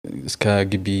እስከ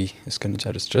ግቢ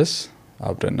እስከንጨርስ ድረስ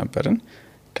አብረን ነበርን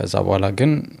ከዛ በኋላ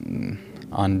ግን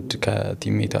አንድ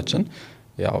ከቲምሜታችን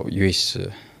ያው ዩኤስ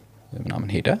ምናምን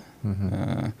ሄደ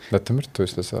በትምህርት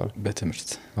ወይስ ለስራ በትምህርት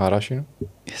አራሺ ነው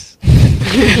yes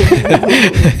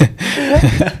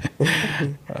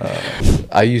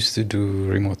I used to do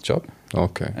remote job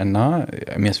okay እና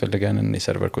የሚያስፈልገንን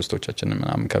የሰርቨር ኮስቶቻችንን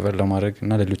ምናምን ከቨር ለማድረግ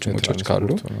እና ሌሎችም ወጪዎች ካሉ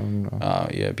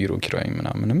የቢሮ ኪራይ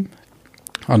ምናምንም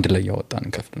አንድ ላይ ያወጣን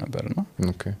ከፍል ነበርና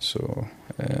okay so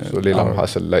ሌላው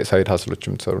ሀስል ላይ ሳይድ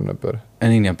ሀስሎችም ተሰሩ ነበር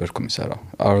እኔ ነበርኩ የምሰራው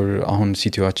አሁን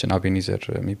ሲቲዋችን አቤኒዘር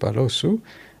የሚባለው እሱ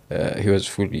he was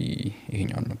fully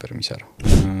ይሄኛው ነበር የሚሰራው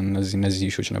እነዚህ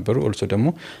ኢሹዎች ነበሩ also ደግሞ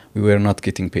we were not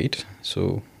getting paid so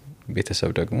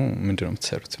ቤተሰብ ደግሞ ምንድነው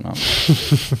የምትሰሩት ነው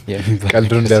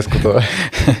ቀልዱን ሊያስቆጣው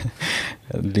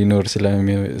ሊኖር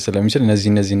ስለሚችል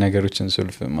እነዚህ ነገሮችን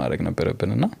ሶልቭ ማድረግ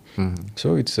ነበረብንና so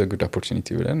it's a good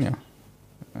opportunity ብለን ያው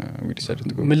we decided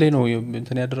to go ምን ላይ ነው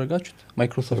እንትን ያደረጋችሁት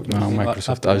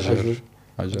ማይክሮሶፍት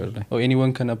Azure ላይ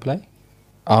anyone can apply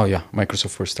yeah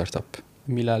Microsoft for startup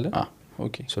ሚላለ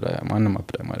okay so that ማንንም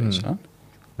አፕላይ ማድረግ ይችላል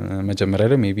መጀመሪያ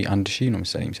ላይ maybe 1000 ነው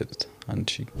መሰለኝ የሚሰጡት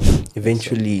 1000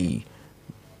 eventually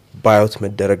buyout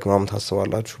መደረግ ማም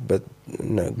ታስባላችሁ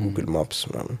በጉግል ማፕስ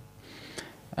ምናምን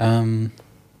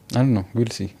I don't know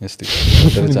we'll see yesterday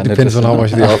depends on how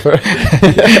much they offer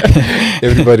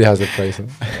everybody has a price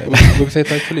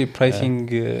ዌብሳይታችሁ ላይ ፕራይሲንግ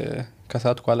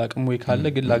ከሳት ቋላቅም ወይ ካለ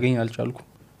ግን ላገኝ አልቻልኩ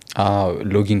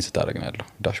ሎጊን ስታደርግ ነው ያለው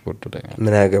ዳሽቦርድ ላይ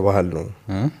ምን ያገባሃል ነው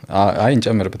አይ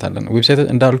እንጨምርበታለን ዌብሳይት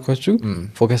እንዳልኳችሁ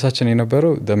ፎከሳችን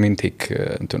የነበረው the main tech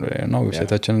እንትን ነው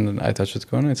ዌብሳይታችንን አይታችሁት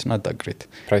ከሆነ it's not that great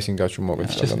ፕራይሲንጋችሁ ማወቅ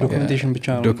ይችላል ዶክመንቴሽን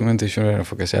ብቻ ዶክመንቴሽን ላይ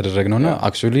ፎከስ ያደረግነውና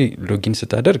actually ሎጊን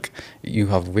ስታደርግ you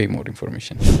have way more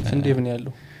information እንዴት ነው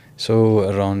ያለው so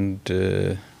around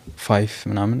 5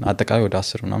 ምናምን አጠቃላይ ወደ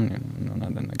 10 ምናምን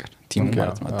ነው ነገር ቲም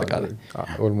ማለት ነው አጠቃላይ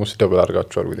almost double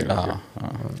አድርጋችኋል within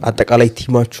አጠቃላይ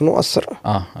ቲማችሁ ነው 10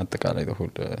 አጠቃላይ the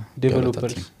whole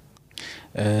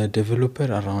developer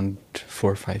around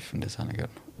 4-5 እንደዛ ነገር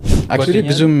ነው actually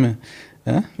ብዙም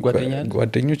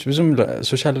ጓደኞች ብዙም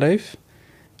ሶሻል ላይፍ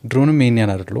ድሮንም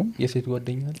የኛን አይደለም የሴት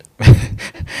ጓደኛ አለ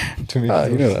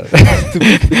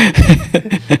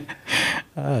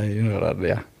ይኖራል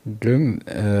ያ ግን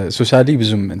ሶሻሊ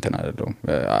ብዙም እንትን አይደለም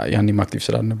ያኔ አክቲቭ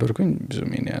ስላልነበርኩኝ ብዙም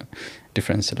የኛ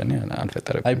ዲፈረንስ ስለኔ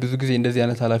አልፈጠረም አይ ብዙ ጊዜ እንደዚህ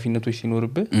አይነት ኃላፊነቶች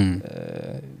ሲኖርብህ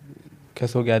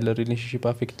ከሰው ጋር ያለ ሪሌሽንሺፕ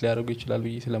አፌክት ሊያደርጉ ይችላል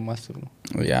ብዬ ስለማስብ ነው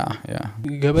ያ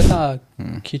ገበታ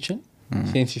ኪችን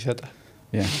ሴንስ ይሰጣል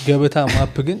ገበታ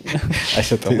ማፕ ግን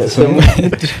አይሰጣም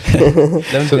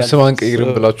ስማን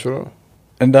ቀይርም ብላችሁ ነው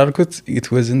እንዳልኩት it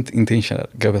wasn't intentional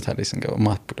ገበታ ላይ ስንገባ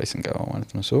ማፕ ላይ ስንገባ ማለት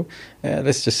ነው so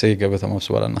let's just say ገበታ ማፕስ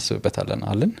ባላ እናስብበታለን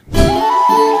አለን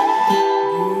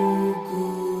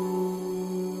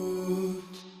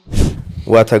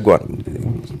ዋታጓን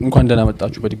እንኳን ደህና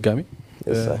መጣችሁ በድጋሚ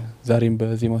ዛሬም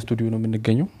በዜማ ስቱዲዮ ነው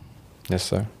የምንገኘው yes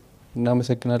sir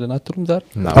እናመሰግናለን አትሩም ዛሬ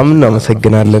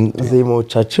እናመሰግናለን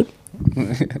ዜማዎቻችን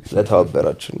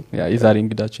ለተባበራችሁ ያ የዛሬ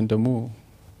እንግዳችን ደግሞ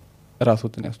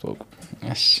ራስዎትን ያስተዋውቁ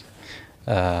እሺ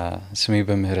ስሜ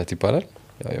በምህረት ይባላል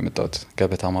ያው የመጣሁት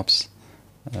ገበታ ማፕስ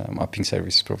ማፒንግ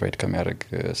ሰርቪስ ፕሮቫይድ ከሚያደርግ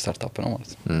ስታርታፕ ነው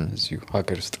ማለት ነው እዚሁ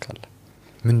ሀገር ውስጥ ካለ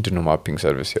ምንድነው ማፒንግ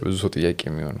ሰርቪስ ብዙ ሰው ጥያቄ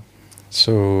የሚሆነው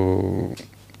so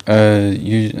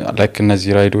like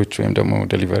እነዚህ ራይዶች ወይም ደግሞ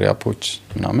ዴሊቨሪ አፖች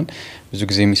ምናምን ብዙ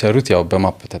ጊዜ የሚሰሩት ያው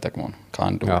በማፕ ተጠቅመው ነው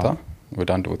ከአንድ ቦታ ወደ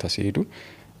አንድ ቦታ ሲሄዱ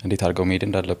እንዴት አድርገው መሄድ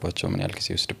እንዳለባቸው ምን ያህል ጊዜ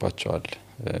ይወስድባቸዋል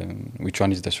which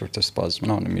one is the shortest path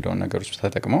ምናምን የሚለው ነገሮች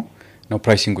ተጠቅመው ነው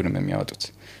ፕራይሲንጉንም የሚያወጡት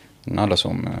እና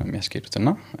ለሰውም የሚያስኬዱትና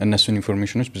እነሱን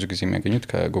ኢንፎርሜሽኖች ብዙ ጊዜ የሚያገኙት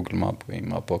ከጉግል ማፕ ወይም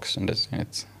ማፕቦክስ እንደዚህ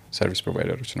አይነት ሰርቪስ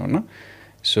ፕሮቫይደሮች ነውና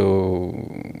so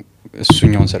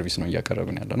እሱኛውን ሰርቪስ ነው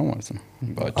እያቀረብን ያለ ነው ማለት ነው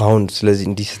አሁን ስለዚህ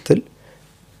እንዲህ ስትል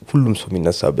ሁሉም ሰው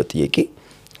የሚነሳበት ጥያቄ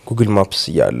ጉግል ማፕስ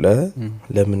ያለ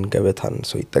ለምን ገበታን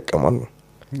ሰው ይጠቀማል ነው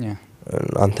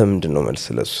አንተ ምንድነው መልስ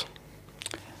ለሱ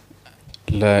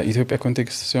ለኢትዮጵያ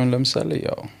ኮንቴክስት ሲሆን ለምሳሌ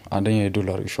ያው አንደኛ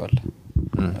የዶላር ይሻል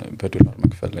በዶላር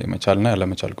መክፈል ላይ መቻልና ያለ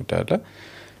መቻል ጉዳይ አለ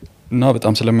እና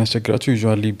በጣም ስለሚያስቸግራቸው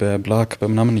ዩዥዋሊ በብላክ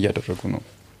በመናምን እያደረጉ ነው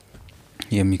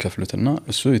የሚከፍሉትና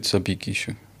እሱ it's a big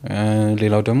issue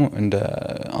ሌላው ደግሞ እንደ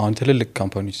አሁን ትልልቅ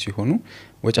ካምፓኒዎች ሲሆኑ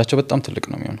ወጫቸው በጣም ትልቅ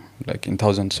ነው የሚሆነው like in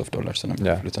thousands of dollars ነው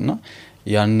የሚከፍሉትና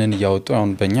ያንን ያወጡ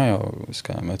አሁን በእኛ ያው እስከ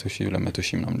 100,000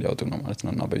 200,000 ምናምን ሊያወጡ ነው ማለት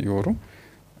ነውና በየወሩ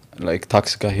like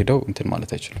ታክስ ጋር ሄደው እንትን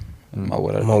ማለት አይችልም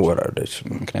ማወራረድ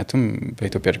አይችልም ምክንያቱም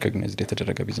በኢትዮጵያ ሪኮግናይዝድ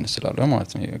የተደረገ ቢዝነስ ስላለው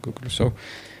ማለት ነው የጉግል so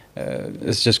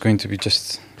it's just going to be just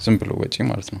simple ወጪ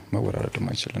ማለት ነው ማወራረድ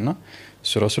የማይችልና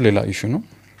እሱ ራሱ ሌላ ኢሹ ነው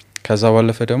ከዛ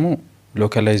ባለፈ ደግሞ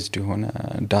ሎካላይዝድ የሆነ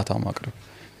ዳታ ማቅረብ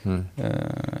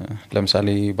ለምሳሌ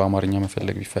በአማርኛ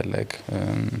መፈለግ ቢፈልግ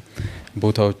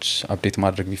ቦታዎች አፕዴት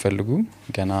ማድረግ ቢፈልጉ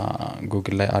ገና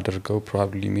ጉግል ላይ አድርገው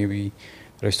ፕሮባብሊ ሜቢ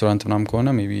ሬስቶራንት ምናምን ከሆነ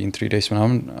ሜቢ ኢን 3 days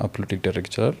ምናምን አፕሎድ ይደረግ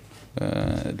ይችላል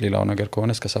ሌላው ነገር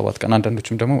ከሆነ እስከ 7 ቀን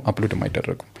አንዳንዶቹም ደግሞ አፕሎድ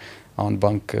የማይደረጉ አሁን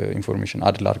ባንክ ኢንፎርሜሽን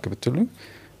አድ ላርግ ብትሉ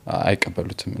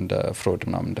አይቀበሉትም እንደ ፍሮድ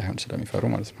ምናምን እንዳይሆን ስለሚፈሩ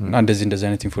ማለት ነው እና እንደዚህ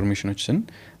አይነት ኢንፎርሜሽኖችን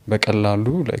በቀላሉ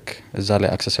ላይክ እዛ ላይ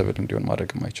አክሰሰብል እንዲሆን ማድረግ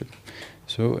የማይችሉ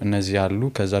ሶ እነዚህ ያሉ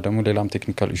ከዛ ደግሞ ሌላም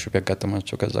ቴክኒካል ኢሹ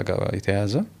ቢያጋጥማቸው ከዛ ጋር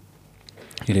የተያያዘ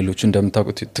የሌሎቹ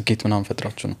እንደምታውቁት ትኬት ምናምን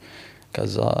ፈጥራችሁ ነው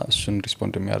ከዛ እሱን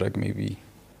ሪስፖንድ የሚያደርግ ሜቢ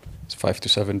 5 to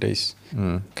 7 days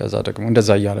ከዛ ደግሞ እንደዛ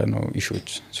ያለ ነው ኢሹዎች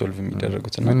ሶልቭ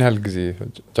የሚደረጉትና ምን ያህል ጊዜ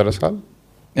ጨረስካል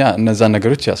ያ እነዛ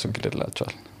ነገሮች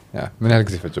ያስወግድላቸዋል ያ ምን ያህል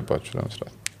ጊዜ ፈጀባችሁ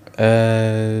ለመስራት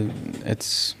it's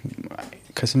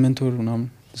ከ8 ወር ምናምን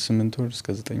 8 ወር እስከ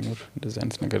 9 ወር እንደዛ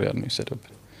አይነት ነገር ያለው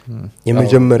ይሰደብን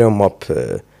የመጀመሪያው ማፕ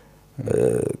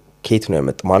ኬት ነው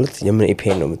ያመጣ ማለት የምን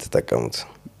API ነው የምትጠቀሙት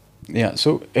yeah so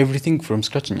everything from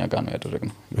scratch እኛ ጋር ነው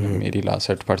ያደረግነው ሌላ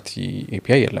third party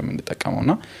API የለም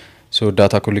እንጠቀመውና so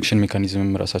data collection mechanism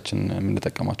ራሳችን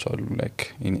የምንጠቀማቸው አሉ like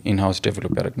in house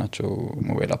develop ያደረግናቸው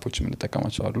ሞባይል አፖች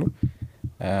የምንጠቀማቸው አሉ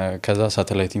ከዛ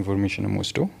ሳተላይት ኢንፎርሜሽንም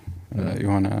ወስዶ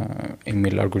የሆነ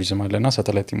ኢሜል አልጎሪዝም አለና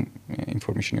ሳተላይት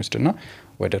ኢንፎርሜሽን ይወስድና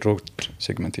ወደ ሮድ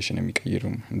ሴግመንቴሽን የሚቀይሩ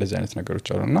እንደዚህ አይነት ነገሮች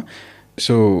አሉና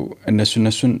so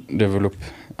እነሱን ዴቨሎፕ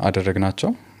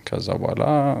አደረግናቸው ከዛ በኋላ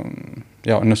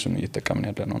ያው እነሱን እየተጠቀምን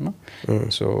ያለነውና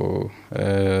so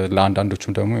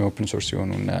ለአንዳንዶቹም ደግሞ የኦፕን ሶርስ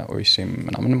የሆኑና OSM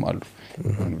ምናምንም አሉ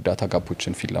ዳታ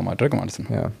ጋፖችን ፊል ለማድረግ ማለት ነው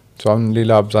ያ so አሁን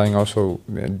ሌላ አብዛኛው ሰው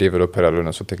ዴቨሎፐር ያለው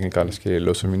ነው ቴክኒካል ስኪል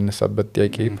ያለው ሰው የሚነሳበት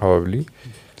ጥያቄ probably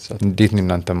እንዴት ነው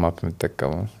እናንተ ማፕ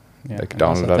የምትጠቀመው like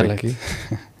ዳውንሎድ አድርጌ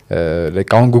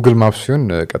like አሁን ጉግል ማፕ ሲሆን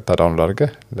ቀጥታ ዳውንሎድ አድርገ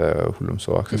ለሁሉም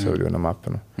ሰው አክሰሰብል የሆነ ማፕ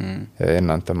ነው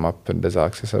እናንተ ማፕ እንደዛ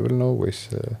አክሰሰብል ነው ወይስ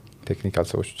ቴክኒካል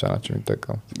ሰዎች ብቻ ናቸው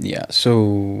የሚጠቀሙ ያ so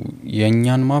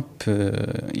የኛን ማፕ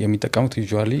የሚጠቀሙት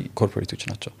usually ኮርፖሬቶች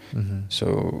ናቸው so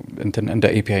እንደ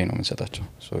API ነው የምንሰጣቸው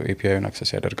so API-ን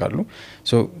አክሰስ ያደርጋሉ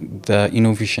so the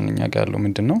innovation እኛ ጋር ያለው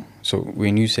ምንድነው so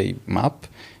when you say map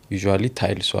usually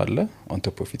tiles አለ on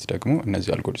top of it ደግሞ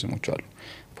እነዚህ አልጎሪዝሞች አሉ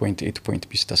point A to point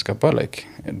B ስታስገባ like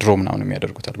draw ምናምን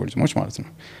የሚያደርጉት አልጎሪዝሞች ማለት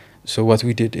ነው so what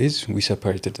we did is we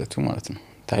separated the two ማለት ነው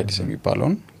tiles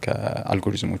የሚባለውን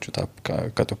ከአልጎሪዝሞቹ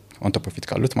on top of it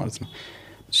ካሉት ማለት ነው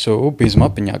so base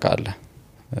map እኛ ጋር አለ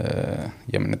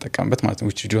የምንጠቀምበት ማለት ነው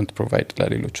which we don't provide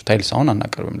ለሌሎቹ tiles አሁን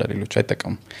አናቀርብም ለሌሎቹ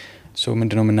አይጠቀሙም so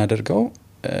ምንድነው የምናደርገው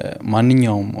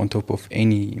ማንኛውም on top of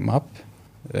any map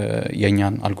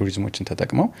የኛን አልጎሪዝሞችን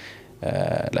ተጠቅመው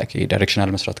like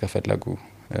ዳይሬክሽናል መስራት ከፈለጉ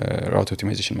route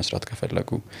optimization መስራት ከፈለጉ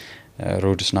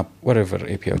road snap whatever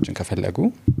API-ዎችን ከፈለጉ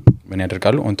ምን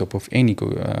ያደርጋሉ on top of any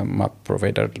map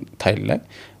provider tile ላይ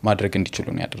ማድረግ እንዲችሉ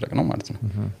ነው ያደረግነው ማለት ነው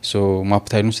so map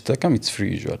tile-ን ስትጠቀም it's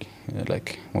free usually like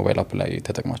mobile app ላይ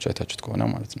ተጠቅማችሁ አይታችሁት ከሆነ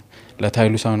ማለት ነው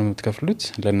ለታይሉ ሳይሆን የምትከፍሉት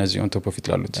ለነዚህ on top of it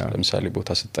ላሉት ለምሳሌ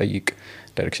ቦታ ስትጠይቅ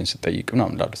ዳይሬክሽን ስትጠይቅ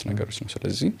ምናምን ላሉት ነገሮች ነው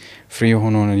ስለዚህ ፍሪ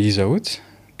የሆነውን ይዘውት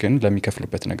ግን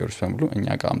ለሚከፍሉበት ነገሮች በሙሉ እኛ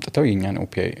ጋር አምጥተው የኛን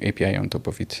API on top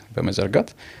of it በመዘርጋት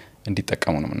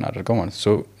እንዲጠቀሙ ነው የምናደርገው ማለት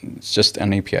so it's just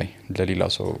an API ለሌላ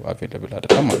ሰው available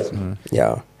አይደለም ማለት ነው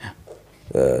ያ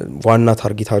ዋና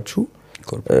ታርጌታችሁ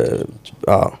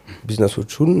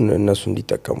ቢዝነሶቹን እነሱ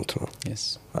እንዲጠቀሙት ነው yes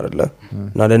አይደለ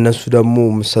እና ለነሱ ደግሞ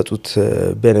የምትሰጡት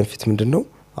ቤኔፊት ምንድነው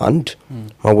አንድ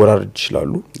ማወራረድ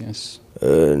ይችላሉ yes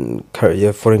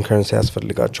የፎሬን ከረንሲ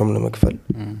ያስፈልጋቸውም ለመክፈል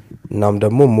እናም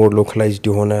ደግሞ ሞር ሎካላይዝድ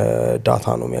የሆነ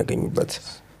ዳታ ነው የሚያገኙበት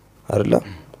አይደለ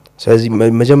ስለዚህ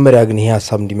መጀመሪያ ግን ይሄ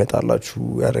ሐሳብ እንዲመጣላችሁ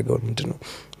ያደረገው ምንድነው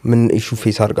ምን ኢሹ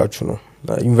ፌስ አድርጋችሁ ነው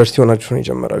ዩኒቨርሲቲ ሆናችሁ ነው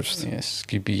የጀመራችሁት yes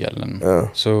ግቢ ያለን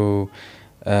so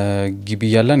ግቢ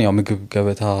ያለን ያው ምግብ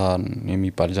ገበታ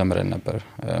የሚባል ጀምረን ነበር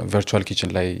ቨርቹዋል ኪችን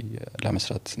ላይ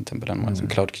ለመስራት እንትን ብለን ማለት ነው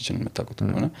ክላውድ ኪችን የምታውቁት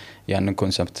ሆነ ያንን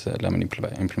ኮንሰፕት ለምን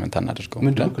ኢምፕሊመንት አናደርገው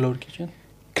ምንድነው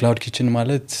ክላውድ ኪችን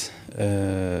ማለት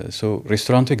so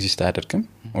ሬስቶራንቱ ኤግዚስት አያደርግም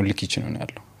ኦንሊ ኪችኑ ነው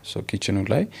ያለው so ኪችኑ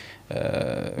ላይ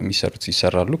የሚሰሩት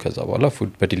ይሰራሉ ከዛ በኋላ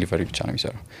ፉድ በዲሊቨሪ ብቻ ነው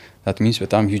የሚሰራው that means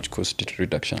በጣም huge cost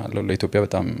reduction አለው ለኢትዮጵያ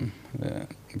በጣም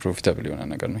profitable የሆነ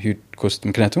ነገር ነው huge cost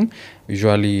ምክንያቱም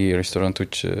usually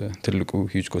ሬስቶራንቶች ትልቁ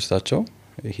huge cost-አቸው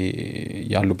ይሄ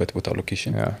ያሉበት ቦታ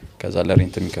ሎኬሽን ከዛ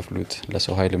ለሬንት የሚከፍሉት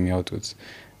ለሰው ኃይል የሚያወጡት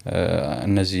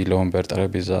እነዚህ ለወንበር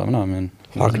ጠረጴዛ ምናምን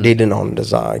ፓርክዴልን አሁን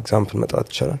እንደዛ ኤግዛምፕል መጣት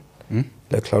ይችላል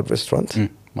ለክላውድ ሬስቶራንት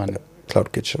ማለት ክላውድ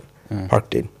ኪችን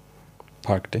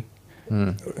ፓርክዴ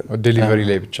ዴሊቨሪ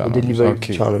ላይ ብቻ ነው ዴሊቨሪ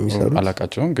ብቻ ነው የሚሰሩት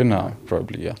አላቃቸውም ግን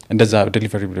ፕሮባብሊ ያ እንደዛ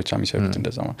ዴሊቨሪ ብቻ የሚሰሩት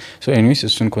እንደዛ ማለት ሶ ኤኒዌይስ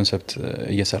እሱን ኮንሰፕት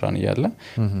እየሰራን ያለ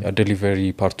ያ ዴሊቨሪ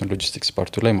ፓርቱን ሎጂስቲክስ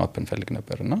ፓርቱ ላይ ማፕ እንፈልግ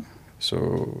ነበርና ሶ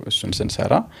እሱን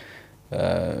ስንሰራ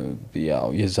ያው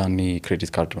የዛኔ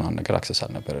ክሬዲት ካርድ ምናምን ነገር አክሰስ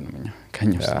አልነበረንም እኛ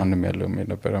ከኛ ውስጥ ማንም ያለውም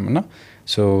የነበረም እና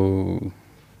ሶ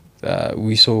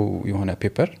we saw የሆነ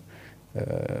ፔፐር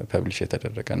ፐብሊሽ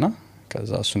የተደረገና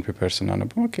ከዛ እሱን ፔፐር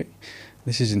ስናነበው ኦኬ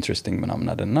this is interesting ምናምን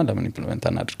አለና ለምን ኢምፕሊመንት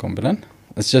አናድርገውም ብለን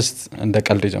it's just እንደ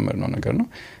ቀልድ የጀመርነው ነገር ነው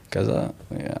ከዛ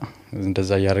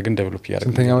እንደዛ ያረግን ዴቨሎፕ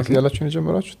ያረግን ስንተኛ ዓመት ያላችሁ ነው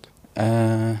የጀመራችሁት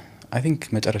I think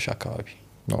መጨረሻ አካባቢ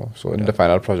ኖ ሶ እንደ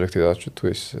ፋይናል ፕሮጀክት ያዛችሁት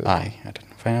ወይስ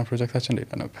አይደለም ፋይናል ፕሮጀክታችን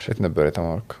ሌላ ነበር የት ነበር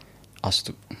የተማርኩት አስቱ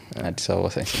አዲስ አበባ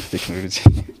ሳይንስ ቴክኖሎጂ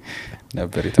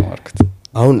ነበር የተማርኩት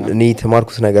አሁን እኔ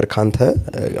የተማርኩት ነገር ካንተ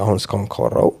አሁን እስካሁን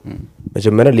ካወራው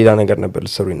መጀመሪያ ሌላ ነገር ነበር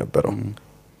ልሰሩ የነበረው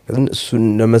ግን እሱን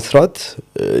ለመስራት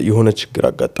የሆነ ችግር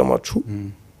አጋጠማችሁ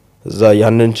እዛ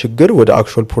ያንን ችግር ወደ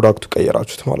አክቹዋል ፕሮዳክቱ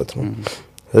ቀየራችሁት ማለት ነው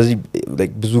ስለዚህ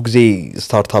ላይክ ብዙ ጊዜ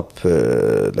ስታርታፕ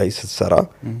ላይ ስትሰራ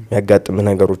የሚያጋጥሙ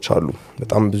ነገሮች አሉ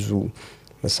በጣም ብዙ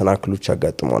መሰናክሎች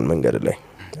ያጋጥማል መንገድ ላይ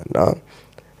እና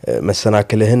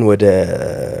መሰናክልህን ወደ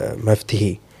መፍትሄ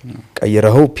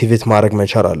ቀይረው ፒቮት ማድረግ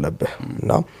መቻል አለበት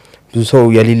እና ብዙ ሰው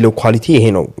የሌለው ኳሊቲ ይሄ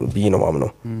ነው ብዬ ነው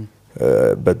ማምነው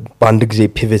በአንድ ጊዜ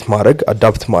ፒቮት ማድረግ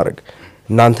አዳፕት ማድረግ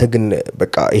እናንተ ግን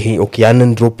በቃ ይሄ ኦኬ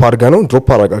ያንን ድሮፕ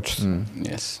አድርጋችሁት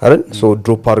አይደል ሶ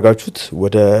ድሮፕ አድርጋችሁት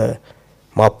ወደ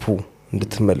ማፑ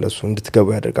እንድትመለሱ እንድትገቡ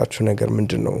ያደርጋችሁ ነገር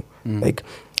ምንድነው ላይክ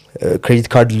ክሬዲት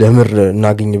ካርድ ለምር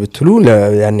እናገኝ ብትሉ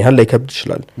ያን ያህል ላይ ከብድ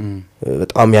ይችላል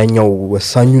በጣም ያኛው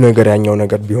ወሳኙ ነገር ያኛው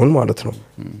ነገር ቢሆን ማለት ነው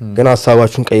ግን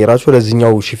ሐሳባችሁን ቀይራችሁ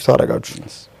ወደዚህኛው ሺፍት አደረጋችሁ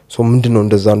ሶ ምንድነው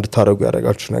እንደዛ እንድታረጉ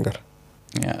ያደርጋችሁ ነገር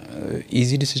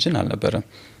ኢዚ ዲሲዥን አልነበረም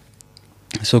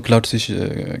ሶ ክላውድ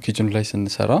ኪችን ላይ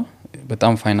ስንሰራ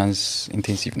በጣም ፋይናንስ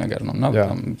ኢንቴንሲቭ ነገር ነውና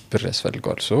በጣም ብር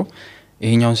ያስፈልጋል ሶ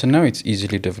ይሄኛውን ስናየው it's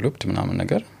easily developed ምናምን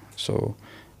ነገር so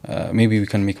maybe we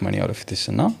can make money out of this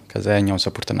እና ከዛ ያኛውን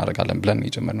ሰፖርት እናደርጋለን ብለን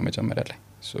የጀመርነው መጀመሪያ ላይ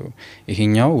so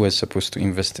ይሄኛው was supposed to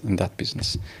invest in that business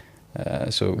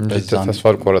so ተስፋ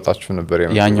አልቆረጣችሁ ነበር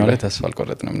ያኛው ላይ ተስፋ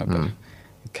አልቆረጥንም ነበር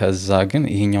ከዛ ግን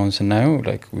ይሄኛውን ስናየው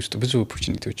like ውስጥ ብዙ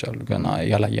ኦፖርቹኒቲዎች አሉ ገና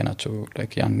ያላየናቸው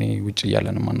like ያኔ ውጪ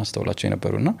ያለንም ማናስተውላቸው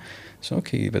የነበሩና so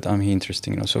okay በጣም ይሄ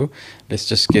ኢንትረስቲንግ ነው so let's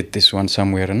just get this one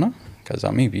somewhere እና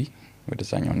ከዛ maybe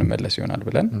ወደዛኛው እንመለስ ይሆናል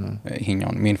ብለን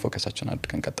ይሄኛውን ሜን ፎከሳችን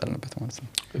አድርገን ቀጠልንበት ማለት ነው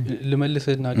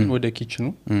ልመልስና ግን ወደ ኪችኑ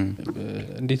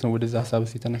እንዴት ነው ወደዛ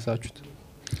ሐሳብስ የተነሳችሁት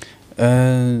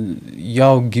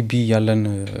ያው ግቢ ያለን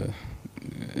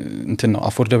እንትን ነው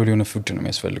አፎርደብል የሆነ ፉድ ነው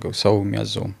የሚያስፈልገው ሰው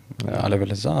የሚያዘው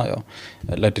አለበለዛ ያው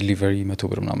ለዲሊቨሪ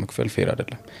 100 ብር ምናምን መክፈል ፌር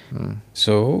አይደለም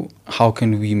so how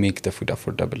can we make the food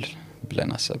affordable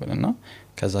ብለን አሰብንና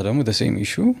ከዛ ደግሞ the same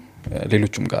issue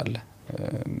ሌሎችም ጋር አለ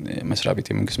መስሪያ ቤት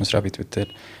የመንግስት መስሪያ ቤት ብትል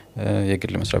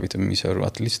የግል መስሪያ ቤት የሚሰሩ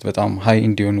አትሊስት በጣም ሃይ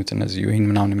እንዲሆኑት እነዚህ ወይን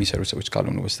ምናምን የሚሰሩ ሰዎች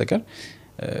ካልሆኑ በስተቀር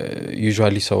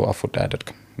usually ሰው አፎርድ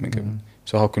አያደርግም ምግብ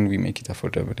so how can we make it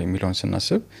affordable የሚለውን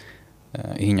ስናስብ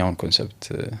ይሄኛውን ኮንሰፕት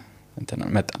እንትን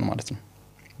መጣን ማለት ነው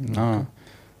እና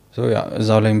so ያ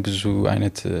እዛው ላይ ብዙ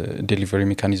አይነት ዴሊቨሪ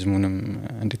ሜካኒዝሙንም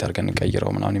እንዴት አድርገን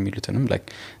እንቀይረው ምናምን የሚሉትንም like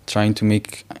trying to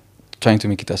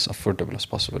make it as affordable as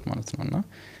possible ማለት ነውና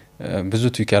ብዙ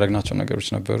ትዊክ ያደረግናቸው ነገሮች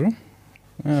ነበሩ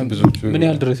ብዙ ምን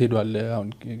ያህል ድረስ ሄዷል አሁን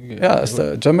ያ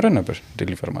ጀምረን ነበር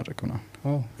ዴሊቨር ማድረግ ነው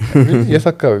የት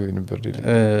አካባቢ ነበር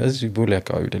እዚህ ቦሌ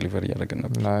አካባቢ ዴሊቨር ያደረግን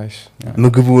ነበር ናይስ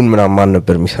ምግቡን ምናምን ማን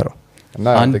ነበር የሚሰራው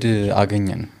አንድ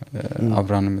አገኘን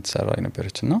አብራን የምትሰራ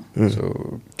የነበረችና ሶ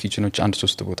ኪችኖች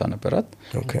 1-3 ቦታ ነበራት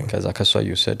ከዛ ከሷ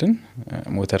እየወሰድን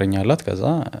ሞተረኛ አላት ከዛ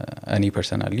እኔ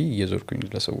ፐርሰናሊ እየዞርኩኝ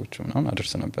ለሰዎች ምናምን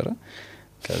አደርስ ነበር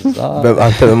ከዛ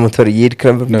አንተ በሞተር እየሄድክ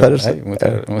ነበር ታደርስ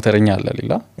ሞተረኛ አለ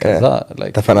ሌላ ከዛ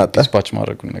ላይክ ተፈናጠ ዲስፓች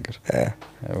ማድረጉን ነገር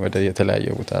ወደ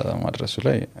የተለያየ ቦታ ማድረሱ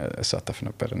ላይ እሳተፍ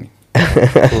ነበር እኔ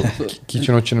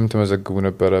ኪችኖችንም ተመዘግቡ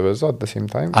ነበር በዛ at the same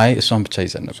time አይ እሷን ብቻ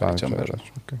ይዘን ነበር ጀመረን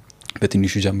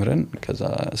በትንሹ ጀምረን ከዛ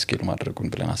ስኬል ማድረጉን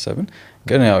ብለን አሰብን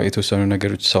ግን ያው የተወሰኑ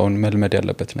ነገሮች ሰውን መልመድ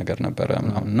ያለበት ነገር ነበር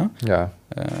ምናምንና ያ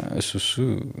እሱ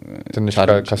ትንሽ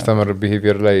ካስተመር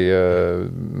ቢሄቪየር ላይ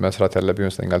መስራት ያለበት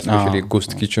ይመስለኛል ስፔሻሊ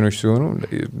ጎስት ኪችኖች ሲሆኑ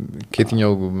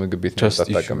ከየትኛው ምግብ ቤት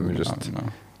ተጠቀም just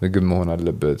ምግብ መሆን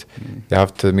አለበት you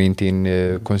have to maintain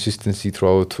consistency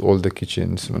throughout all the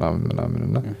kitchens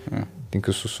ምናምንና think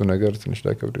እሱ ነገር ትንሽ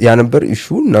ዳከብደ ያ ነበር ኢሹ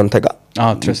እናንተ ጋር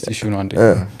ትረስት ኢሹ ነው አንዴ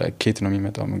like ኬት ነው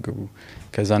የሚመጣው ምግቡ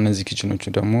ከዛ እነዚህ ኪችኖቹ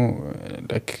ደግሞ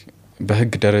like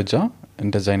በህግ ደረጃ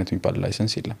እንደዛ አይነት የሚባል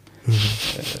ላይሰንስ የለም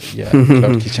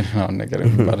የክላውድ ኪችን ነው ነገር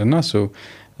የሚባልና so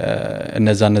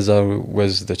እነዛ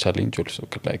was the challenge also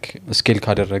like ስኬል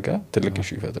ካደረገ ትልቅ ኢሹ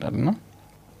ይፈጥራልና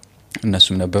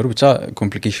እነሱም ነበሩ ብቻ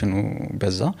ኮምፕሊኬሽኑ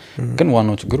በዛ ግን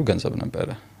ዋናው ችግሩ ገንዘብ ነበረ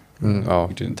አዎ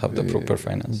didn't have the proper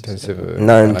finance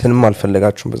እና እንትንም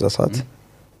አልፈለጋችሁም በዛ ሰዓት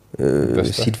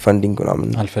ሲድ ፈንዲንግ ምናምን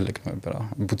አልፈልግም ነበር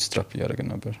ቡትስትራፕ እያደረግን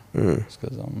ነበር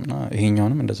እስከዛውና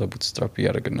ይሄኛውንም እንደዛ ቡትስትራፕ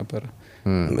እያደረግን ነበር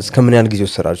እስከምን ያህል ጊዜ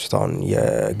ወሰዳችሁት አሁን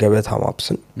የገበታ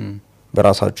ማፕስን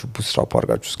በራሳችሁ ቡትስትራፕ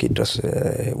አድርጋችሁ እስከ ድረስ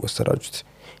ወሰዳችሁት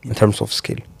in terms of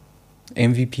scale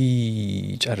MVP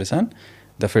ጨርሰን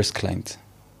the first client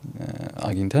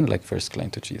አግኝተን like first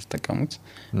clientዎች እየተጠቀሙት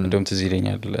እንደውም ትዝ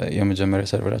ይለኛል የመጀመሪያ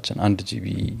ሰርቨራችን 1 GB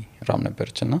RAM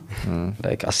ነበርችና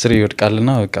like 10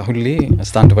 ይወድቃልና በቃ ሁሌ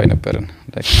ስታንድ ባይ ነበርን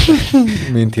like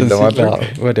ሜንቴን ለማድረግ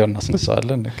ወዲያው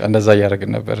እናስነሳዋለን በቃ እንደዛ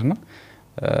ያደረግን ነበርና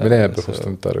ምን ላይ ነበር ሆስት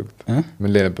የምታደርጉት ምን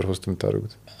ላይ ነበር ሆስት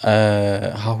የምታደርጉት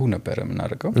ሀሁ ነበር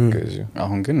የምናደርገው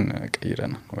አሁን ግን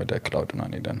ቀይረን ወደ ክላውድ ነው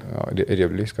ሄደን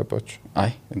AWS ገባችሁ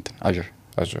አይ እንትን Azure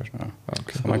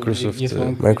ኦኬ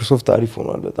ማይክሮሶፍት አሪፍ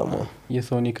ሆኗል በጣም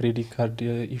የሶኒ ክሬዲት ካርድ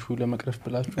ኢሹ ለመቅረፍ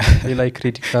ብላችሁ ሌላ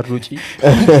ክሬዲት ካርድ ወጪ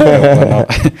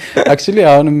actually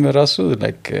አሁንም ራሱ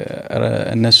like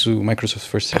እነሱ ማይክሮሶፍት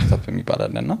ፈርስት ስታርታፕ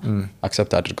የሚባላልና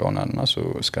አክሰፕት አድርገውናልና so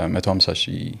እስከ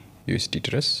 150,000 USD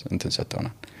ድረስ እንትን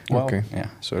ሰጥተውናል okay yeah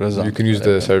so you can use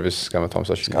the service እስከ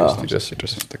 150,000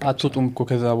 USD አትወጡም እኮ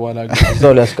ከዛ በኋላ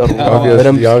እዛው ላይ ያስቀሩ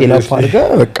በደንብ ስኬል አፕ አድርገህ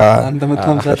በቃ አንተ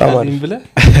 150,000 ብለህ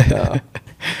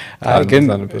ግን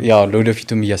ያው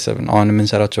ለወደፊቱም እያሰብን አሁን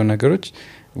የምንሰራቸው ነገሮች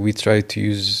we try to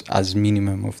use as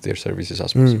minimum of their services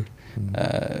as possible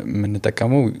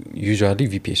የምንጠቀመው usually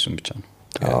VPSን ብቻ ነው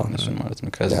እነሱን ማለት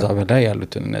ነው ከዛ በላይ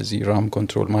ያሉትን እነዚህ ራም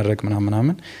ኮንትሮል ማድረግ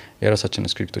ምናምን የራሳችን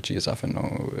ስክሪፕቶች እየጻፈን ነው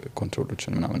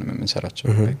ኮንትሮሎችን ምናምን የምንሰራቸው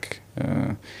like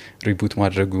ሪቡት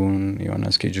ማድረጉን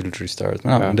የሆነ ስኬጁልድ ሪስታርት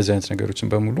ምናምን እንደዚህ አይነት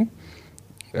ነገሮችን በሙሉ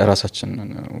ራሳችን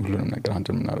ሁሉንም ነገር አንድ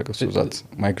የምናደርገው so that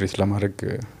migrate ለማድረግ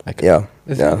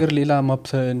እዚህ ነገር ሌላ ማፕ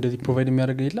እንደዚህ ፕሮቫይድ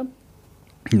የሚያደርግ የለም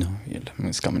ነው የለም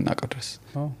እስከምናውቀው ድረስ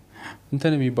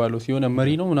እንትን የሚባለው ሲሆነ መሪ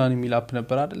ነው ምናምን የሚል አፕ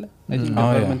ነበር አይደለ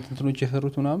ዲፓርትመንት እንትኖች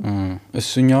የሰሩት ምናምን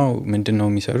እሱኛው ምንድነው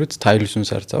የሚሰሩት ታይልሱን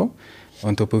ሰርተው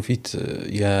on top of it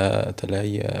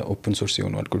የተለያየ ኦፕን ሶርስ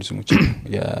የሆኑ አልጎሪዝሞች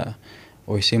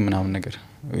የኦኤስኤም ምናምን ነገር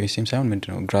ኦኤስኤም ሳይሆን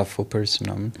ምንድነው ግራፍ ሆፐርስ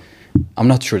ምናምን I'm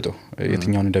not sure though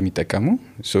የትኛውን እንደሚጠቀሙ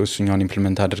so እሱኛውን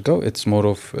ኢምፕሊመንት አድርገው it's more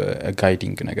of a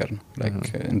guiding ነገር ነው like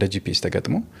እንደ GPS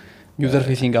ተገጥሞ ዩዘር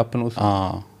ፌሲንግ አፕ ነው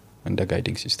እንደ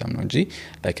ጋይዲንግ ሲስተም ነው እንጂ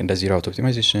like እንደዚህ route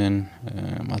optimization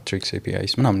matrix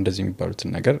APIs ምናምን እንደዚህ የሚባሉት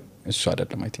ነገር እሱ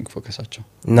አይደለም I think ፎከሳቸው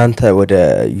እናንተ ወደ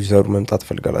ዩዘሩ መምጣት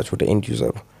ፈልጋላችሁ ወደ ኤንድ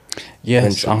ዩዘሩ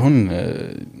yes አሁን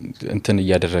እንትን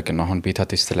እያደረግን ነው አሁን ቤታ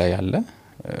ቴስት ላይ ያለ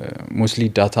mostly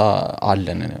ዳታ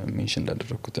አለን ሜንሽን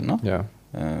ላደረኩትና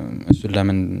እሱ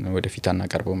ለምን ወደፊት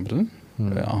አናቀርበውም ብለን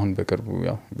አሁን በቅርቡ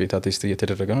ያው ቤታ ቴስት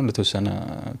እየተደረገ ነው ለተወሰነ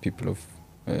people of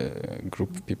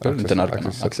group people እንትን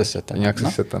አድርገናል አክሰስ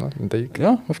ሰጥተናል እንጠይቅ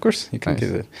yeah of course you can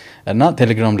get it እና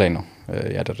ቴሌግራም ላይ ነው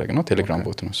ያደረግነው ቴሌግራም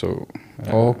ቦት ነው so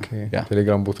okay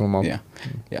ቴሌግራም ቦት ነው ማለት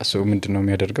yeah so ምንድነው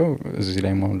የሚያደርገው እዚህ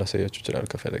ላይ ማውን ላሳያችሁ ይችላል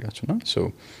ከፈለጋችሁና so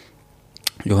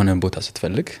የሆነ ቦታ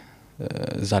ስትፈልግ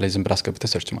እዛ ላይ ዝም ብራስ አስገብተህ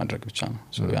ሰርች ማድረግ ብቻ ነው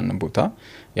so ያንን ቦታ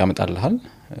ያመጣልሃል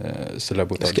ስለ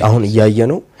ቦታው እስኪ አሁን እያየ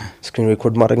ነው ስክሪን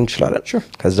ሬኮርድ ማድረግ እንችላለን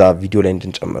ከዛ ቪዲዮ ላይ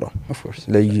እንድንጨምረው of course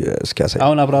እስኪ ያሳይ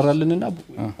አሁን አብራራልንና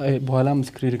በኋላም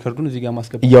ስክሪን ሬኮርዱን እዚህ ጋር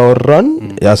ማስገባት ያወራን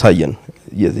ያሳየን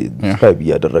ዲስክራይብ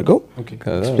ያደረገው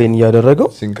ኤክስፕሌን ያደረገው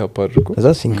ሲንክ አፕ አድርጎ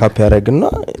ከዛ ሲንክ አፕ ያደርግና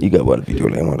ይገባል ቪዲዮ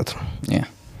ላይ ማለት ነው yeah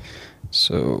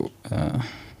so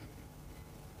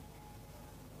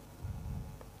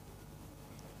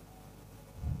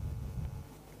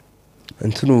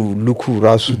እንትኑ ሉኩ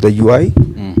ራሱ the UI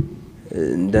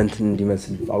እንደንትን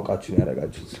እንዲመስል አውቃችሁ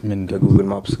ያደርጋችሁት ከጉግል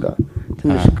ማፕስ ጋር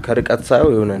ትንሽ ከርቀት ሳይው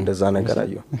የሆነ እንደዛ ነገር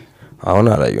አየው አሁን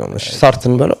አላየውም እሺ ስታርት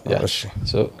እንበለው እሺ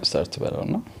so start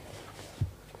በለውና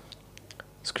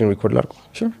ስክሪን ሪኮርድ ላድርግ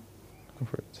sure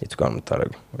የቱ ጋር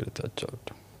የምታደርገው ወደ ታች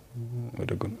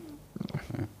ወደ ጎን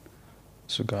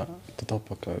እሱ ጋር ተታፕ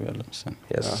አካባቢ ያለ መሰለኝ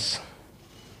yes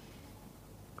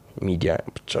ሚዲያ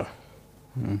ብቻ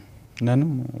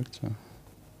ናንም ብቻ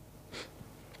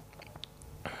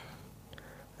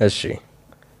እሺ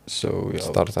so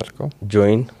ስታርት አድርገው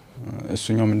ጆይን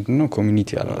እሱኛው ምንድነው ኮሚኒቲ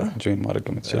አለ ጆይን ማድረግ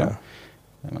የምትችለው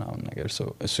ምናምን ነገር so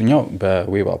እሱኛው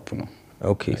በዌብ አፕ ነው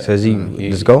ኦኬ ስለዚህ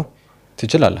ልዝጋው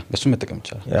ትችላለህ በሱ መጠቀም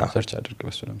ይችላል ሰርች አድርግ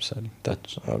በሱ ለምሳሌ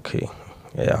ታች ኦኬ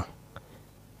ያ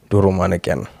ዶሮ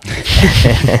ማነቂያ ነው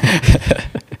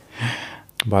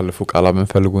ባለፈው ቃላ ምን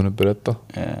ፈልጎ ነበር ያጣው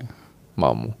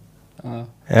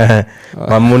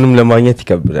ማሙንም ለማግኘት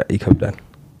ይከብዳል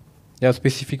ያ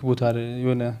ስፔሲፊክ ቦታ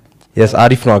የሆነ yes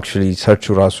አሪፍ ነው actually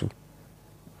ሰርቹ ራሱ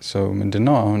so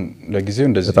ምንድነው አሁን ለጊዜው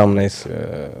እንደዚህ በጣም ናይስ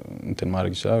እንትን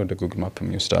ማድረግ ይችላል ወደ ጉግል ማፕ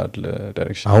የሚወስዳል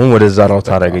ዳይሬክሽን አሁን ወደዛ ራውት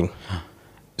አደረገኝ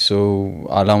so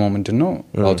አላማው ምንድነው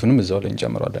ራውቱንም እዛው ላይ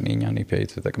እንጨምራለን የኛን API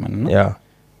ተጠቅመንና ያ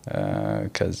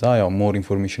ከዛ ያው ሞር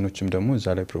ኢንፎርሜሽኖችም ደግሞ እዛ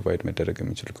ላይ ፕሮቫይድ መደረግ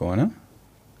የሚችል ከሆነ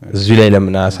እዚህ ላይ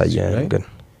ለምን አያሳየን ግን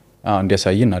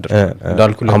እንዲያሳይ እናደርጋለን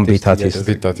እንዳልኩ ቤታ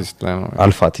ቴስት ላይ ነው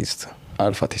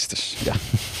አልፋ ቴስት ያ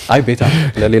አይ ቤታ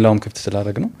ለሌላውም ክፍት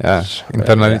ስላደረግ ነው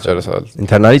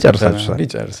ኢንተርናሊ ጨርሳችሁ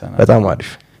በጣም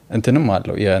አሪፍ እንትንም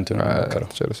አለው የእንትኑ መከረው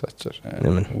ጨርሳችሁ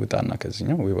ውጣና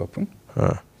ከዚህኛው ዌብ አፑን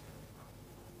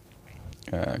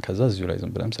ከዛ እዚሁ ላይ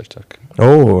ዝም ብለን ሰርች አድርግ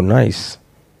ናይስ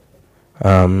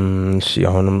እሺ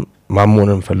አሁንም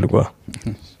ማሞንን ፈልጓ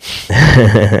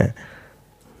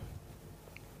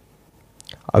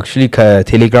actually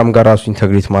ከቴሌግራም ጋር ራሱ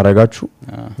ኢንተግሬት ማድረጋችሁ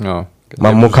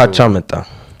ማሞካቻ መጣ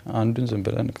አንዱን ዝም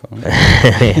ብለን ከሆነ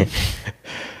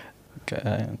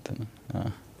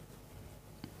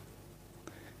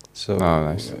so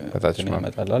nice ታች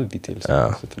ማመጣላል ዲቴይልስ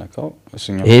ስትነካው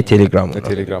እሱኛው ይሄ ቴሌግራም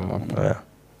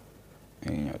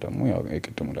ይሄኛው ደግሞ ያው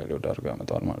የቅድሙ ላይ ሎድ አድርጎ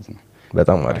ያመጣዋል ማለት ነው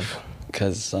በጣም አሪፍ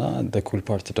ከዛ the cool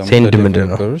part ደግሞ ሴንድ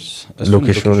ምንድነው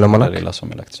ሎኬሽኑን ለማላክ ሌላ ሰው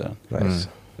መላክ ይችላል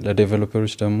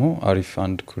ለዴቨሎፐሮች ደግሞ አሪፍ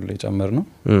አንድ ኩል የጨመር ነው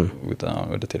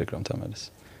ወደ ቴሌግራም ተመለስ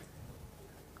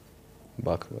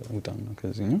ባክ ውጣና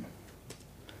ከዚህኛው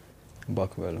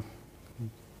ባክ በለው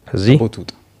ከዚህ ቦቱት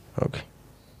ኦኬ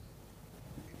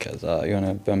ከዛ የሆነ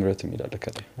በምረት የሚላል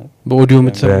ከላይ በኦዲዮ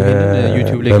የምትሰሙትን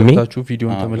ዩቲዩብ ላይ ገብታችሁ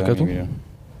ቪዲዮን ተመልከቱ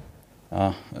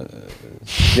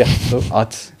ያ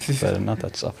አት በልና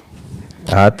ታጻፉ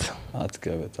አት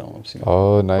ገበታ ማፕስ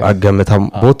ናይስ አገመታ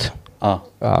ቦት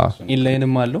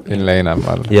ኢንላይንም አለው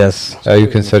yes you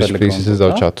can search places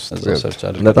እዛው ቻት ውስጥ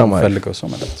በጣም ፈልገው ሰው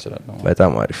ማለት ይችላል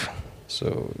በጣም አሪፍ so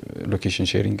location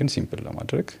sharing ግን ሲምፕል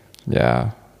ለማድረግ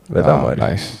በጣም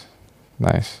አሪፍ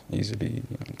ናይስ easily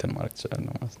እንትን ማለት ይችላል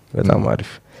ነው ማለት በጣም አሪፍ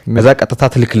ከዛ ቀጥታ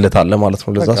ትልክለታል ማለት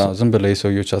ነው ለዛ ዝም ብለ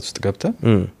የሰውየው ቻት ውስጥ ገብተ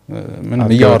ምን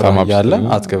እያወራ ያለ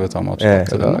አትገበታ ማፕስ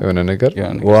የሆነ ነገር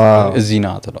እዚህና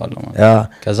ተላለ ማለት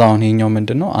ከዛ አሁን ይሄኛው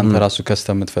ምንድነው አንተ ራሱ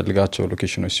ከስተም የምትፈልጋቸው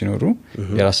ሎኬሽኖች ሲኖሩ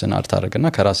የራስን አርት አድርገና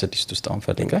ከራስ ሊስት ውስጥ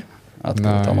አንፈልገ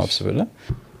አትገበታ ማፕስ ብለ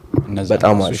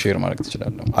በጣም ሼር ማድረግ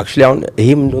ትችላለህ actually አሁን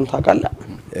ይሄም እንደሆነ ታውቃለህ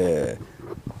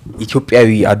ኢትዮጵያዊ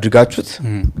አድርጋችሁት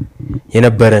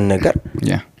የነበረን ነገር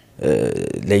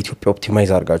ለኢትዮጵያ ኦፕቲማይዝ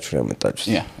አድርጋችሁ ነው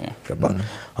ያመጣችሁት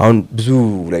አሁን ብዙ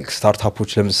ላይክ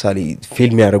ስታርታፖች ለምሳሌ ፌል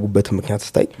የሚያደርጉበት ምክንያት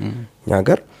ስታይ እኛ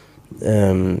ሀገር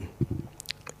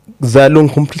ዛሎን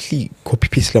ኮምፕሊትሊ ኮፒ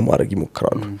ፔስት ለማድረግ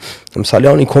ይሞክራሉ ለምሳሌ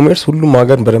አሁን ኢኮሜርስ ሁሉም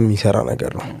ሀገር በደም የሚሰራ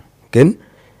ነገር ነው ግን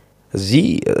እዚህ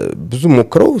ብዙ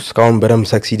ሞክረው እስካሁን በደም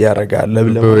ሰክሲድ ያደርጋል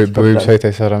በዌብሳይት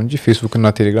አይሰራም እንጂ ፌስቡክ እና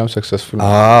ቴሌግራም ሰክሰስፉል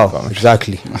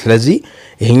ኤግዛክትሊ ስለዚህ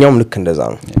ይሄኛውም ልክ እንደዛ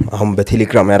ነው አሁን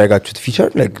በቴሌግራም ያደረጋችሁት ፊቸር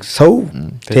ላይክ ሰው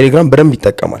ቴሌግራም በደም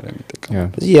ይጠቀማል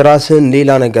ስለዚህ የራስን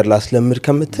ሌላ ነገር ላስለምድ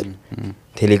ከምትል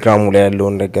ቴሌግራሙ ላይ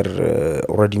ያለውን ነገር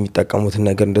ኦሬዲ የሚጠቀሙትን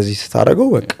ነገር እንደዚህ ስታደርገው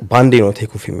በቃ ባንዴ ነው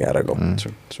ቴክ ኦፍ የሚያደርገው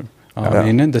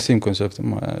ይሄንን the same concept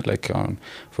like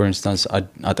for instance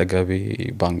አጠገቤ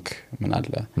ባንክ ምን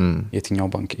አለ የትኛው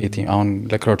ባንክ ኤቲኤም አሁን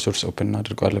ለክራውድ ሶርስ ኦፕን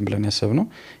አድርጓለን ብለን ያሰብነው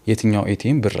የትኛው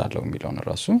ኤቲኤም ብር አለው የሚለውን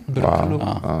ራሱ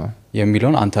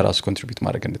የሚለውን አንተ ራስ ኮንትሪቢዩት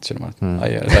ማድረግ እንድትችል ማለት ነው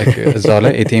like እዛው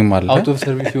ላይ ኤቲኤም አለ አውት ኦፍ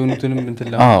ሰርቪስ የሆኑትንም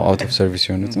እንትን አውት ኦፍ ሰርቪስ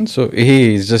የሆኑትን so ይሄ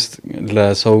just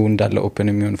ለሰው እንዳለ ኦፕን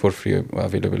የሚሆን for free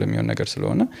available የሚሆን ነገር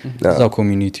ስለሆነ እዛው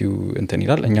ኮሚኒቲው እንትን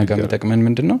ይላል እኛ ጋር የሚጠቅመን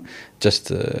ምንድነው just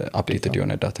updated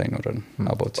የሆነ ዳታ ይኖረን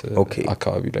about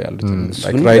አካባቢ ላይ ያሉትን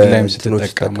like ራይድ ላይም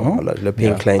ስትጠቀሙ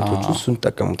ለፔን ክላይንቶቹ እሱን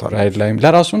ተጠቀሙታል ራይድ ላይም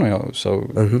ለራሱ ነው ያው ሰው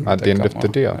at the end of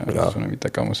the day ራሱ ነው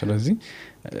የሚጠቀመው ስለዚህ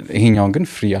ይሄኛውን ግን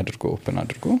ፍሪ አድርጎ ኦፕን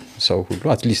አድርጎ ሰው ሁሉ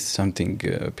at least something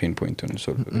pain point ን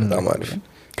ሶልቭ ለማድረግ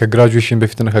ከግራጁዌሽን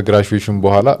በፊትና ከግራጁዌሽን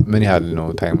በኋላ ምን ያህል ነው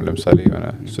ታይም ለምሳሌ የሆነ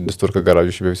 6 ወር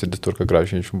ከግራጁዌሽን በፊት 6 ወር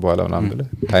ከግራጁዌሽን በኋላ ምናምን ብለ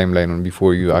ታይም ላይ ነው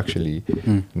before you actually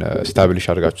establish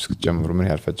አድርጋችሁ እስክትጀምሩ ምን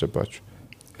ያህል ፈጀባችሁ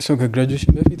so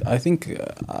ከግራጁዌሽን በፊት I think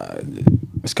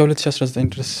እስከ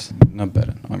 2019 ድረስ ነበር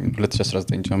I mean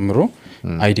 2019 ጀምሮ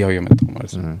አይዲያው የመጣው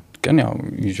ማለት ነው ግን ያው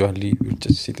usually we're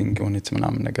just sitting on it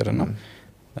ምናምን ነገርና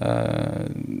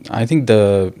I think the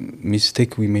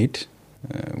mistake we made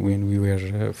when we were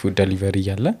food delivery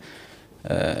ያለ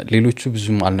ሌሎቹ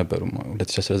ብዙም አልነበሩም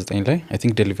 2019 ላይ I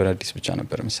think delivery አዲስ ብቻ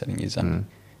ነበር መሰለኝ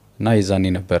እና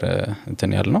የዛኔ ነበር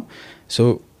እንትን ያልነው so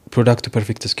ፕሮዳክቱ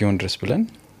ፐርፌክት እስኪሆን ድረስ ብለን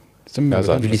ዝም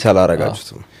ብለን ሊሳላ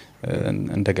አረጋችሁት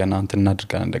እንደገና እንትን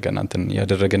እናድርጋለን እንደገና እንትን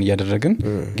ያደረገን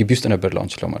ግቢ ውስጥ ነበር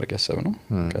ላውንች ለማድረግ ያሰብነው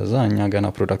ከዛ እኛ ገና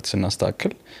ፕሮዳክት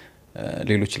ስናስተካክል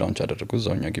ሌሎች ላውንች አደረጉ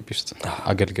እዛውኛ ግቢ ውስጥ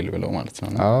አገልግል ብለው ማለት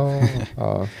ነው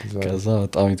ከዛ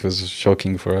በጣም it was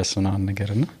shocking for us እና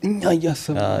ነገርና እኛ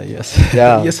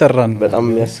እየሰራን በጣም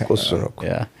የሚያስቆስ ነው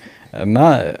እና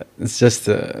it's just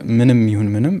ምንም ይሁን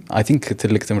ምንም I think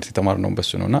ትልቅ ትምህርት የተማርነው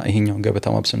በሱ ነውና ይሄኛው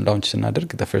ገበታ ማፕስን ላውንች ስናደርግ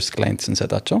the first client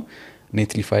ስንሰጣቸው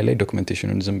ኔትሊፋይ ላይ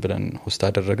ዶክመንቴሽኑን ዝም ብለን ሆስት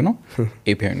አደረግነው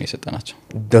API ነው የሰጠናቸው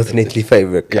 .netlify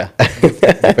በቃ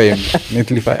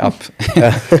ኔትሊፋይ አፕ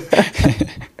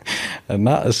እና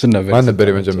እሱ ነበር ማን ነበር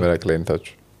የመጀመሪያ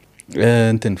ክላይንታችሁ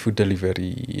እንትን ፉድ ዴሊቨሪ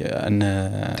እነ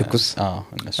ትኩስ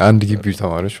አንድ ግቢ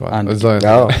ተማሪዎች ማለት እዛ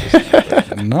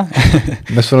እና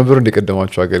እነሱ ነበሩ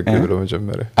እንደቀደማችሁ አገልግሎት ብለው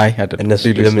መጀመሪያ አይ አይደለም እነሱ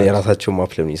ለምን የራሳቸው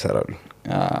ማፕ ለምን ይሰራሉ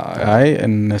አይ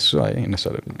እነሱ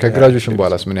አይደለም ከግራጁዌሽን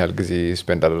በኋላስ ምን ያህል ጊዜ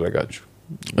ስፔንድ አደረጋችሁ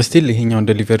ስቲል ይሄኛውን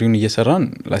ዴሊቨሪውን እየሰራን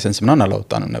ላይሰንስ ምናምን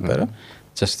አላወጣንም ነበረ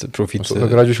just profit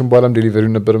ከግራጁዌሽን በኋላም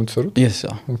ዴሊቨሪውን ነበር የምትሰሩት yes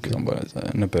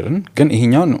ነበርን ግን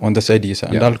ይሄኛውን on the side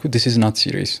እየሰራን እንዳልኩ this is not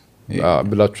serious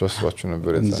ብላችሁ አስባችሁ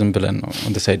ነበር ዝም ብለን ነው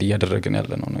on the side እያደረግን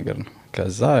ያለነው ነገር ነው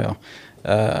ከዛ ያው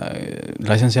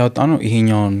ላይሰንስ ያወጣ ነው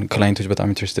ይሄኛውን ክላይንቶች በጣም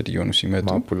ኢንትረስትድ እየሆኑ ሲመጡ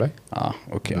ማፑ ላይ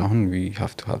ኦኬ አሁን we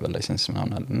have to have a license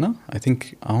ምናምን አለና I think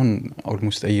አሁን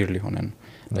almost a year ሊሆነን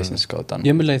ላይሰንስ ካወጣ ነው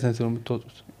የምን ላይሰንስ ነው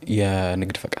የምትወጡት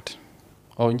የንግድ ፈቃድ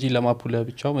እንጂ ለማፑ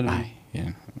ለብቻው ምንም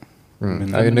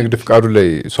አይ ንግድ ፍቃዱ ላይ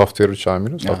ሶፍትዌር ብቻ ነው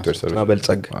የሚለው ሶፍትዌር ሰርቪስ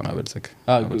አበልጸግ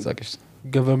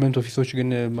ገቨርንመንት ኦፊሶች ግን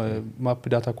ማፕ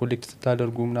ዳታ ኮሌክት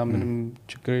ስታደርጉ ምንም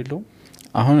ችግር የለውም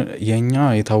አሁን የኛ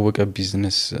የታወቀ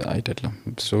ቢዝነስ አይደለም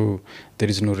so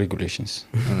there is no regulations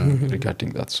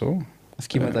regarding that so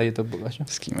እስኪመጣ እየጠበቃችሁ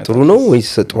ጥሩ ነው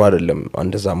ወይስ ጥሩ አይደለም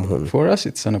እንደዛ መሆን for us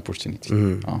it's an opportunity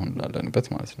አሁን ላለንበት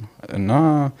ማለት ነው እና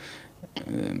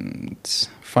it's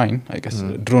fine I guess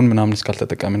ድሮን ምናምን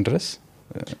እስካልተጠቀምን ድረስ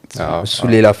እሱ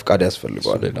ሌላ ፍቃድ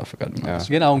ያስፈልጋል ሌላ ፍቃድ ማለት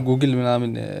ግን አሁን ጉግል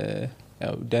ምናምን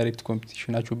ያው ዳይሬክት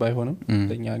ኮምፒቲሽናችሁ ባይሆንም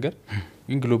ለኛ ሀገር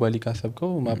ግን ግሎባሊ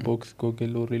ካሰብከው ማፕቦክስ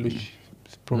ጉግል or ሌሎች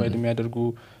ፕሮቫይድ የሚያደርጉ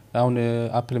አሁን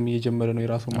አፕልም እየጀመረ ነው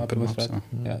የራሱ ማፕ መስራት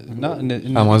እና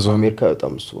አማዞን አሜሪካ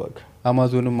በጣም እሱ ዋጋ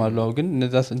አማዞንም አለው ግን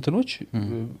እነዛ ስንትኖች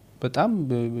በጣም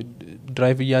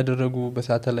ድራይቭ እያደረጉ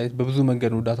በሳተላይት በብዙ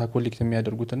መንገድ ነው ዳታ ኮሌክት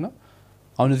የሚያደርጉትና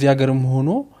አሁን እዚህ ሀገርም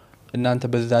ሆኖ እናንተ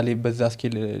በዛ ላይ በዛ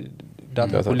ስኬል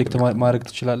ዳታ ኮሌክት ማድረግ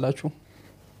ትችላላችሁ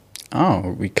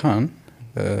we can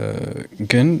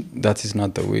ግን that is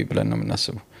not the way ብለን ነው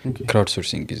የምናስበው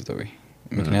crowdsourcing is the way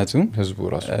ምክንያቱም ህዝቡ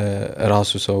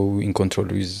ራሱ ሰው in control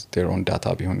with their own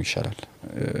data ቢሆን ይሻላል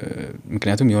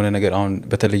ምክንያቱም የሆነ ነገር አሁን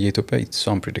በተለይ ኢትዮጵያ it's so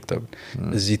unpredictable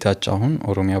እዚህ ታች አሁን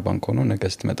ኦሮሚያ ባንክ ሆኖ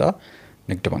ነገ ስትመጣ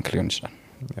ንግድ ባንክ ሊሆን ይችላል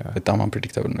በጣም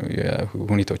unpredictable ነው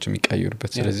ሁኔታዎች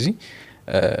የሚቀያየሩበት ስለዚህ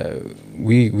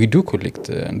we do collect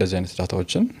እንደዚህ አይነት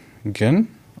ዳታዎችን ግን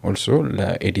also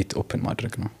ለኤዲት ኦፕን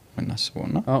ማድረግ ነው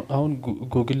እናስበውና አሁን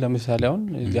ጉግል ለምሳሌ አሁን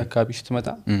እዚህ አካባቢ ስትመጣ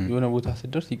የሆነ ቦታ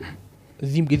ስትደርስ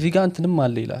እዚህ ጋር እንትንም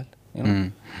አለ ይላል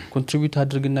ኮንትሪቢዩት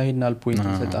አድርግና ይሄናል ፖይንት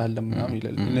እንሰጣለን ምናምን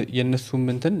ይላል የነሱም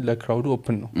እንትን ለክራውድ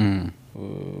ኦፕን ነው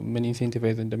ምን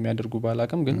ኢንሴንቲቫይዝ እንደሚያደርጉ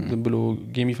ባላቀም ግን ዝም ብሎ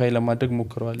ጌሚፋይ ለማድረግ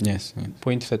ሞክረዋል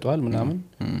ፖይንት ይሰጣል ምናምን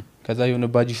ከዛ የሆነ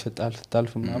ባጅ ይሰጣል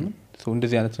ስታልፍ ምናምን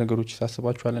እንደዚህ አይነት ነገሮች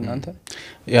ያሳስባችኋል እናንተ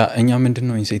ያ እኛ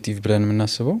ምንድነው ኢንሴንቲቭ ብለን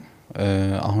የምናስበው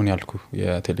አሁን ያልኩ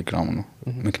የቴሌግራሙ ነው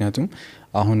ምክንያቱም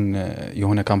አሁን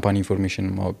የሆነ ካምፓኒ ኢንፎርሜሽን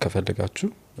ማወቅ ከፈለጋችሁ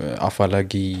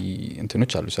አፋላጊ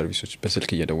እንትኖች አሉ ሰርቪሶች በስልክ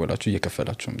እየደወላችሁ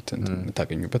እየከፈላችሁ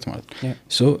የምታገኙበት ማለት ነው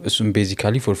so እሱም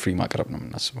ቤዚካሊ ፎር ፍሪ ማቅረብ ነው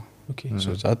የምናስበው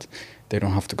so that they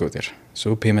don't have to go there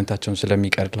so ፔመንታቸውን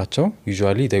ስለሚቀርላቸው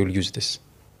usually they will use this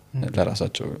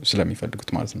ለራሳቸው ስለሚፈልጉት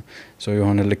ማለት ነው so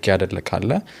የሆነ ልክ ያደለ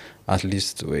ካለ at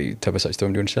least ወይ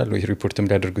ተበሳጭተው ሊሆን ይችላል ወይ ሪፖርትም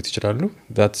ሊያደርጉት ይችላሉ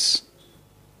that's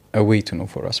a way to know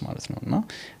for us ማለት ነውና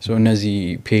so እነዚህ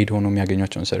paid ሆኖ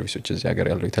የሚያገኙቸውን ሰርቪሶች እዚህ ሀገር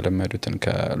ያለው የተለመዱትን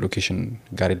ከሎኬሽን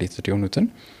ጋር ሪሌትድ የሆኑትን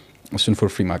እሱን for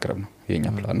free ማቅረብ ነው የኛ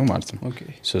ፕላን ነው ማለት ነው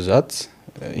so that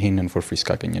ይሄንን for free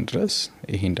እስካገኘን ድረስ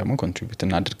ይሄን ደግሞ contribute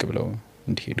እናድርግ ብለው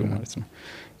እንዲሄዱ ማለት ነው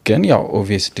ግን ያው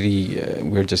obviously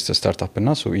we're just a startup እና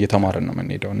so እየተማረን ነው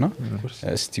የምንሄደውና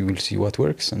still we'll see what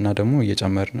works እና ደግሞ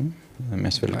እየጨመርንም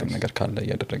የሚያስፈልግ ነገር ካለ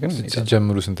እያደረግን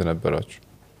ሲጀምሩ ስንት ነበራችሁ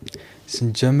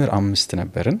ስንጀምር 5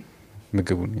 ነበርን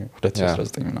ምግቡን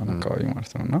 2019 ምናምን አካባቢ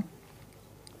ማለት ነውና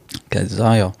ከዛ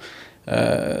ያው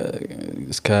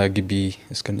እስከ ግቢ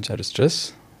እስከንጨርስ ድረስ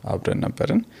አብረን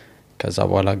ነበርን ከዛ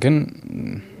በኋላ ግን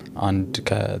አንድ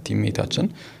ከቲሜታችን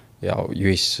ያው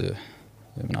ዩኤስ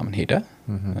ምናምን ሄደ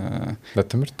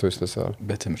በትምህርት ወይስ ለስራ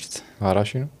በትምህርት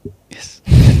አራሺ ነው yes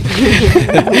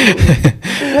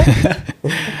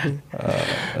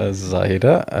እዛ ሄደ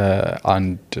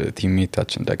አንድ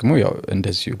ቲሜታችን ደግሞ ያው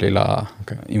እንደዚሁ ሌላ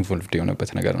ኢንቮልቭድ የሆነበት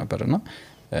ነገር ነበርና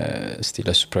እስቲ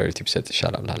ለሱ ፕራዮሪቲ ቢሰጥ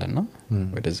ይሻላል አለና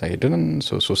ወደዛ ሄድን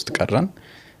ሶስት ቀረን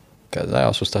ከዛ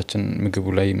ያው ሶስታችን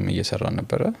ምግቡ ላይም እየሰራን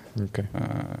ነበረ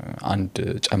አንድ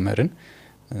ጨመርን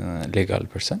ሌጋል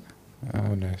ፐርሰን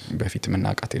በፊት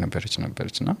ምናቃት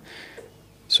የነበረችና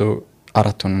ሶ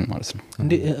አራቱን ማለት ነው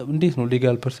እንዴት ነው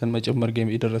ሌጋል ፐርሰን መጨመር ጌም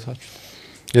የደረሳችሁ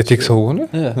የቴክ ሰው ሆነ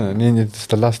እኔ just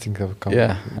the last thing ከበቃ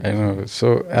yeah I know so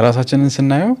ራሳችንን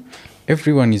ስናየው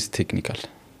everyone is technical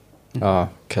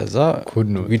ከዛ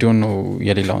we don't know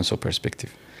የሌላውን ሰው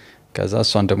perspective ከዛ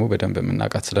እሷን ደግሞ በደንብ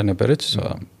የምናውቃት ስለነበረች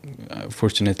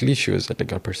fortunately she was a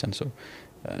legal person so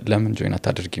ለምን join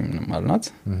አታደርጊም ማለናት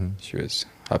she was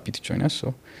happy to join us so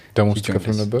ደሞዝ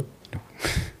ትከፍሉ ነበር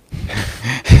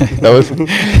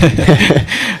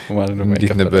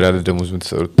እንዴት ነበር ያለ ደሞዝ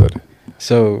የምትሰሩት ታዲያ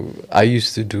so I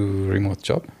used to do remote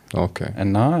job okay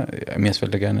እና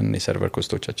የሚያስፈልገንን የሰርቨር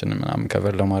ኮስቶቻችንን ምናምን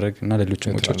ከቨር ለማድረግ እና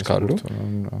ሌሎችም ወጪዎች ካሉ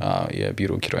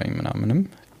የቢሮ ኪራይ ምናምንም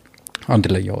አንድ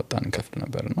ላይ ያወጣን ከፍል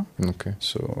ነበርና okay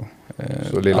so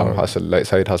ሌላው ሀስል ላይ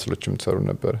ሳይድ ሀስሎች የምትሰሩ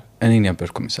ነበር እኔ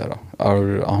ነበርኩ የምሰራው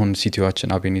አሁን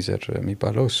ሲቲዋችን አቤኒዘር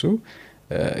የሚባለው እሱ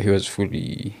he was fully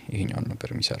ይሄኛው ነበር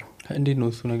የሚሰራው እንዴት ነው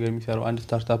እሱ ነገር የሚሰራው አንድ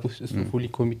ስታርታፕ ውስጥ እሱ fully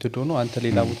committed ሆኖ አንተ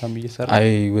ሌላ ቦታም እየሰራ I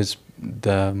was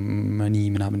the money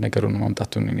ምናምን ነገር ነው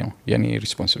ማምጣቱ ነው የኔ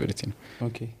responsibility ነው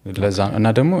okay ለዛ እና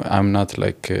ደግሞ I'm not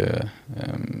like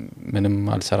ምንም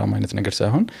አልሰራም አይነት ነገር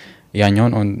ሳይሆን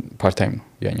ያኛውን on part time ነው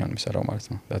ያኛውን የሚሰራው ማለት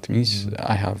ነው that means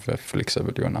I have a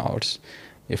flexible hours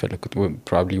የፈለኩት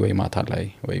probably ወይ ማታ ላይ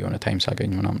ወይ የሆነ ታይም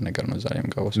ሳገኝ ምናምን ነገር ነው ዛሬም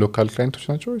ጋር ሎካል ክላይንቶች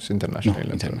ናቸው ወይስ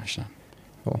ኢንተርናሽናል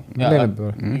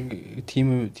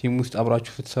ቲም ውስጥ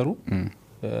አብራችሁ ስትሰሩ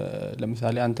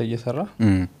ለምሳሌ አንተ እየሰራ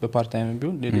በፓርት ታይም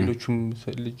ቢሆን ለሌሎችም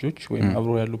ልጆች ወይ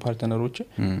አብሮ ያሉ ፓርትነሮች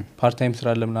ፓርት ታይም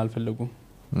ስራ ለምን አልፈለጉም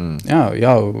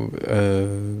ያው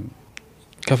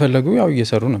ከፈለጉ ያው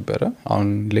እየሰሩ ነበር አሁን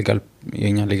ሌጋል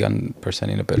የኛ ሌጋል ፐርሰን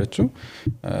የነበረችው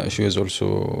she was also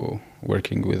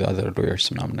working with other lawyers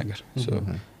ምናምን ነገር so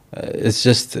it's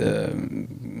just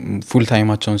full time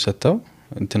አቸውን ሰጥተው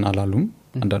እንትን አላሉም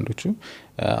አንዳንዶቹ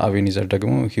አቬኒዘር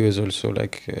ደግሞ he was also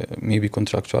like maybe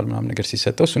contractual ምናምን ነገር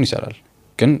ሲሰጠው እሱን ይሰራል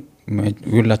ግን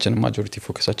ሁላችንም ማጆሪቲ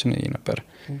ፎከሳችን ነበር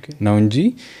ነው እንጂ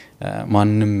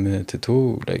ማንንም ትቶ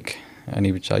like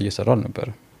እኔ ብቻ እየሰራው ነበር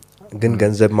ግን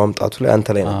ገንዘብ ማምጣቱ ላይ አንተ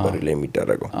ላይ ነበር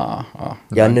የሚደረገው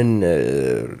ያንን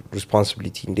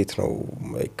ሪስፖንሲቢሊቲ እንዴት ነው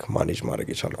like manage ማድረግ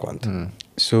የቻልከው አንተ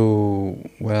so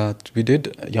what we did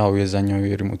ያው የዛኛው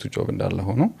የሪሞት ጆብ እንዳለ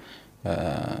ሆኖ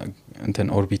እንትን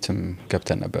ኦርቢትም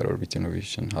ገብተን ነበር ኦርቢት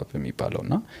ኢኖቬሽን ሀብ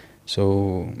የሚባለውና so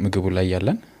ምግቡ ላይ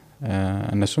ያለን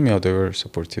እነሱም ያው they were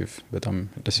supportive በጣም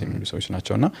ደስ የሚሉ ሰዎች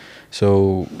ናቸውና so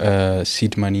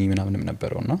seed money ምናምንም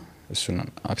ነበርውና እሱን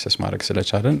አክሰስ ማድረግ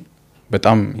ስለቻለን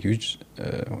በጣም huge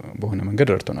በሆነ መንገድ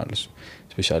ረድቶናል እሱ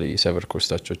ስፔሻሊ ሰርቨር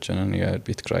ኮስታቸውን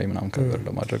የቤት ክራይ ምናምን ከቨር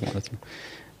ለማድረግ ማለት ነው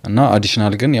እና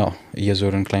አዲሽናል ግን ያው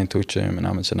የዞርን ክላይንቶች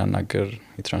ምናምን ስናናገር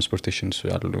የትራንስፖርቴሽን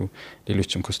ያሉ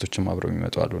ሌሎችም ኮስቶችም አብረው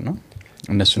ይመጣሉና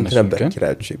እነሱ ነበር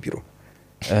ኪራያቸው ቢሮ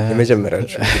የመጀመሪያው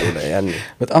ቢሮ ላይ ያኔ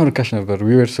በጣም ርካሽ ነበር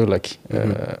we were so lucky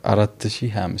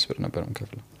 4025 ብር ነበር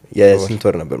የምከፍለው የስንት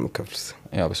ወር ነበር የምከፍሉት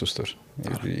ያው በ3 ወር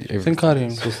ስንካሪ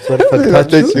 3 ወር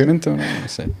ፈታችሁ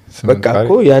በቃ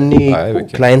እኮ ያኔ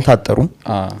ክላይንት አጠሩ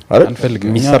አይደል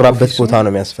የሚሰራበት ቦታ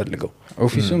ነው የሚያስፈልገው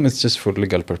ኦፊሱም it's just for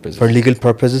legal purposes for legal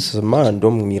purposes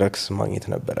እንደውም ሚራክስ ማግኘት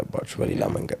ነበረባችሁ በሌላ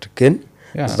መንገድ ግን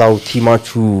እዛው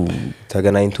ቲማችሁ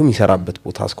ተገናኝቶ የሚሰራበት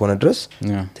ቦታ እስከሆነ ድረስ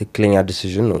ትክክለኛ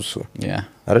ዲሲዥን ነው እሱ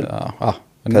አይደል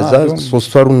ከዛ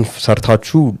 3 ወሩን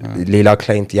ሰርታችሁ ሌላ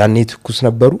ክላይንት ያኔ ትኩስ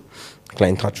ነበሩ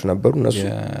ክላይንታችሁ ነበሩ እነሱ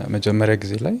የመጀመሪያ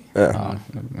ጊዜ ላይ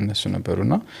እነሱ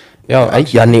ነበሩና ያው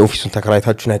ያኔ ኦፊሱን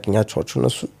ተከራይታችሁ ያገኛችኋቸው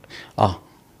እነሱ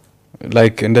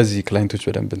ላይክ እንደዚህ ክላይንቶች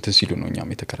በደንብ እንትን ሲሉ ነው እኛም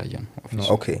የተከራየን ኦፊስ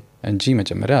ኦኬ እንጂ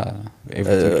መጀመሪያ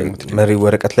መሪ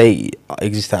ወረቀት ላይ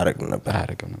ኤግዚስት አያደርግም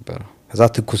ነበር ከዛ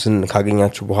ትኩስን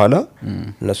ካገኛችሁ በኋላ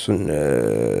እነሱን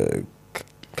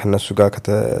ከነሱ ጋር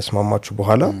ከተስማማችሁ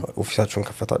በኋላ ኦፊሳችሁን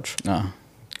ከፈታችሁ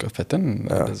ከፈተን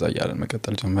እንደዛ ያለን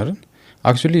መቀጠል ጀመርን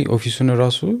አክቹሊ ኦፊሱን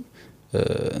ራሱ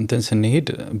እንትን ስንሄድ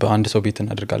በአንድ ሰው ቤት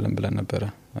እናደርጋለን ብለን ነበር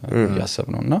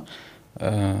ያሰብነውና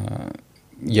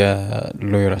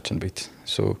የሎየራችን ቤት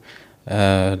so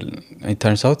it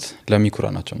turns out ለሚኩራ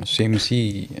ናቸው ነው ሲኤምሲ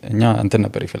እኛ እንትን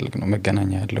ነበር ይፈልግነው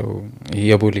መገናኛ ያለው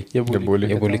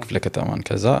የቦሌ ክፍለ ከተማን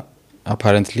ከዛ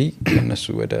apparently እነሱ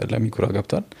ወደ ለሚኩራ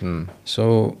ገብቷል so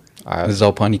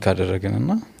እዛው ፓኒክ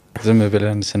አደረግንና ዝም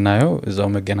ብለን ስናየው እዛው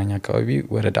መገናኛ አካባቢ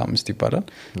ወረዳ 5 ይባላል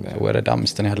ወረዳ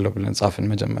 5 ነው ያለው ብለን ጻፍን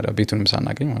መጀመሪያ ቤቱንም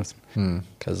ሳናገኝ ማለት ነው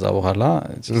ከዛ በኋላ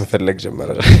መፈለግ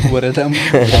ጀመረ ወረዳም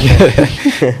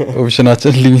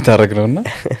ኦፕሽናችን ሊሚት አደረግነውና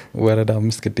ወረዳ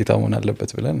 5 ግዴታ መሆን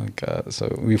አለበት ብለን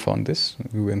so we found this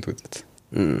we went with it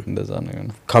እንደዛ ነው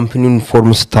ነው ካምፓኒውን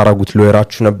ፎርም ስታራጉት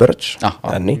ሎየራችሁ ነበረች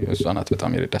ያኔ እሷ ናት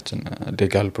በጣም የረዳችን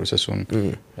ሌጋል ፕሮሰሱን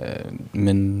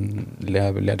ምን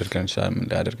ሊያደርገን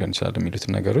ይችላል የሚሉት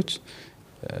ነገሮች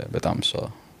በጣም እሷ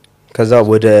ከዛ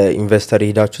ወደ ኢንቨስተር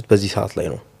ሄዳችሁት በዚህ ሰዓት ላይ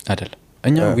ነው አይደል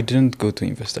እኛ we didn't go to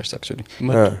investors actually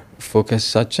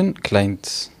ፎከሳችን ክላይንት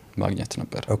ማግኘት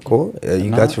ነበር እኮ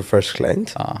you got your first client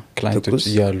ክላይንቶች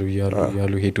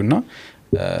ያሉ ሄዱና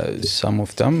some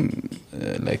of them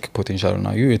like potential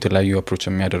እና የተለያዩ approach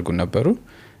የሚያደርጉ ነበሩ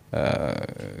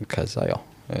ከዛ ያው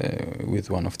with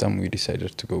one of them we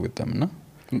decided to go with them na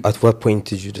at what point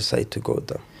did you decide to go with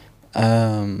them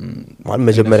ማለት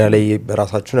መጀመሪያ ላይ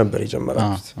በራሳችሁ ነበር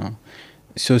የጀመራችሁት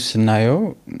so ስናየው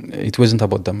it wasn't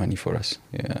about the money for us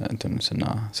እንትን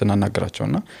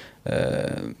ስናናገራቸውና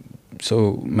so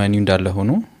money እንዳለ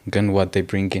ሆኖ ግን what they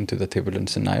bring into the table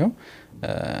ስናየው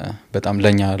በጣም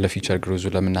ለኛ ለፊቸር ግሮዙ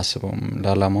ለምናስበው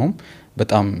ለዓላማውም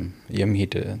በጣም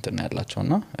የሚሄድ እንትን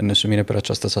ያላቸውና እነሱም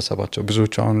የነበራቸው አስተሳሰባቸው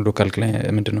ብዙዎች አሁን ሎካል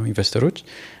ምንድነው ኢንቨስተሮች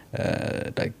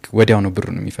ላይክ ወዲያው ነው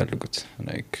ብሩን የሚፈልጉት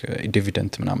ላይክ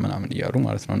ዲቪደንድ ምናምን ይያሩ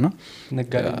ማለት ነውና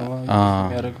ነጋዴ ነው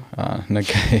የሚያደርገው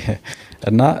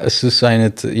እና እሱ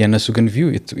አይነት የነሱ ግን ቪው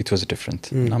it was different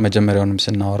እና መጀመሪያውንም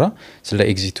ስናወራ ስለ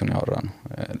ኤግዚቱ ነው ያወራነው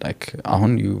ላይክ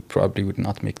አሁን you probably would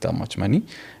not make that much money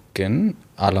ግን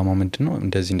ዓላማው ምንድነው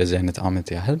እንደዚህ አይነት አመት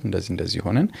ያህል እንደዚህ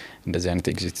ሆነን እንደዚህ አይነት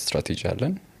ኤግዚት ስትራቴጂ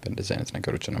አለን በእንደዚህ አይነት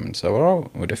ነገሮች ነው የምንሰራው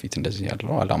ወደፊት እንደዚህ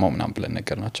ያለው ዓላማው ምናምን ብለን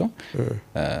ነገርናቸው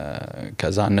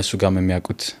ከዛ እነሱ ጋር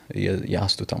የሚያውቁት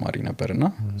የአስቱ ተማሪ ነበርና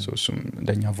እሱም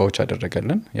ለኛ ቫውች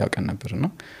አደረገልን ያውቀን ነበርና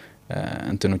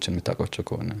እንትኖችን የምታውቃቸው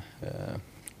ከሆነ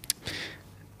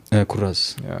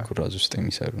ኩራዝ ውስጥ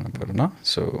የሚሰሩ ነበርና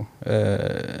so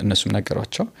እነሱም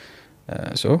ነገሯቸው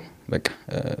so በቃ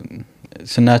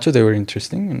ስናቸው they were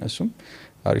interesting እነሱም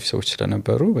አሪፍ ሰዎች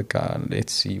ስለነበሩ በቃ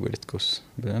let's see where it goes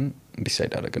ብለን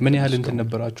ዲሳይድ አደረግን ምን ያህል እንትን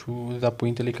ነበራችሁ እዛ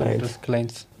ፖይንት ላይ ከድረስ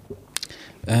ክላይንትስ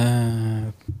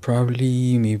probably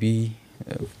maybe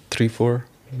 3-4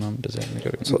 ምናምን እንደዛ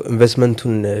ነገር so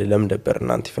ኢንቨስትመንቱን ለምን ነበር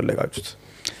እናንተ ይፈልጋችሁት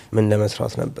ምን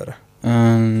ለመስራት ነበር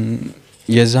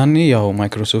የዛኔ ያው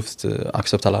ማይክሮሶፍት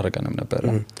አክሰፕት አላደረገንም ነበር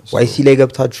YC ላይ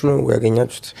ገብታችሁ ነው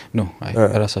ያገኛችሁት ኖ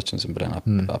ራሳችን ዝም ብለን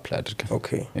አፕላይ አድርገን ኦኬ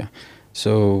ያ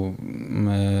so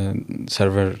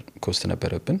ሰርቨር ኮስት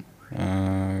ነበረብን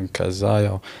ከዛ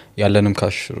ያው ያለንም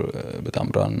ካሽ በጣም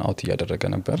ራን አውት ያደረገ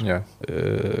ነበር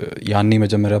ያኔ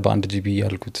መጀመሪያ በ1 GB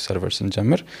ያልኩት ሰርቨር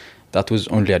ስንጀምር that was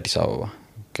only አዲስ አበባ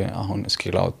አሁን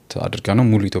ስኬል አውት አድርገነው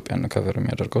ሙሉ ኢትዮጵያ ነው ከቨር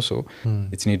የሚያደርገው so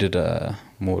it needed a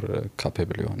more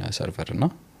capable የሆነ ሰርቨር እና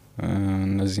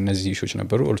እነዚህ ኢሹዎች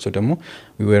ነበሩ also ደግሞ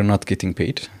we were not getting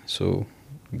paid so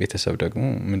ቤተሰብ ደግሞ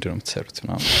ምንድነው የምትሰሩት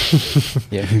ነው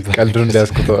ቀልዱን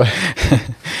ሊያስቆጣው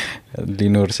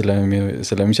ሊኖር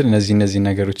ስለሚችል እነዚህ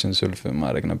ነገሮችን ሶልቭ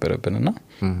ማድረግ ነበረብንና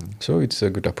so it's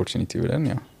a good opportunity ብለን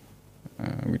ያው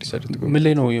we decided to go ምን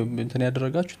ላይ ነው እንትን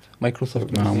ያደረጋችሁት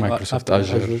ማይክሮሶፍት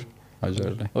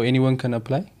Azure ላይ anyone can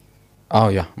apply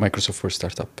yeah Microsoft for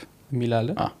startup ሚላለ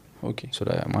okay so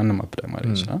ላይ ማንንም አፕላይ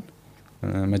ማድረግ ይችላል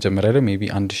መጀመሪያ ላይ ሜቢ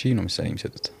 1000 ነው መሰለኝ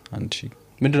የሚሰጡት 1000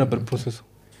 ምንድን ነበር ፕሮሰሱ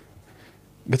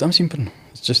በጣም ሲምፕል ነው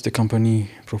it's just a company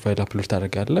profile upload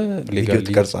ታደርጋለህ ሌጋል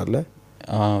ትቀርጻለህ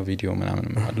ቪዲዮ ምናምን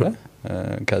አለ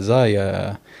ከዛ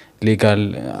የሌጋል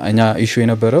እኛ ኢሹ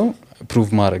የነበረው ፕሩቭ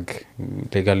ማድረግ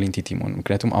ሌጋል ኢንቲቲ መሆን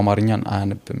ምክንያቱም አማርኛን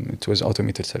አያነብም it was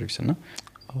automated service እና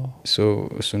so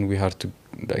soon we had to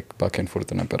like back and forth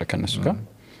ነበር ከነሱ ጋር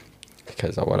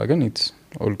ከዛ በኋላ ግን it's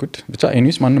all good ብቻ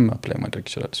ኤኒዌይስ ማንንም አፕላይ ማድረግ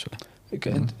ይችላል እሱ ላይ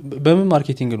በምን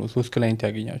ማርኬቲንግ ነው ሶስት ክላይንት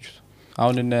ያገኛችሁት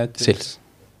አሁን እና ሴልስ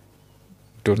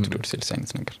ዶር ቱ ዶር ሴልስ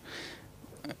አይነት ነገር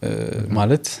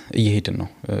ማለት እየሄድን ነው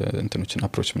እንትኖችን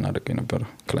አፕሮች ምናደርገው የነበረው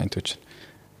ክላይንቶችን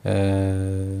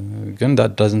ግን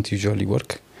that doesn't usually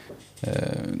work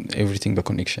everything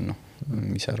በኮኔክሽን ነው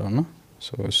የሚሰራውና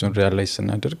so እሱን ሪያላይዝ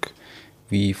ስናደርግ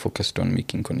we focused on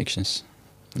making connections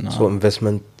so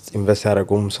invest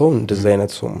ያደረጉም ሰው እንደዛ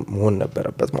አይነት ሰው መሆን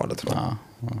ነበረበት ማለት ነው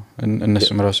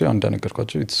እነሱም ራሱ ያው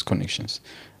እንደነገርኳቸው it's connections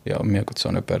ያው የሚያውቁት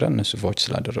ሰው ነበረ እነሱ ቫውች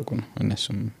ስላደረጉ ነው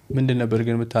እነሱም ምንድን ነበር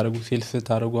ግን የምታደርጉት ሴልስ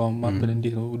ታደርጉ አሁን ማፕል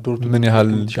እንዴት ነው ዶርቱ ምን ያህል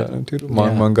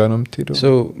ማን ጋር ነው የምትሄደው so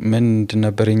ምንድን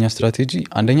ነበር የኛ ስትራቴጂ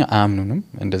አንደኛ አያምኑንም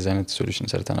እንደዚህ አይነት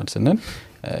ሶሉሽን ሰርተናል ስንል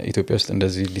ኢትዮጵያ ውስጥ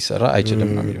እንደዚህ ሊሰራ አይችልም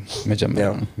ነው የሚሉን መጀመሪያ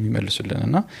ነው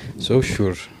የሚመልሱልንና so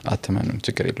sure አትመኑን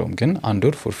ችግር የለውም ግን አንድ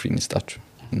ወር for free እንስጣችሁ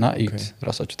እና ኢት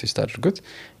ራሳችሁ ቴስት አድርጉት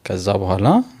ከዛ በኋላ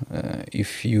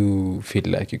if you feel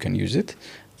like you can use it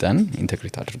then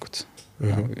integrate አድርጉት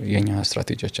የኛ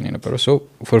ስትራቴጂያችን የነበረው so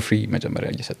for free መጀመሪያ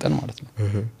እየሰጠን ማለት ነው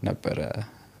ነበር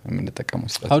የምንጠቀመው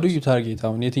ስትራቴጂ how do you target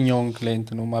አሁን የትኛውን ክላይንት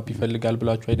ነው ማፕ ይፈልጋል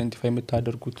ብላችሁ አይደንቲፋይ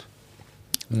የምታደርጉት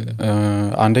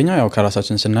አንደኛ ያው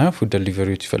ከራሳችን ስናየው ፉድ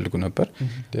ዴሊቨሪዎች ይፈልጉ ነበር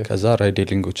ከዛ ራይድ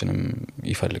ሄሊንጎችንም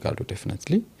ይፈልጋሉ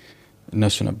ዴፊኒትሊ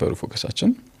እነሱ ነበሩ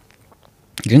ፎከሳችን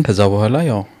ግን ከዛ በኋላ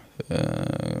ያው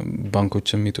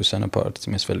ባንኮችም የተወሰነ ፓርት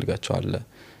የሚያስፈልጋቸው አለ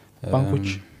ባንኮች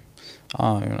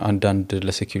አንዳንድ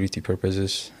ለሴኩሪቲ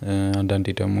ፐርፐዝስ አንዳንዴ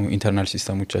ደግሞ ኢንተርናል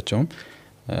ሲስተሞቻቸውም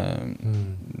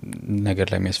ነገር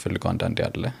ላይ የሚያስፈልገው አንዳንዴ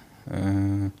አለ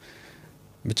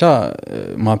ብቻ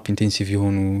ማፕ ኢንቴንሲቭ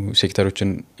የሆኑ ሴክተሮችን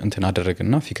እንትን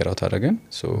አደረግና ፊገር አውት አደረግን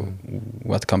ሶ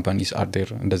what companies are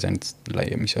there እንደዚህ አይነት ላይ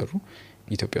የሚሰሩ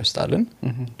ኢትዮጵያ ውስጥ አለን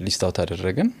ሊስት አውት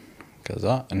አደረግን ከዛ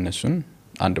እነሱን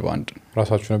አንድ ባንድ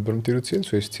ራሳችሁ ነበር የምትሉት ሴልስ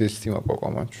ወይስ ሴልስ ቲም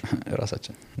አቋቋማችሁ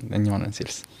ራሳችን እኛው ነን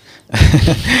ሴልስ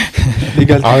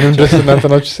አሁንም ድረስ እናንተ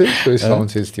ናችሁ ሴልስ ወይስ አሁን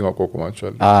ሴልስ ቲም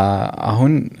አቋቋማችኋል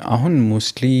አሁን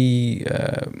ሞስትሊ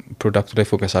ፕሮዳክቱ ላይ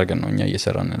ፎከስ አድርገን ነው እኛ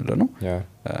እየሰራን ያለው ነው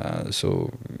ሶ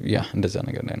ያ እንደዛ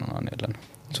ነገር ላይ ነው ያለነው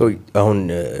ሶ አሁን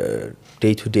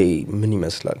ዴይ ቱ ዴይ ምን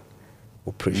ይመስላል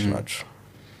ኦፕሬሽናችሁ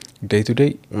ዴይ ቱ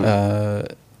ዴይ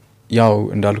ያው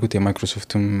እንዳልኩት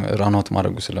የማይክሮሶፍትም ራን አውት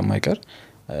ማድረጉ ስለማይቀር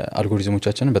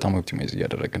አልጎሪዝሞቻችንን በጣም ኦፕቲማይዝ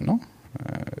እያደረግን ነው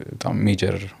በጣም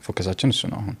ሜጀር ፎከሳችን እሱ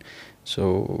ነው አሁን ሶ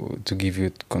to give you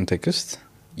context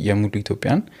የሙሉ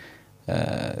ኢትዮጵያን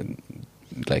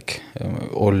like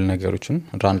all ነገሮችን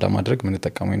ራን ለማድረግ ምን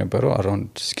ተጠቀመው የነበረው around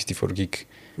 64 gig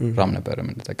ram ነበር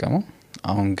ምን ተጠቀመው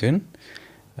አሁን ግን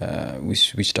we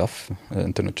switched off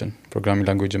እንትኖችን ፕሮግራሚንግ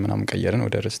ላንጉዌጅ ምናምን ቀየርን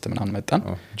ወደ ርስት ምናምን መጣን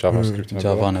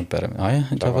ጃቫ ነበር አይ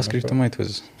ጃቫስክሪፕት ማለት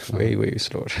was way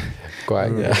slower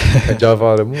ከጃቫ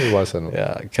ደግሞ ዋሰ ነው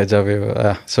ከጃቫ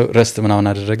so ርስት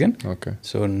ምናምን አደረግን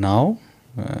so now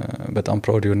በጣም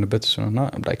ፕራውድ የሆንበት እሱ ነውና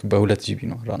like በ2 GB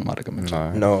ነው ራን ማድረግ የምንችለው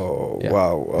no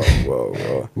wow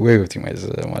way ኦፕቲማይዝ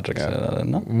ማድረግ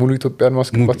ስለላልና ሙሉ ኢትዮጵያን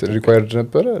ማስገባት ሪኳየርድ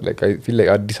ነበር like I feel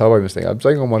like አዲስ አበባ ይመስለኛል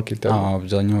አብዛኛው ማርኬት ያለው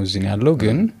አብዛኛው እዚህ ነው ያለው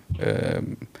ግን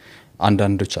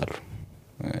አንዳንዶች አሉ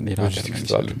ሌላ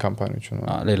ሀገር ካምፓኒዎች ነው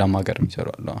ሌላም ሀገር የሚሰሩ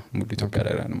አሉ ሙሉ ኢትዮጵያ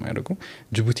ላይ ነው የሚያደርጉ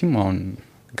ጅቡቲም አሁን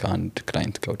ከአንድ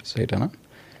ክላይንት ጋር ወደዛ ሄደናል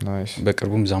ናይስ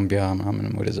በቅርቡም ዛምቢያ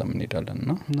ምናምን ወደዛ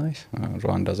እንሄዳለንና ናይስ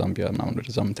ሩዋንዳ ዛምቢያ ምናምን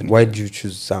ወደዛ እንትን why did you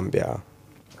choose Zambia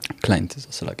ክላይንት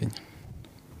ስላገኘ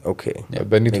okay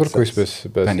በኔትወርክ ወይስ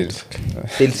በሴልስ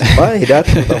ሴልስ ሄዳት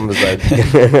በጣም በዛይ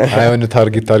አይሆን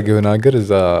ታርጌት የሆነ ሀገር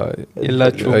እዛ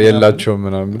የላቸው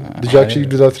ምናምን did you actually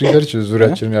do that research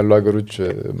ዙሪያችን ያሉ ሀገሮች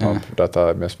ማፕ ዳታ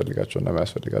የሚያስፈልጋቸውና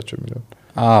የሚያስፈልጋቸው የሚለው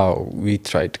we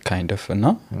tried kind of እና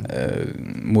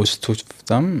most of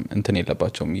them እንትን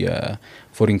የለባቸውም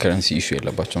የፎሪን ከረንሲ ኢሹ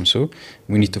የለባቸውም so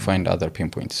we need to find other pain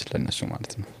points ለነሱ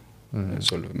ማለት ነው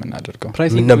ሶልቭ የምናደርገው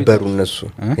ምን ነበሩ እነሱ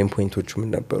ፔን ፖይንቶቹ ምን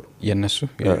ነበሩ የነሱ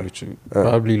የሌሎቹ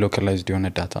probably localized የሆነ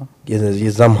ዳታ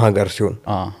የዛም ሀገር ሲሆን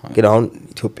ግን አሁን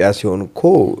ኢትዮጵያ ሲሆን እኮ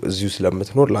እዚሁ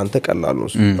ስለምትኖር ላንተ ቀላል ነው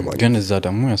እሱ ግን እዛ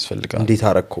ደግሞ ያስፈልጋል እንዴት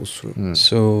አረከው እሱ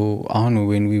so አሁን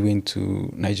when we went to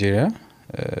Nigeria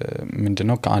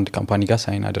ምንድነው ከአንድ ካምፓኒ ጋር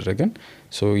ሳይን አደረገን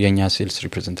so የኛ ሴልስ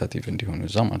ሪፕሬዘንታቲቭ እንዲሆኑ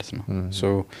እዛ ማለት ነው so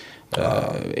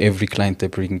every client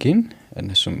they bring in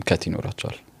እነሱም ከት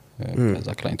ይኖራቸዋል ከዛ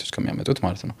ክላይንቶች ከሚያመጡት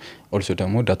ማለት ነው also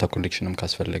ደግሞ ዳታ ኮሌክሽንም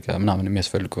ካስፈልገ ምናምን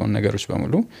የሚያስፈልጉ ነገሮች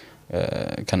በሙሉ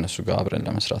ከነሱ ጋር አብረን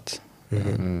ለመስራት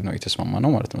ነው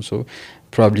የተስማማነው ማለት ነው so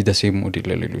probably the same model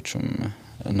ለሌሎችም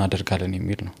እናደርጋለን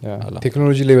የሚል ነው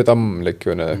ቴክኖሎጂ ላይ በጣም like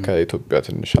የሆነ ከኢትዮጵያ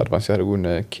ትንሽ አድቫንስ ያደርጉን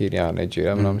ኬንያ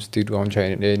ናይጄሪያ ምናምን ስትሄዱ አሁን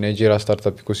ናይጄሪያ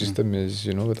ስታርታፕ ኢኮሲስተም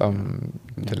ነው በጣም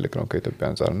ትልቅ ነው ከኢትዮጵያ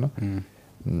አንፃርና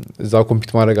እዛ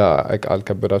ኮምፒት ማድረግ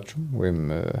አልከበዳችሁም ወይም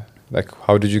like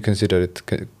how did you consider it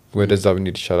ወደዛ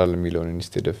ብንሄድ ይሻላል የሚለውን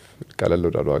instead of ቀለል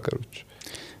ወዳሉ ሀገሮች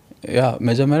ያ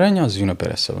መጀመሪያኛ እዚሁ ነበር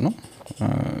ያሰብነው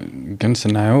ግን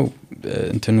ስናየው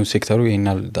እንትኑ ሴክተሩ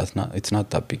ይሄናል it's not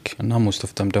that big እና most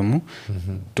of them ደግሞ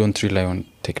don't rely on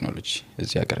technology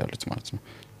እዚህ ሀገር ያሉት ማለት ነው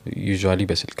usually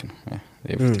በስልክ ነው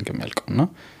everything የሚያልቀውና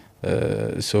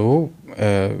so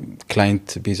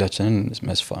client ቤዛችንን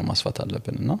ማስፋት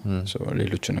አለብንና so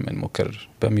ሌሎችንም እንሞክር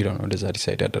በሚለው ነው ወደዛ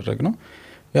ዲሳይድ ያደረግነው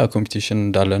ያ ኮምፒቲሽን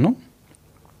እንዳለ ነው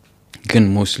ግን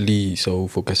ሞስትሊ ሰው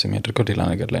ፎከስ የሚያደርገው ሌላ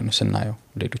ነገር ላይ ነው ስናየው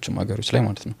ሌሎችም ሀገሮች ላይ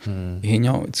ማለት ነው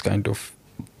ይሄኛው it's kind of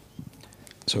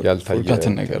ያልታየ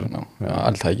ነገር ነው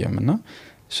አልታየምና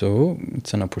so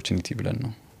it's an opportunity ብለን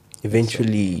ነው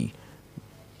eventually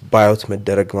buyout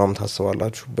መደረግ ማም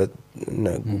ታስባላችሁ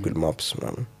በጉግል ማፕስ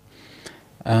ምናምን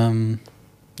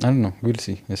I don't know we'll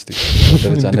see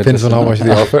depends on how much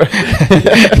they offer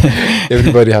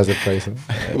everybody has a price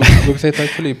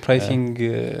ዌብሳይታችሁ ላይ ፕራይሲንግ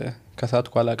ከሳት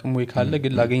ቋላቅም ወይ ካለ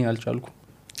ግን ላገኝ አልቻልኩ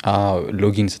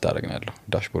ሎጊን ስታደርግ ነው ያለው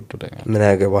ዳሽቦርዱ ላይ ምን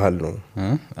ያገባሃል ነው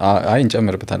አይ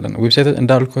እንጨምርበታለን ዌብሳይት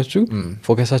እንዳልኳችሁ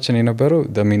ፎከሳችን የነበረው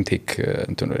the main tech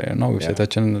እንትኑ ላይ ነው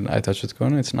ዌብሳይታችን አይታችሁት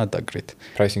ከሆነ it's not that great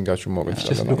ፕራይሲንጋችሁ ሞገስ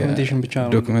ይችላል ዶክመንቴሽን ብቻ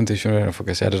ነው ዶክመንቴሽን ላይ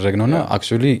ፎከስ ያደረግነውና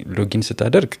actually ሎጊን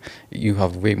ስታደርግ you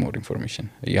have way more information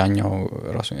ያኛው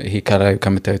ራሱ ይሄ ከላይ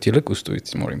ከምታዩት ይልቅ ውስጡ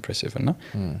it's more impressive እና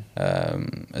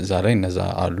እዛ ላይ እነዛ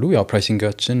አሉ ያው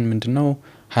ፕራይሲንጋችን ምንድነው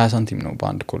 20 ሳንቲም ነው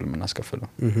በአንድ ኮል የምናስከፍለው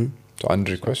አንድ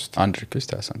ሪኩዌስት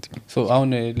 20 ሳንቲም ሶ አሁን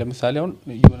ለምሳሌ አሁን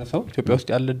የሆነ ሰው ኢትዮጵያ ውስጥ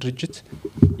ያለ ድርጅት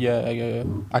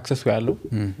የአክሰስ ያለው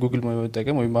ጉግል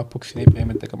መጠቀም ወይ ማፕቦክስ ላይ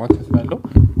መጠቀም አክሰስ ያለው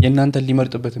የእናንተን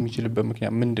ሊመርጥበት የሚችልበት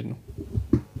ምክንያት ምንድነው?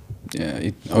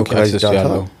 ኦኬ አክሰስ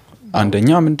ያለው አንደኛ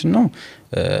ምንድነው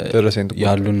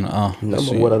ያሉን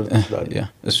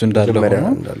እሱ እንዳለ ሆኖ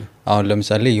አሁን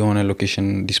ለምሳሌ የሆነ ሎኬሽን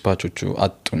ዲስፓቾቹ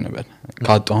አጡ እንበል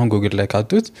ካጡ አሁን ጉግል ላይ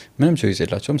ካጡት ምንም ቾይስ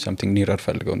የላቸውም something nearer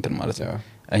ፈልገው እንትን ማለት ነው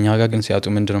እኛ ጋር ግን ሲያጡ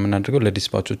ምንድነው የምናደርገው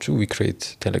ለዲስፓቾቹ we create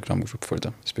telegram group for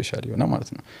them especially ሆነ ማለት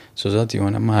ነው so that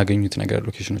የሆነ ማያገኙት ነገር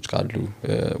ሎኬሽኖች ካሉ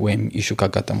ወይም ኢሹ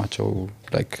ካጋጠማቸው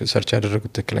like ሰርች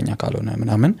ያደረጉት ትክክለኛ ካልሆነ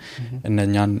ምናምን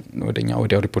እነኛን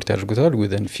ወዲያው ሪፖርት ያደርጉታል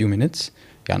within few minutes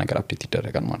ያ ነገር አፕዴት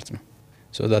ይደረጋል ማለት ነው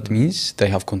so that means they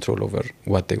have control over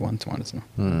what they want ማለት ነው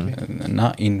እና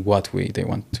in what way they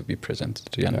want to be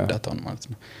presented ያን ዳታውን ማለት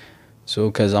ነው so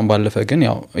ከዛም ባለፈ ግን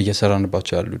ያው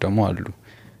እየሰራንባቸው ያሉ ደግሞ አሉ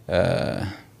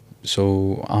so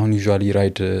አሁን usually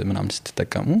ራይድ ምናምን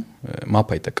ስትጠቀሙ ማፕ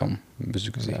አይጠቀሙ ብዙ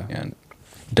ጊዜ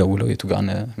ደውለው የቱ ጋር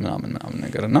ምናምን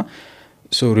ነገርና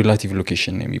so relative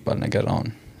location የሚባል ነገር አሁን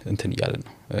እንትን ይያለ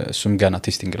ነው እሱም ገና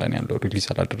ቴስቲንግ ላይ ያለው ሪሊዝ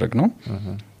አላደረግ ነው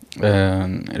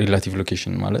relative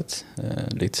location ማለት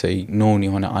let's say known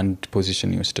የሆነ አንድ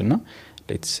ፖዚሽን ይወስድና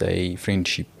let's say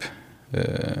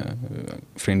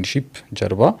friendship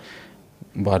ጀርባ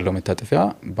ባለው መታጠፊያ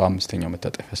በአምስተኛው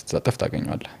መታጠፊያ ስትጣጠፍ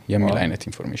ታገኛለህ የሚል አይነት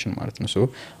ኢንፎርሜሽን ማለት ነው so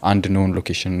አንድ known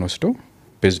location ወስዶ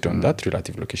based on that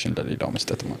relative location ለሌላው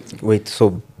መስጠት ማለት ነው wait so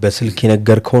በስልክ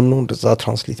የነገርከው ነው እንደዛ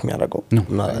ትራንስሌት የሚያደርገው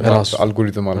ራሱ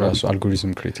አልጎሪዝም ራሱ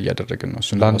አልጎሪዝም ክሬት እያደረግን ነው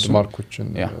እሱ ላንድ ማርኮችን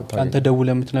አንተ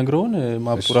ደውለህ የምትነግረውን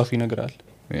ማፑ ራሱ ይነግራል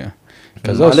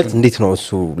ከዛ ማለት እንዴት ነው እሱ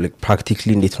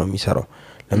ፕራክቲካሊ እንዴት ነው የሚሰራው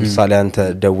ለምሳሌ አንተ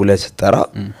ደውለህ ስትጠራ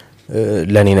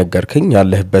ለኔ ነገርከኝ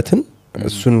ያለህበትን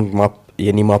እሱን ማፕ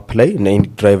የኔ ማፕ ላይ ነኝ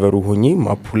ድራይቨሩ ሆኜ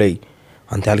ማፑ ላይ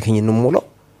አንተ ያልከኝ እንሞላው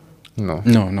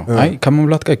no አይ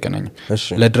ከመሙላት ጋር አይገናኝም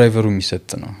ለድራይቨሩ የሚሰጥ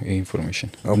ነው ይሄ ኢንፎርሜሽን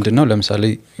ምንድነው ለምሳሌ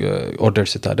ኦርደር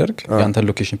ስታደርግ ያንተን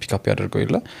ሎኬሽን ፒክ አፕ ያደርገው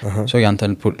ይላል ሶ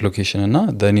ያንተን ሎኬሽን እና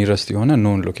the nearest የሆነ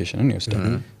known locationን ይወስዳል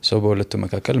ሶ በሁለቱ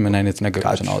መካከል ምን አይነት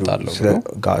ነገሮችን አወጣለሁ ብሎ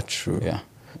ጋቹ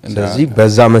እንደዚህ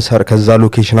በዛ መሰር ከዛ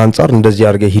ሎኬሽን አንፃር እንደዚህ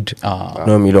አድርገ ሂድ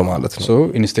ነው የሚለው ማለት ነው so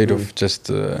instead of just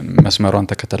መስመሯን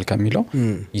ተከተል ከሚለው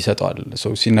ይሰጣል so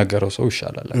ሲነገረው ሰው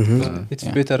ይሻላል it's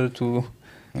better to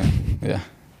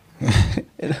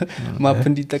ማፕ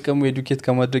እንዲጠቀሙ ኤዱኬት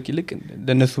ከማድረግ ይልቅ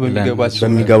ለነሱ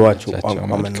በሚገባቸው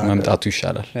ቋንቋ መምጣቱ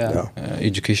ይሻላል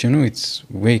ኤጁኬሽኑ it's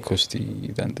way costly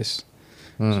than this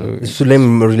እሱ ላይ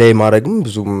ሪሌይ ማድረግም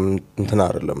ብዙም እንትን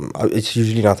አይደለም it's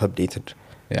usually not updated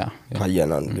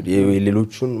ካየና እንግዲህ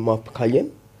ሌሎቹን ማፕ ካየን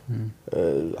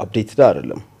አፕዴትድ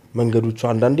አይደለም መንገዶቹ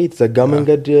አንዳንዴ የተዘጋ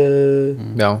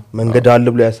መንገድ አለ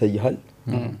ብሎ ያሳይሃል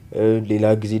ሌላ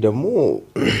ጊዜ ደግሞ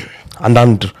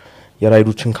አንዳንድ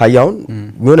የራይዶችን ካያውን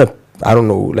የሆነ I don't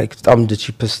know like በጣም the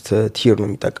cheapest tier ነው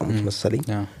የሚጠቀሙት መሰለኝ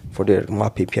for their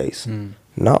map APIs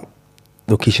እና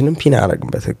ሎኬሽንን ፒን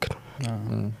ያደርግም በትክክል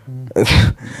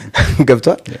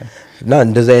ገብቷል እና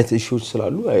እንደዛ አይነት ኢሹዎች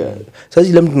ስላሉ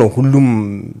ስለዚህ ለምንድን ነው ሁሉም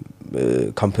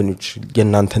ካምፓኒዎች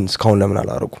የናንተን እስካሁን ለምን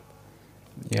አላረጉ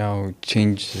ያው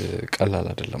ቼንጅ ቀላል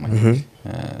አይደለም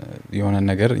የሆነ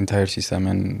ነገር ኢንታየር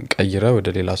ሲስተምን ቀይረ ወደ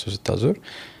ሌላ ሰው ስታዞር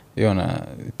የሆነ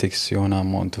ቴክስ የሆነ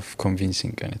amount of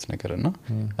convincing አይነት ነገርና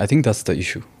I think that's the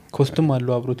issue ኮስትም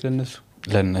አለው አብሮት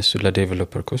ለነሱ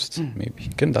ለዴቨሎፐር ኮስት maybe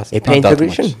ግን that's API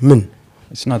integration ምን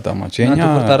it's not that much የኛ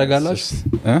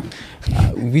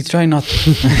we try not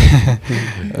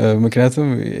ምክንያቱም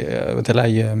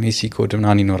በተለያየ ሜሲ ኮድ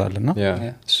ምናምን ይኖራልና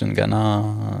እሱን ገና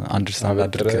አንደርስታንድ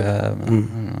አድርገ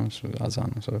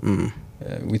አዛን so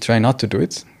we try not to do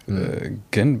it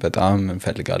ግን በጣም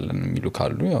እንፈልጋለን የሚሉ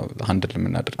ካሉ ያው ሃንድል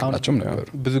የምናደርግላቸው ነው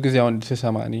ብዙ ጊዜ አሁን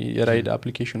ተሰማኒ የራይድ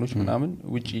አፕሊኬሽኖች ምናምን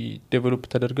ውጪ ዴቨሎፕ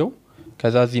ተደርገው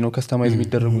ከዛ እዚህ ነው ከስተማይዝ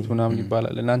የሚደረጉት ምናምን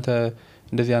ይባላል እናንተ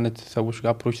እንደዚህ አይነት ሰዎች ጋር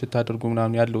አፕሮች ስታደርጉ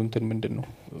ምናምን ያለው እንትን ምንድነው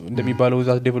እንደሚባለው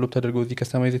እዛ ዴቨሎፕ ተደርገው እዚህ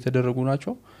ከስተማይዝ የተደረጉ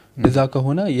ናቸው እዛ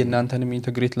ከሆነ የእናንተንም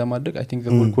ኢንተግሬት ለማድረግ I think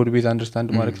the whole code base understand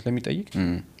ማድረግ ስለሚጠይቅ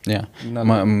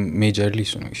majorly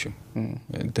so no issue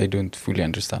they don't fully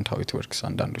understand how it works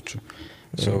አንዳንዶቹ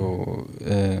so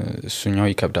እሱኛው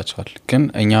ይከብዳቸዋል ግን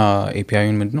እኛ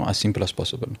API-ን ምንድነው as simple as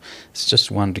possible ነው it's just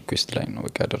one request line ነው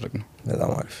በቃ ያደረግነው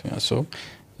በጣም አሪፍ so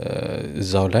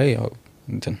እዛው ላይ ያው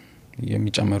እንትን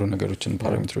የሚጨመሩ ነገሮችን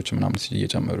ፓራሜትሮች ምናምን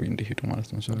እየጨመሩ እንዲሄዱ ማለት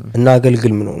ነው እና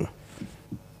አገልግል ምን ነው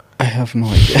I have no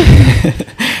idea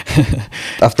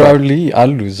probably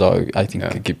አሉ እዛው I think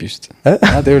ግቢ ውስጥ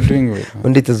they were doing well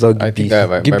እንዴት እዛው ግቢ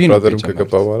brother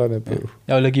ከገባ በኋላ ነበሩ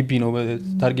ያው ለግቢ ነው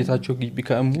ታርጌታቸው ግቢ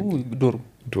ከእሙ ዶርም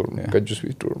ከጁስ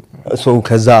ዶርም so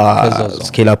ከዛ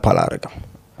ስኬል አፕ አላረጋም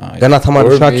ገና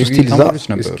ተማሪዎች ናቸው ስቲል እዛ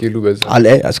ስኪሉ በዛ አለ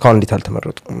እስካሁን እንዴት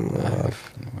አልተመረጡም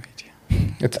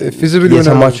ፊዚብል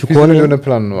የሆነ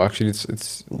ፕላን ነው actually it's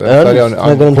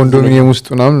ኮንዶሚኒየም ውስጥ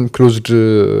ምናምን ክሎዝድ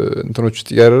እንትኖች ውስጥ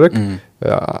ያደረግ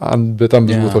በጣም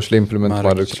ብዙ ቦታዎች ላይ ኢምፕሊመንት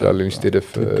ማድረግ ይችላል ኢንስቴድ ኦፍ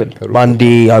ባንዴ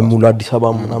ሙሉ አዲስ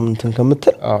አበባ ምናምን እንትን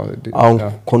ከምትል አሁን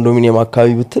ኮንዶሚኒየም አካባቢ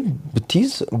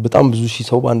ብትይዝ በጣም ብዙ ሺህ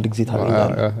ሰው በአንድ ጊዜ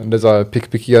ታገኛለህ እንደዛ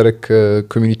ፒክ ያረክ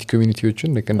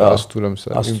ኮሚኒቲዎችን እንደ አስቱ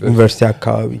ለምሳሌ ዩኒቨርሲቲ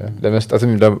አካባቢ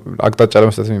ለመስጠትም አቅጣጫ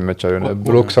ለመስጠትም ይመቻል የሆነ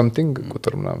ብሎክ something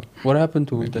ቁጥር ምናምን what happened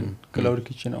to the cloud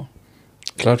kitchen now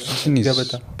cloud kitchen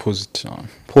is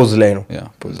ፖዝ ላይ ነው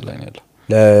ፖዝ ላይ ነው ያለው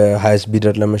ለሃይስ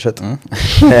ቢደር ለመሸጥ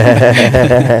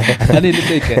እኔ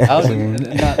ልጠይቅ አሁን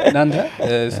እናንተ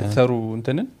ስትሰሩ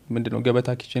እንትንን ምንድነው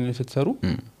ገበታ ኪችን ስትሰሩ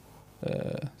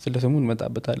ስለሰሙ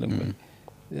እንመጣበታለን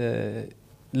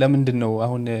ለምንድነው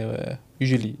አሁን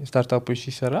ዩዥሊ ስታርታፖች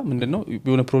ሲሰራ ምንድነው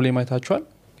የሆነ ፕሮብሌም አይታችኋል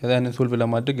ከዛ ያንን ሶልቭ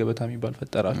ለማድረግ ገበታ የሚባል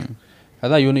ፈጠራችሁ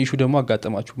ከዛ የሆነ ኢሹ ደግሞ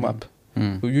አጋጠማችሁ ማፕ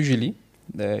ዩዥሊ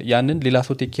ያንን ሌላ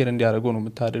ሰው ቴክ ኬር እንዲያደርገው ነው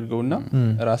የምታደርገውና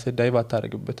ራስህ ዳይቭ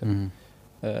አታደርግበትም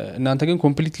እናንተ ግን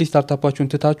ኮምፕሊትሊ ስታርታፓችሁን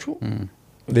ትታችሁ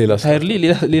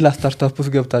ሌላ ስታርታፕ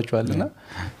ውስጥ ገብታችኋልና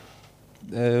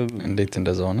እንዴት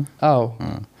እንደዛ ሆነ አዎ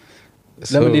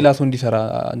ለምን ሌላ ሰው እንዲሰራ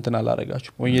እንትን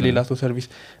አላረጋችሁ ወይ ሌላ ሰው ሰርቪስ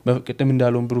በቅድም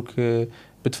እንዳለው ብሩክ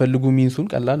ብትፈልጉ ሚንሱን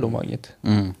ቀላል ነው ማግኘት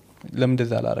ለምን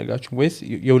እንደዛ አላረጋችሁ ወይስ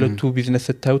የሁለቱ ቢዝነስ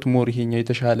ስታዩት ሞር ይሄኛው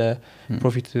የተሻለ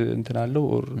ፕሮፊት እንትን አለው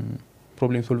ኦር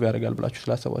ፕሮብሌም ሶልቭ ያደርጋል ብላችሁ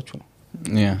ስላሰባችሁ ነው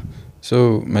ሶ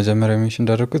መጀመሪያ ሜንሽን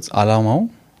እንዳደረኩት አላማው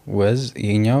was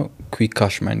የኛው quick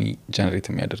cash money generate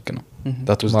የሚያደርግ ነው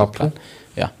that was the plan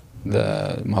the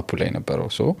map ላይ ነበረው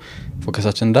so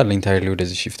ፎከሳችን እንዳለ entirely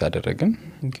ወደዚህ shift አደረግን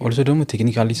also ደግሞ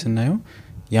ቴክኒካሊ ስናየው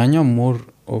ያኛው more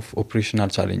of operational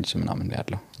challenge ምናምን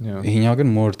ያለው ይሄኛው ግን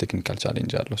more technical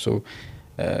challenge አለው so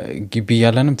ግቢ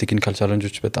ያለንም ቴክኒካል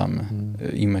ቻሌንጆች በጣም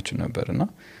ይመቹ ነበርና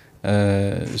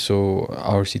so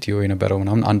our CTO የነበረው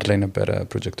ምናምን አንድ ላይ ነበረ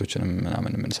ፕሮጀክቶችንም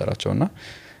ምናምን እንሰራቸውና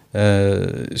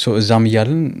so እዛም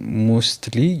ያለን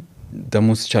mostly the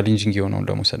most challenging የሆነውን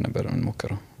ለመውሰድ ነበር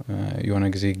እንሞክረው የሆነ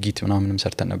ጊዜ ጊት ምናምንም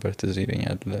ሰርተን ነበር ትዝ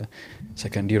ይለኛል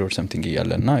second year or something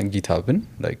ያለና ጊታብን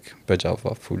like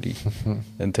በጃቫ fully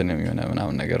እንትንም የሆነ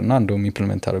ምናምን ነገርና እንደውም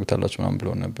ኢምፕሊመንት አድርጉታላችሁ ምናምን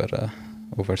ብሎ ነበር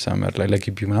over summer ላይ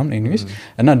ለግቢው ምናምን anyways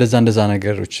እና እንደዛ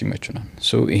ነገሮች ይመቹናል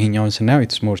so ይሄኛውን ስናየው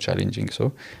it's more challenging so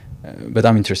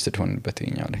በጣም ኢንትረስትድ ሆንበት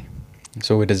ይሄኛው ላይ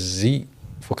so ወደዚህ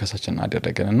ፎከሳችን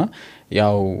አደረገንና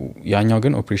ያኛው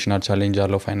ግን ኦፕሬሽናል ቻሌንጅ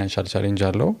አለው ፋይናንሻል ቻሌንጅ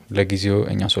አለው ለጊዜው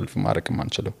እኛ ሶልቭ ማድረግ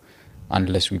ማንችለው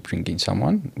unless we bring in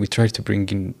someone we try to bring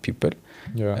in people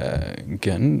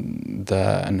ግን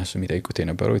እነሱ የሚጠይቁት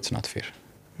የነበረው it's not fair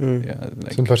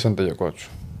ስንት ፐርሰንት ጠየቋችሁ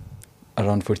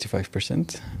around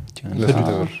 45%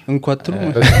 እንኳትሩ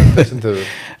ስንት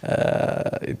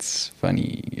it's funny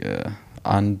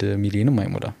 1 ሚሊዮንም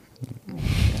አይሞላም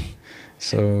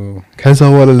so ከዛ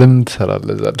በኋላ ለምን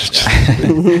ትሰራለህ ዛድርች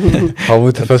አው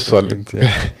ተፈሷል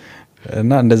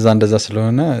እና እንደዛ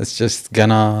ስለሆነ it's just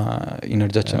ገና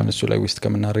ኢነርጂያችንን እሱ ላይ ውስጥ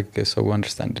ከምናደርግ ሰው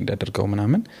አንደርስታንድ እንዲያደርገው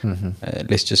ምናምን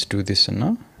let's just do this እና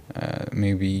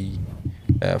maybe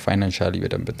financially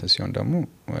በደንብ ሲሆን ደግሞ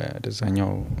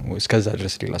ወደዛኛው እስከዛ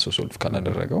ድረስ ሌላ ሰው ሶልቭ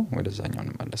ካላደረገው ወደዛኛው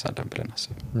እንመለሳለን ብለን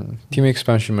አሰብን ቲም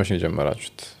ኤክስፓንሽን ማሽን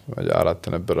ጀመራችሁት አራት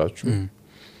ነበራችሁ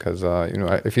ከዛ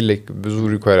I feel like ብዙ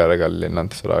ሪኳየር ያደርጋል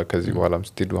እናንተ ስራ ከዚህ በኋላም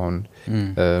ስትሄዱ አሁን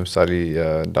ምሳሌ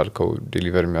እንዳልከው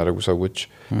ዴሊቨር የሚያደርጉ ሰዎች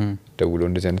ደውለው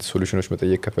እንደዚህ አይነት ሶሉሽኖች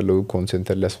መጠየቅ ከፈለጉ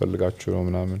ኮንሰንተር ሊያስፈልጋችሁ ነው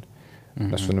ምናምን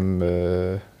እነሱንም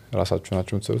ራሳችሁ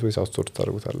ናችሁ የምትሰሩት ወይስ አውትሶርስ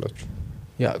ታደርጉታላችሁ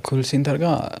ኮል ሴንተር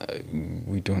ጋር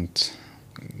we don't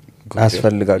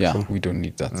አስፈልጋችሁ we don't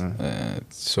need that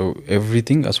so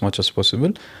everything as much as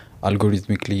possible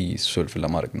algorithmically solve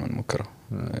ለማድረግ ነው እንሞክረው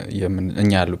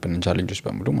እኛ ያሉብን ቻሌንጆች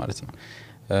በሙሉ ማለት ነው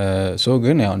so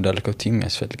ግን ያው እንዳልከው ቲም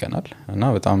ያስፈልገናል እና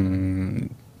በጣም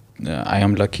I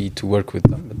am lucky to work with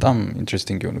them በጣም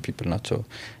interesting የሆኑ people ናቸው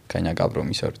ከኛ ጋር አብረው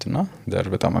የሚሰሩትና they are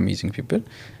በጣም amazing people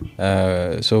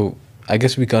so I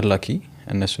guess we got lucky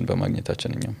እነሱን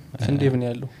በማግኘታችን እኛም እንዴ ምን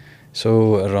ያለው so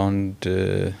around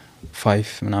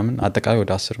 5 ምናምን አጠቃላይ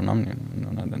ወደ 10 ምናምን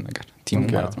እንሆናለን ነገር ቲም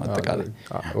ማለት ነው አጠቃላይ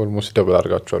almost double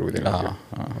አድርጋችኋል ወደ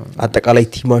አጠቃላይ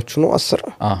ቲማችሁ ነው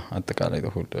 10 አጠቃላይ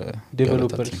the whole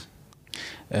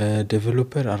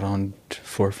developer around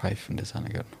 4-5 እንደዛ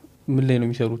ነገር ነው ምን ላይ ነው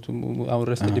የሚሰሩት አሁን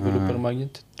ረስት ዴቨሎፐር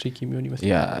ማግኘት ትሪኪ የሚሆን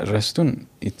ይመስላል ረስቱን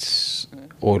it's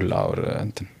all our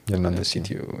እንትን የናንተ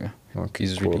CTO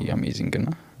is really amazing እና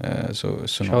so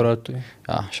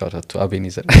ሻውራቱ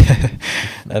አቤኒዘር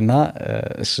እና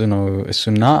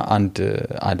እሱና አንድ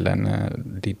አለን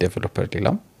ሊድ ዴቨሎፐር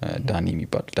ሌላም ዳኒ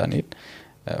የሚባል ዳንኤል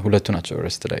ሁለቱ ናቸው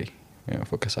ረስት ላይ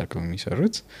ፎከስ አድርገው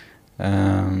የሚሰሩት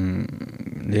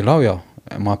ሌላው ያው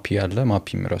ማፒ ያለ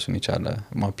ማፒም ራሱን ይቻለ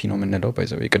ማፒ ነው የምንለው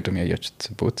ባይዘው የቅድም ያያችሁት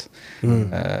ቦት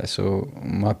ሶ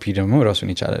ማፒ ደግሞ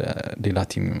ራሱን ይቻለ ሌላ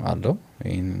ቲም አለው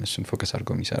ይሄን እሱን ፎከስ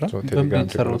አድርገው የሚሰራ ቴሌግራም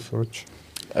ዴቨሎፐሮች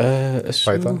እሱ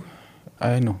Python?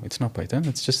 I know it's not Python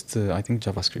it's just I think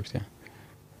JavaScript yeah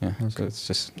Okay. so it's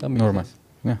just normal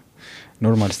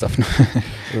ኖርማል ስታፍ ነው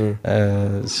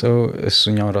ሶ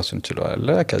እሱኛው ራሱን ችለዋል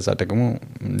ከዛ ደግሞ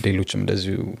ሌሎችም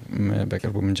እንደዚሁ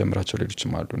በቅርቡ ምን ጀምራቸው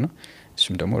ሌሎችም አሉና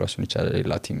እሱም ደግሞ ራሱን ይቻለ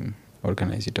ሌላ ቲም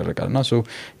ኦርጋናይዝ ይደረጋልና ሶ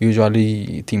ዩዥዋሊ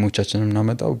ቲሞቻችንን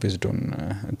እናመጣው ቤዝድ ኦን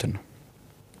እንትን ነው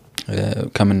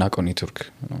ከምናውቀው ኔትወርክ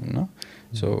ነውና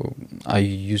ሶ I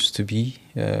used to be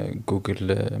Google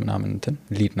ምናምን እንትን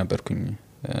ሊድ ነበርኩኝ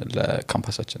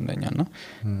ለካምፓሳችን ለኛና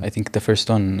I think the first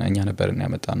one እኛ ነበርና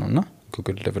ያመጣነውና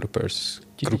Google Developers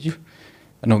Group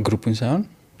ነው ግሩፑን ሳይሆን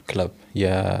ክለብ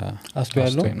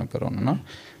አስተያየው ነበርና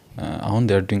አሁን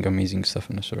they are doing amazing stuff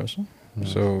እነሱ ራሱ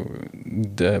so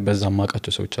በዛ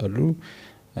ማቃቸው ሰዎች አሉ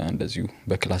እንደዚሁ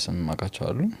በክላስም ማቃቸው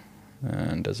አሉ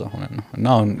እንደዛ ሆነ ነው እና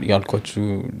አሁን ያልኳችሁ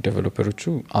ዴቨሎፐሮቹ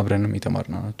አብረንም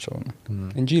የተማርናቸው ነው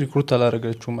እንጂ ሪክሩት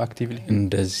አላረጋችሁም አክቲቭሊ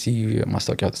እንደዚህ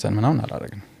ማስታወቂያ አውጥተን ምናምን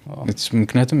አላረግንም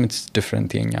ምክንያቱም it's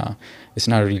different የኛ it's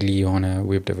not really የሆነ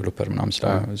ዌብ ዴቨሎፐር ምናምን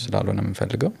ስላልሆነ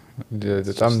የምንፈልገው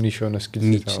በጣም ኒሽ የሆነ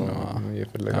ስኪልስ ነው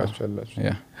የፈለጋችሁ ያላችሁ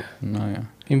እና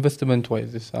ኢንቨስትመንት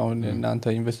ዋይዝ አሁን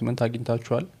እናንተ ኢንቨስትመንት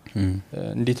አግኝታችኋል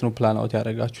እንዴት ነው ፕላን አውት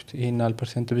ያደረጋችሁት ይሄናል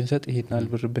ፐርሰንት ብንሰጥ ይሄናል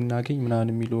ብር ብናገኝ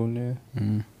ምናምን የሚለውን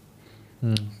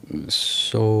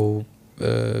ሶ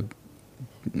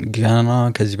ገና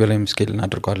ከዚህ በላይ ስኬል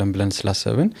እናደርጋለን ብለን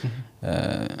ስላሰብን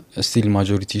ስቲል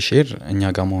ማጆሪቲ ሼር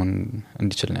እኛ ጋር መሆን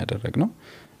እንዲችል ነው ያደረግነው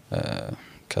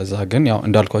ከዛ ግን ያው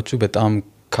እንዳልኳችሁ በጣም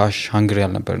ካሽ ሃንግሪ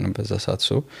አልነበርንም በዛ ሰዓት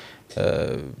ሶ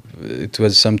it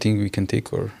was something we can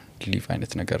take or leave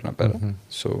አይነት ነገር ነበር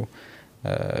so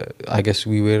I guess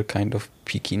we were kind of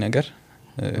picky ነገር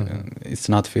it's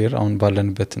not fair አሁን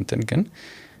ባለንበት እንትን ግን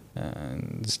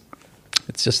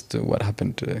it's just what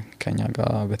happened ከኛ ጋር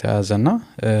በተያያዘና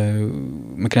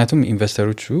ምክንያቱም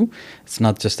ኢንቨስተሮቹ it's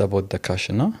not just about the cash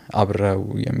እና አብረው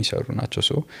የሚሰሩ ናቸው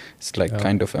so it's like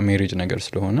kind of a marriage ነገር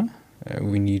ስለሆነ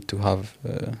we need to have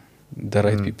the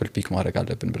right people pick ማድረግ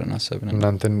አለብን ብለን አሰብን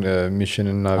እናንተን ሚሽን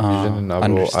እና ቪዥን እና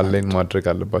አብሮ አላይን ማድረግ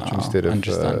አለባችሁ instead of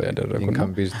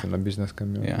income based እና ቢዝነስ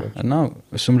ከሚሆን እና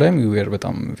እሱም ላይም we were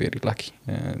በጣም very lucky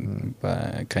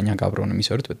ከኛ ጋር አብረው ነው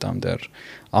የሚሰሩት በጣም ደር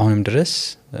አሁንም ድረስ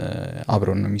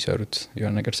አብረው ነው የሚሰሩት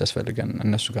የሆነ ነገር ሲያስፈልገን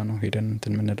እነሱ ጋር ነው ሄደን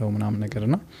እንትን ምንለው ምናምን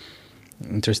ነገርና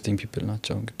ኢንትረስቲንግ ፒፕል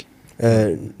ናቸው እንግዲህ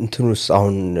እንትኑስ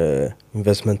አሁን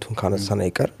ኢንቨስትመንቱን ካነሳና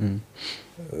ይቀር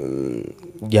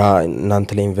ያ እናንተ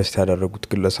ላይ ኢንቨስት ያደረጉት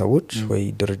ግለሰቦች ወይ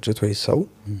ድርጅት ወይ ሰው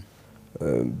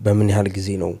በምን ያህል ጊዜ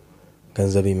ነው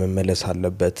ገንዘብ መመለስ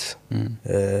አለበት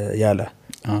ያለ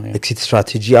ኤክሲት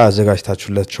ስትራቴጂ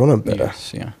አዘጋጅታችሁላችሁ ነበር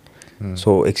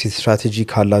ሶ ኤክሲት ስትራቴጂ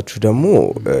ካላችሁ ደግሞ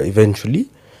ኢቨንቹሊ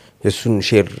የሱን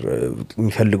ሼር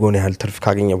የሚፈልገውን ያህል ትርፍ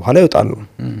ካገኘ በኋላ ይወጣል ነው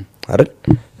አይደል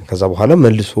ከዛ በኋላ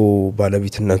መልሶ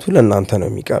ባለቤትነቱ ለእናንተ ነው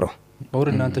የሚቀረው ወር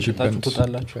እናንተ ሽጣችሁ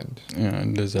ተጣላችሁ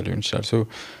እንደዛ ሊሆን ይችላል ሶ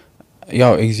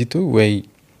ያው ኤግዚቱ ወይ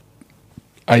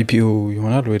አይፒኦ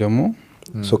ይሆናል ወይ ደግሞ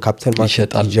ሶ ካፒታል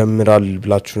ማርኬት ይጀምራል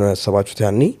ብላችሁ ነው ያሰባችሁት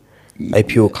ያኔ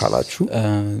አይፒኦ ካላችሁ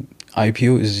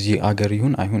አይፒኦ እዚህ አገር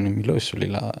ይሁን አይሁን የሚለው እሱ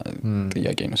ሌላ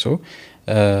ጥያቄ ነው ሶ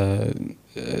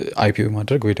አይፒኦ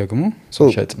ማድረግ ወይ ደግሞ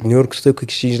ሸጥ ኒውዮርክ ስቶክ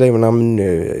ኤክስቼንጅ ላይ ምናምን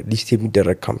ሊስት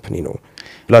የሚደረግ ካምፓኒ ነው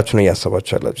ብላችሁ ነው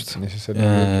ያሰባችሁ ያላችሁት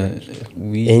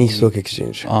ኤኒ ስቶክ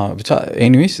ኤክስቼንጅ ብቻ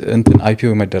ኤኒዌይስ እንትን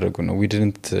አይፒኦ መደረጉ ነው we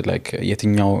didn't like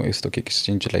የትኛው ስቶክ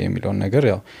ኤክስቼንጅ ላይ የሚለው ነገር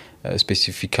ያው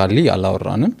ስፔሲፊካሊ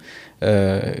አላወራንም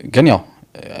ግን ያው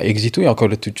ኤግዚቱ ያው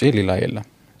ከሁለት ውጪ ሌላ የለም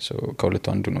so ከሁለቱ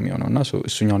አንዱ ነው የሚሆነውና so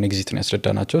እሱኛውን ኤግዚት ነው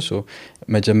ያስረዳናቸው so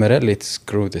መጀመሪያ let's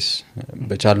grow this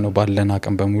በቻልነው ባለን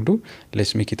አቅም በሙሉ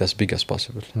let's make it as big as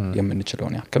possible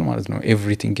የምንችለውን ያክል ማለት ነው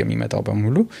everything የሚመጣው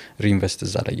በሙሉ ሪኢንቨስት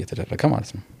እዛ ላይ እየተደረገ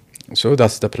ማለት ነው so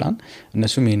that's the plan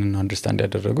እነሱም ይሄንን አንደርስታንድ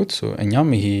ያደረጉት so እኛም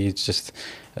ይሄ just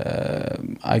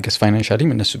I guess financially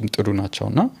እነሱም ጥሩ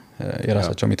ናቸውና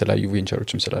የራሳቸውም የተለያዩ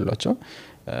ቬንቸሮችም ስላሏቸው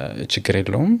ችግር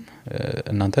የለውም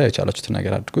እናንተ የቻላችሁትን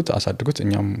ነገር አድርጉት አሳድጉት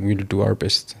እኛም will do our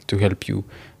best to help you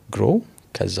grow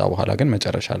ከዛ በኋላ ግን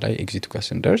መጨረሻ ላይ ኤግዚቱ ጋር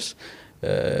ስንደርስ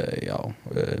ያው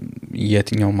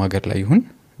የትኛው ሀገር ላይ ይሁን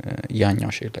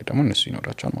ያኛው ሼር ላይ ደግሞ እነሱ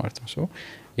ይኖራቸዋል ማለት ነው so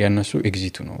የነሱ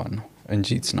ኤግዚቱ ነው ዋናው እንጂ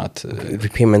it's not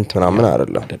ሪፔመንት ምናምን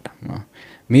አይደለም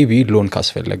ሜቢ ሎን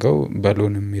ካስፈለገው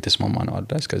በሎንም የተስማማ ነው አለ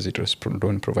እስከዚህ ድረስ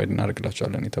ሎን ፕሮቫይድ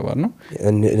እናደርግላቸዋለን የተባልነው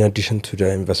in addition to the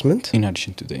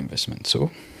investment so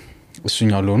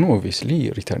እሱኛው ሎኑ obviously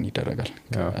ሪተርን ይደረጋል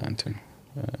እንትን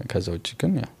ከዛ ውጪ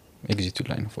ግን ያው ኤግዚቱ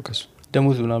ላይ ነው ፎከሱ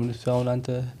ደሞዝ ምናምን አሁን አንተ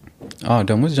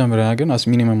ደሞዝ ጀምረና ግን as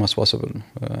minimum as possible ነው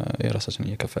የራሳችን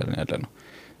እየከፈልን ያለ ነው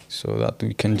so that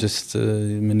we can just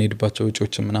ምንሄድባቸው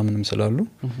ወጪዎች ምናምንም ስላሉ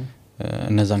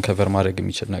እነዛን ከቨር ማድረግ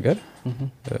የሚችል ነገር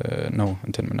ነው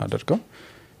እንትን ምናደርገው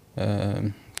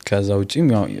ከዛ ውጪም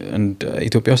ያው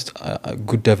ኢትዮጵያ ውስጥ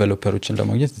good developersን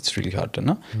ለማግኘት it's really hard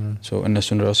እና so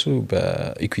እነሱን ራሱ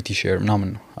በኢኩዊቲ ሼር ምናምን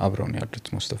ነው አብረው ነው ያሉት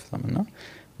most of them እና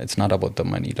it's not about the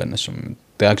money ለነሱም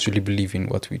they actually believe in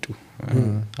what we do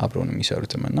አብረው ነው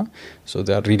የሚሰሩትም እና so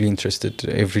they are really interested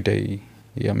every day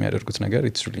የሚያደርጉት ነገር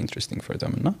it's really interesting for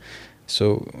them እና so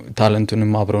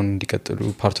ታለንቱንም አብረው እንዲቀጥሉ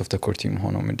part of the core team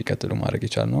ሆነው እንዲቀጥሉ ማድረግ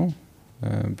ይቻላል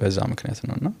በዛ ምክንያት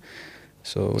ነውና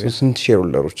so ስንት ሼር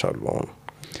ሆልደሮች አሉ አሁን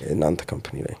እናንተ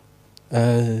ካምፓኒ ላይ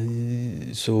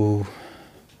so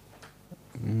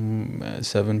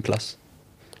 7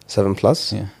 plus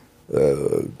yeah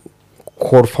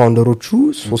ኮር ፋውንደሮቹ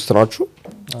 3 ናችሁ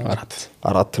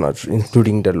አራት ናችሁ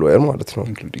ኢንክሉዲንግ ደ ሎየር ማለት ነው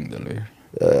including the lawyer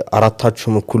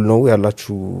አራታችሁም እኩል ነው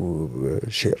ያላችሁ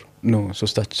ሼር no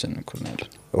ሶስታችን እኩል ነው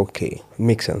ያለን ኦኬ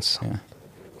ሜክ ሴንስ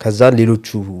ከዛ ሌሎቹ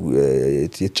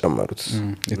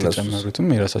የተጨመሩትም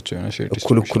የራሳቸው የሆነ ሼር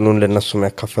እኩል ነው ለነሱ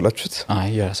የሚያካፈላችሁት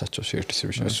የራሳቸው ሼር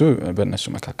ዲስትሪቢዩሽን እሱ በእነሱ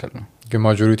መካከል ነው ግን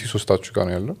ማጆሪቲ ሶስታችሁ ጋር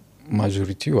ነው ያለው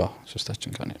ማጆሪቲው ሶስታችን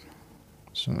ጋር ነው ያለው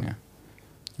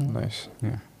ናይስ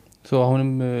so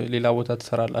አሁንም ሌላ ቦታ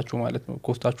ተሰራላችሁ ማለት ነው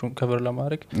ኮስታችሁን ከቨር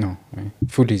ለማድረግ ነው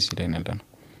ፉል ኢዚ ላይ ነው ያለው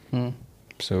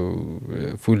so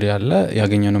ፉል ያለ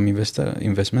ያገኘነው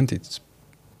ኢንቨስትመንት it's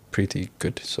pretty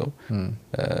good so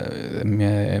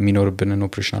ሚኖርብንን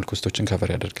ኦፕሬሽናል ኮስቶችን ከቨር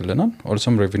ያደርግልናል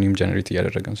also revenue generate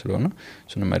ያደረገን ስለሆነ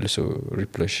እሱን መልሶ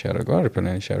ሪፕሌሽ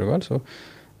ያደርጋል so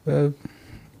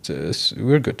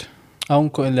we're good አሁን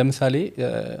ለምሳሌ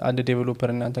አንድ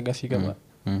ዴቨሎፐር እናንተ ጋር ሲገባ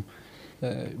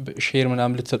ሼር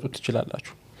ምናምን ልትሰጡት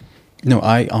ትችላላችሁ ነው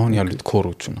አሁን ያሉት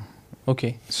ኮሮቹ ነው ኦኬ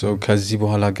so ከዚህ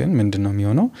በኋላ ግን ምንድነው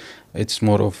የሚሆነው it's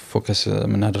more of focus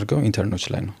ምናደርገው ኢንተርኖች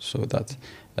ላይ ነው so that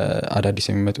አዳዲስ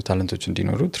የሚመጡ ታለንቶች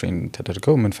እንዲኖሩ ትሬን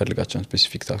ተደርገው ምንፈልጋቸውን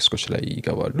ስፔሲፊክ ታስኮች ላይ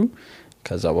ይገባሉ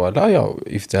ከዛ በኋላ ያው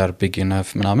if they are big enough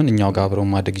ምናምን እኛው ጋር አብረው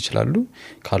ማደግ ይችላሉ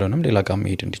ካልሆነም ሌላ ጋር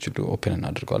መሄድ እንዲችሉ ኦፕን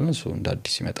እናደርጋለን so እንደ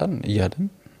አዲስ ይመጣል እያለን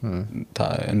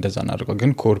እንደዛ እናደርጋለን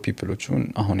ግን ኮር ፒፕሎቹ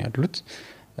አሁን ያሉት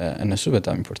እነሱ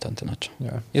በጣም ኢምፖርታንት ናቸው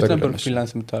የትነበር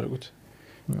ፍሪላንስ የምታደርጉት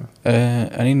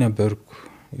እኔ ነበርኩ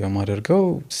የማደርገው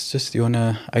just የሆነ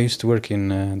I used to work in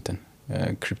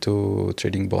crypto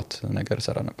trading bot ነገር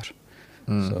ሰራ ነበር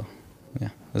so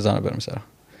እዛ ነበር መሰራ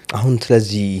አሁን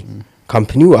ስለዚህ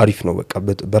ካምፓኒው አሪፍ ነው በቃ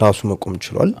በራሱ መቆም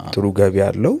ይችላል ጥሩ ገቢ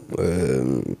ያለው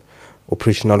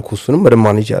ኦፕሬሽናል ኮስቱንም በደንብ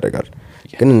ማኔጅ ያደርጋል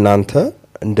ግን እናንተ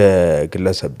እንደ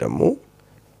ግለሰብ ደግሞ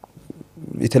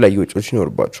የተለያዩ ወጪዎች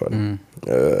ይኖርባቸዋል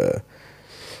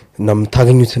እና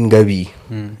የምታገኙትን ገቢ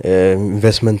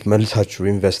ኢንቨስትመንት መልሳችሁ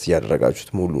ኢንቨስት ያደረጋችሁት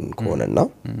ሙሉን ከሆነና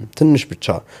ትንሽ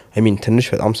ብቻ ትንሽ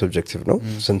በጣም ሰብጀክቲቭ ነው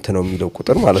ስንት ነው የሚለው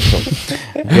ቁጥር ማለት ነው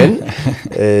ግን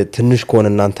ትንሽ ከሆነ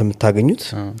እናንተ የምታገኙት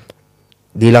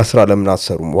ሌላ ስራ ለምን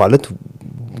አትሰሩም ማለት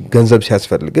ገንዘብ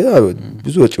ሲያስፈልግ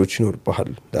ብዙ ወጪዎች ይኖርባል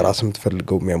ለራስ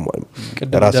የምትፈልገው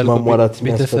ለራስ ማሟላት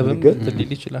ቤተሰብም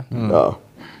ትልል ይችላል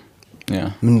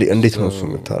እንዴት ነው እሱ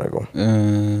የምታረጋው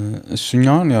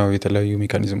እሱኛውን ያው የተለያዩ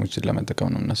ሜካኒዝሞችን ለመጠቀም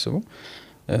ነው እናስበው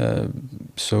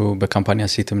so በካምፓኒ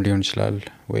አሴትም ሊሆን ይችላል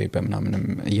ወይ በመናምንም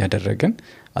ያደረገን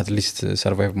at least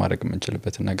survive ማድረግ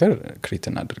የምንችልበትን ነገር ክሬት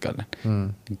እናደርጋለን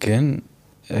ግን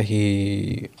ይሄ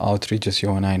outrageous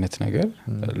የሆነ አይነት ነገር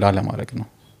ላለ ማድረግ ነው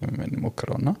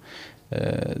የምንሞክረውና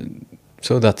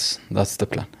so that's the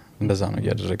plan እንደዛ ነው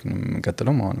ያደረግን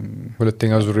እንቀጥለው አሁንም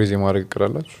ሁለተኛ ዙር ሬዝ ማድረግ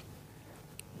ይቀራላችሁ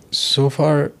so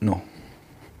far no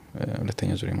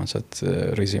ሁለተኛ ዙር ማንሳት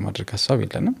ሬዝ ማድረግ ሐሳብ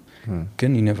የለንም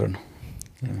ግን you never know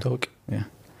talk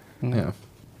yeah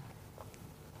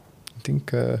I think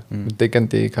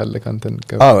ደቀንቴ ካለ ካንተን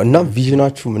እና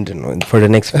ቪዥናችሁ ምንድነው for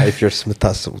the next 5 years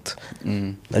የምታስቡት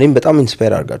እኔም በጣም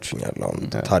ኢንስፓየር አድርጋችሁኛል አሁን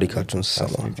ታሪካችሁን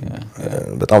ሰማ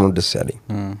በጣም ደስ ያለኝ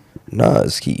እና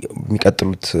እስኪ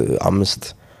የሚቀጥሉት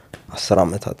 5-10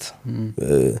 አመታት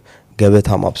ገበታ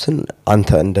ማፕስን አንተ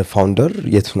እንደ ፋውንደር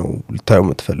የት ነው ልታየው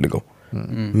የምትፈልገው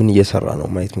ምን እየሰራ ነው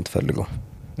ማየት የምትፈልገው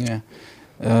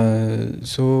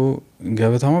so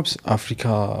ገበታ ማፕስ አፍሪካ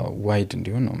ዋይድ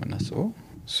እንዲሆን ነው የምናስበው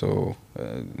so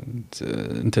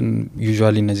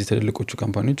usually እነዚህ ትልልቆቹ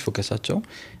ካምፓኒዎች ፎከሳቸው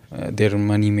their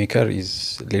money maker is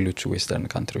ሌሎቹ ዌስተርን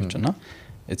ካንትሪዎች እና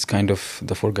it's kind of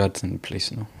the forgotten place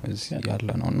ነው ያለ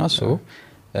ነውና so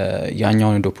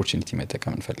ያኛውን እንደ ኦፖርቹኒቲ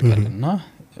መጠቀም እንፈልጋለንና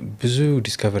ብዙ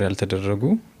ዲስከቨሪ ያልተደረጉ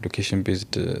ሎኬሽን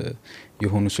ቤዝድ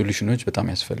የሆኑ ሶሉሽኖች በጣም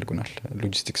ያስፈልጉናል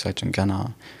ሎጂስቲክሳችን ገና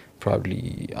probably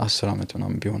 10 አመት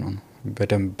ምናምን ቢሆነው ነው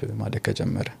በደንብ ማደግ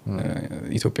ከጀመረ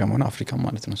ኢትዮጵያ ሆነ አፍሪካ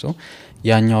ማለት ነው ሶ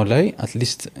ያኛው ላይ at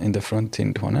least in the front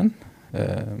end ሆነን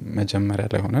መጀመሪያ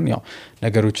ላይ ሆነን ያው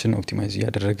ነገሮችን ኦፕቲማይዝ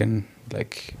ያደረገን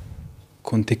like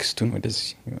ኮንቴክስቱን ወደዚህ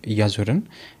እያዞርን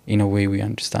in a way we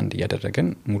understand ያደረገን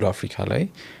ሙሉ አፍሪካ ላይ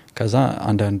ከዛ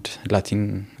አንዳንድ ላቲን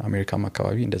አሜሪካ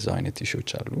አካባቢ እንደዛ አይነት ኢሹዎች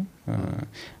አሉ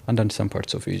አንዳንድ some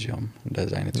parts of Asia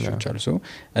እንደዛ አይነት ኢሹዎች አሉ ሶ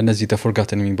እነዚህ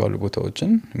ተፎርጋተን የሚባሉ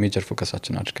ቦታዎችን ሜጀር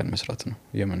ፎከሳችን አድርገን መስራት ነው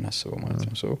የምናስበው ማለት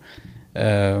ነው ሶ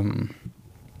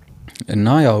እና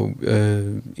ያው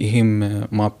ይሄም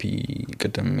ማፒ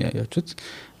ቅድም ያያችሁት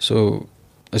ሶ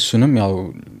እሱንም ያው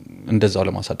እንደዛው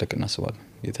ለማሳደግ እናስባለን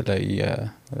የተለያየ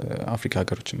አፍሪካ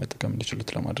ሀገሮችን መጠቀም እንዲችሉት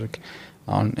ለማድረግ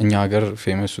አሁን እኛ ሀገር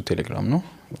ፌመሱ ቴሌግራም ነው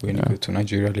ወይ ነው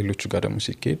ናይጄሪያ ሌሎቹ ጋር ደግሞ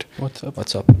ሲኬድ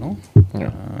ዋትስአፕ ነው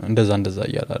እንደዛ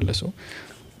እያላለ ሰው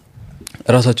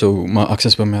ራሳቸው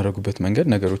አክሰስ በሚያደርጉበት መንገድ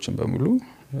ነገሮችን በሙሉ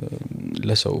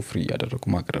ለሰው ፍሪ ያደረጉ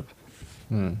ማቅረብ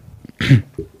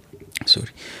ሶሪ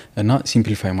እና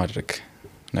ሲምፕሊፋይ ማድረግ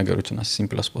ነገሮችን as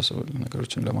simple as possible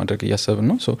ነገሮችን ለማድረግ እያሰብን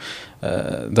ነው so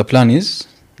the plan is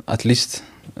at least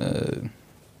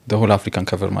the whole African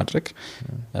cover ማድረግ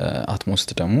at most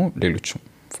ደግሞ ሌሎች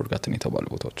forgotten የተባሉ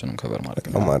ቦታዎችንም cover ማድረግ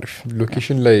ነው ማርፍ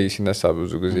ሎኬሽን ላይ ሲነሳ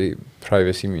ብዙ ጊዜ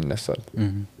ፕራይቬሲ ይነሳል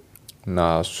እና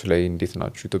እሱ ላይ እንዴት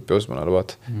ናችሁ ኢትዮጵያ ውስጥ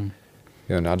ምናልባት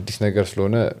የሆነ አዲስ ነገር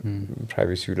ስለሆነ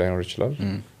ፕራይቬሲው ላይ ነው ይችላል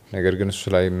ነገር ግን እሱ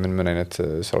ላይ ምን አይነት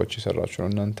ስራዎች ይሰራችሁ ነው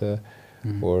እናንተ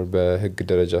or በህግ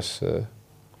ደረጃስ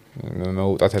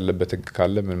መውጣት ያለበት ህግ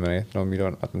ካለ ምን አይነት ነው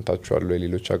የሚለውን አጥንታችኋል ወይ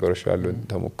ሌሎች ሀገሮች ያሉን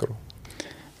ተሞክሮ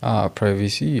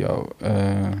ፕራይቬሲ ያው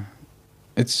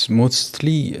it's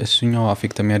mostly እሱኛው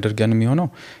አፌክት የሚያደርገን የሚሆነው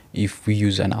if we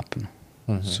use an app ነው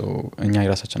so እኛ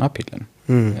የራሳችን አፕ የለንም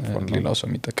ሌላው ሰው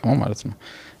የሚጠቀመው ማለት ነው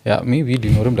ያ maybe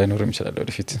ሊኖርም ላይኖርም ይችላል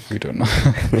ወደፊት we don't know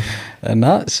እና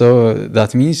so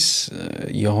that means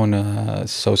የሆነ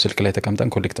ሰው ስልክ ላይ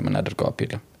ተቀምጠን ኮሌክት የምናደርገው አፕ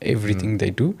የለም everything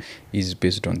they do is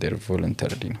based on their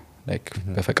voluntarily ነው like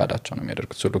በፈቃዳቸው ነው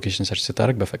የሚያደርጉት so location search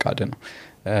ስታደርግ በፈቃድ ነው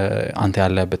አንተ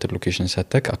ያለበት ሎኬሽን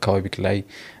ሰተክ አካባቢ ላይ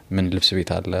ምን ልብስ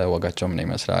ቤት አለ ዋጋቸው ምን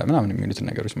ይመስላል ምናምን የሚሉት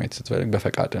ነገሮች ማየት ስትፈልግ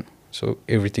በፈቃድ ነው so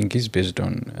everything is based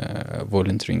on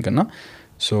volunteering እና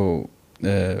so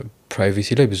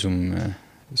privacy ላይ ብዙም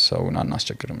ሰውን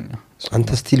አናስቸግርም እኛ አንተ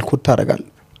ስቲል ኮድ ታደርጋለህ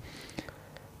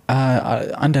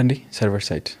አንዳንዴ ሰርቨር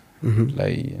ሳይድ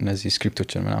ላይ እነዚህ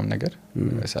ስክሪፕቶችን ምናምን ነገር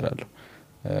እሰራለሁ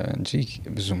እንጂ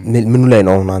ብዙም ምኑ ላይ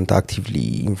ነው አንተ አክቲቭሊ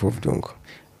ኢንቮልቭድ ሆንክ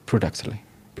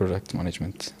ፕሮዳክት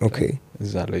ማኔጅመንት ኦኬ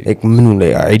እዛ ላይ ምኑ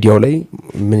ላይ አይዲያው ላይ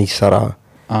ምን ይሰራ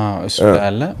እሱ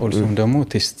ያለ ኦልሶም ደግሞ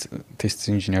ቴስት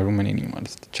ኢንጂነሩ ምን ነኝ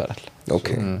ማለት ይቻላል ኦኬ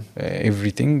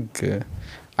ኤቭሪቲንግ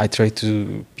I try to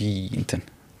be እንትን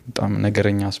በጣም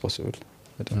ነገረኛ as possible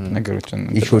ነገሮችን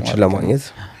ኢሹዎች ለማግኘት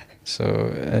so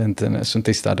እንትን እሱን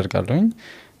ቴስት አደርጋለሁኝ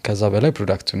ከዛ በላይ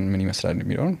ፕሮዳክቱን ምን ይመስላል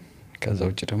የሚለውን ከዛ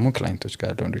ውጪ ደግሞ ክላይንቶች ጋር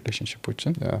ያለውን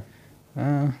ሪሌሽንሺፖችን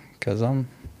ከዛም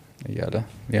ያለ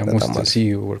ያ ሞስት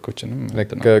ሲዩ ወርኮችንም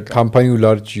ካምፓኒው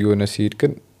ላርጅ የሆነ ሲሄድ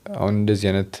ግን አሁን እንደዚህ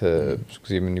አይነት ብዙ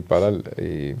ጊዜ ምን ይባላል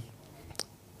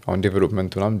አሁን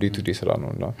ዴቨሎፕመንት ምናምን ዴይ ቱ ዴይ ስራ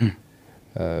ነውና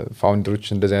ፋውንደሮች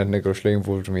እንደዚህ አይነት ነገሮች ላይ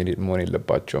ኢንቮልቭድ መሆን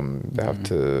የለባቸውም they have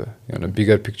to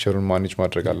ቢገር ፒክቸሩን ማኔጅ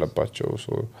ማድረግ አለባቸው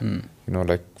so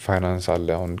like ፋይናንስ አለ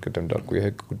አሁን ቅድም እንዳልኩ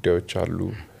የህግ ጉዳዮች አሉ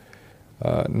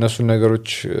እነሱ ነገሮች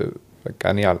በቃ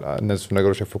እነሱ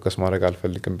ነገሮች ፎከስ ማድረግ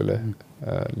አልፈልግም ብለ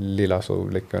ሌላ ሰው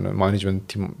like ማኔጅመንት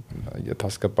ቲም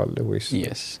ታስገባለህ ወይስ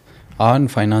yes አሁን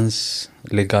ፋይናንስ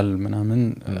ሌጋል ምናምን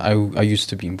I used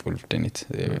to be involved in it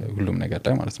ሁሉም ነገር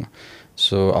ላይ ማለት ነው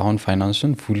so አሁን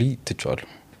ፋይናንሱን ፉሊ ትጫዋለሁ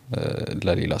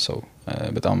ለሌላ ሰው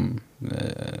በጣም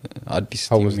አዲስ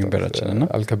ቲም ሜምበራችንና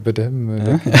አልከበደህም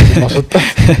ማስወጣት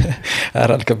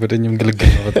አልከበደኝም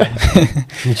ግልግል ነው በጣም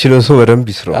የሚችለው ሰው በደንብ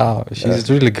ይስራው she is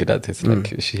really good at it like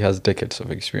she has decades of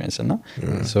experience እና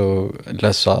so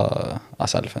ለሷ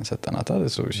አሳልፈን ሰጠናታል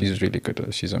so she is really good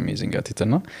she's amazing at it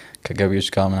እና ከገቢዎች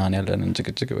ጋር ምናምን ያለንን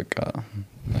ጭቅጭቅ በቃ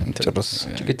ጭርስ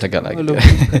ተገላገለ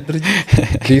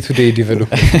day to day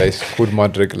development ላይ ኮድ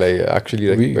ማድረግ ላይ actually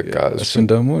like በቃ እሱን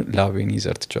ደግሞ ላቤን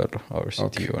ይዘርትቻለሁ our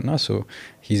CTO እና so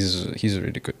he's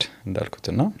really good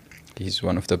እንዳልኩትና he's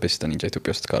one of the best in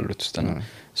Ethiopia ውስጥ ካሉት ውስጥ ነው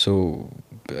so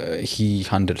he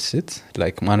handles it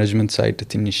like management side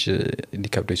ትንሽ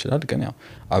ሊከብደው ይችላል ግን ያው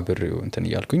አብሬው እንትን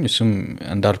ያልኩኝ እሱም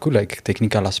እንዳልኩ like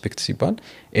technical aspects ሲባል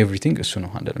everything እሱ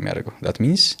ነው handle የሚያደርገው that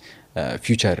means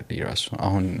future ራሱ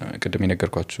አሁን ቅድም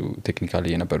የነገርኳችሁ ቴክኒካሊ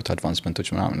የነበሩት አድቫንስመንቶች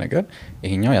ምናምን ነገር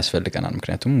ይሄኛው ያስፈልገናል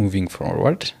ምክንያቱም moving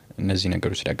forward እነዚህ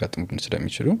ነገሮች ሊያጋጥሙን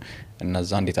ስለሚችሉ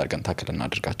እነዛ እንዴት አድርገን ታክል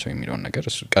እናድርጋቸው የሚለውን ነገር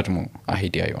እሱ ቀድሞ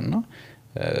አይዲያ ያውና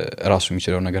ራሱ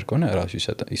የሚችለው ነገር ከሆነ ራሱ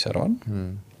ይሰራዋል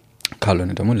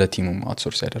ካልሆነ ደግሞ ለቲሙም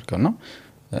አውትሶርስ ያደርጋልና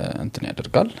እንትን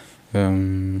ያደርጋል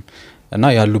እና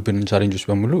ያሉብን ቻሌንጆች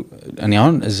በሙሉ እኔ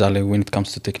አሁን እዛ ላይ when it comes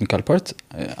to technical part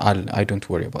I don't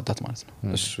worry about that ማለት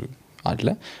ነው እሱ አለ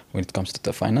when it comes to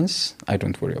the finance I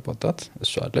don't worry about that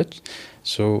እሱ አለች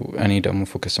so እኔ ደግሞ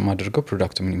ፎከስ ማድርገው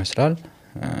ፕሮዳክቱ ምን ይመስላል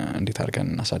እንዴት አድርገን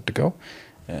እናሳድገው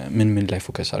ምን ላይ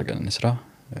ፎከስ አድርገን እንስራ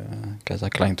ከዛ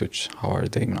ክላይንቶች how are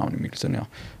they ምናምን የሚሉትን ያው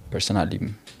ፐርሰናሊ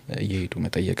እየሄዱ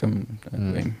መጠየቅም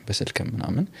ወይም በስልክም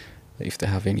ምናምን if they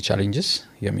have any challenges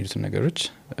የሚሉትን ነገሮች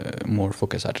more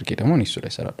focus አድርጌ ደግሞ እሱ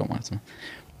ላይ ሰራለሁ ማለት ነው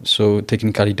so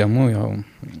technically ደግሞ ያው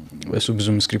እሱ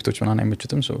ብዙም ስክሪፕቶች ምናምን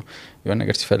አይመቹትም so የሆነ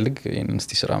ነገር ሲፈልግ ይሄንን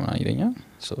እስቲ ስራ ምናምን ይለኛል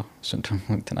so እሱን ደግሞ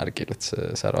እንትን አድርጌለት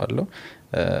ሰራዋለሁ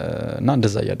እና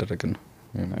እንደዛ እያደረግን ነው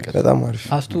በጣም አሪፍ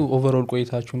አስቱ ኦቨርኦል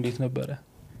ቆይታችሁ እንዴት ነበረ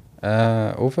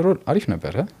ኦቨርኦል አሪፍ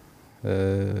ነበረ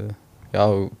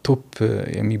ያው ቶፕ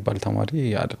የሚባል ተማሪ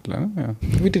አይደለም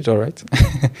we did all right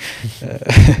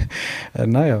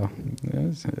እና ያው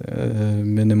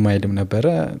ምንም አይልም ነበረ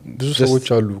ብዙ ሰዎች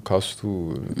አሉ ካስቱ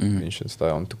ሜንሽን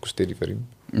ስታውን ትኩስ ዴሊቨሪ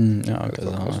ያው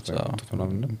ከዛ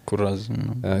ኩራዝ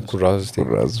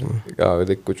ያው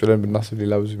ቁጭ ብለን ብናስብ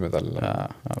ሌላ ብዙ ይመጣል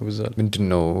አብዛል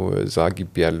ምንድነው እዛ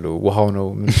ግቢ ያለው ውሃው ነው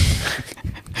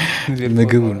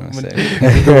ምግቡ ነው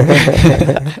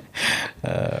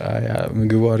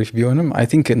ምግቡ አሪፍ ቢሆንም I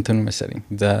think እንትኑ መሰለኝ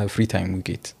the free time we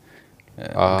get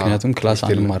ምክንያቱም ክላስ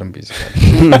አንማርም ቤዚካሊ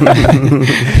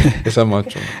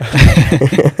የሰማችሁ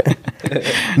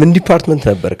ምን ዲፓርትመንት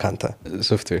ነበር ካንተ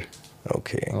ሶፍትዌር ኦኬ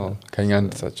ከኛ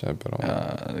አንተታች ነበር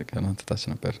ከኛ አንተታች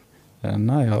ነበር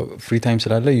እና ያው ፍሪ ታይም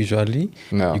ስላለ usually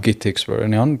you get to explore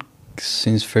and አሁን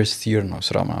since first year ነው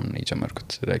ስራ ምናምን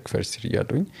የጀመርኩት like first year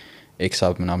ያለኝ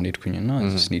ኤክሳብ ምናምን ሄድኩኝና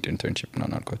just need internship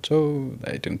ምናምን አልኳቸው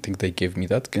I don't think they gave me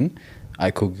that ግን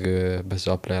አይኮግ በዛ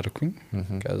አፕላይ አድርኩኝ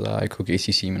ከዛ አይኮግ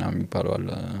ACC ምናምን ይባላል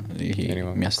ይሄ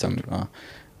የሚያስተምር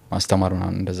ማስተማር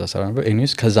ምናምን እንደዛ ሰራ ነበር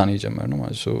ኤኒዌይስ ከዛ ነው የጀመርነው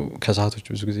ማለት ነው ከሰዓቶች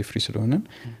ብዙ ጊዜ ፍሪ ስለሆነ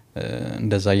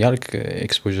እንደዛ ያልክ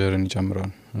ኤክስፖዠርን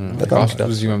ይጨምራል በጣም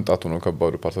ብዙ መምጣቱ ነው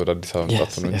ከባዱ ፓርት ወደ አዲስ አበባ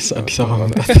መምጣቱ ነው አዲስ አበባ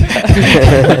መምጣት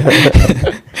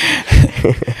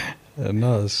እና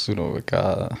እሱ ነው በቃ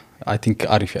I think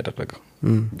አሪፍ ያደረገው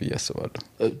ቢያስባለሁ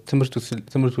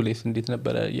ትምህርቱ ላይ እንዴት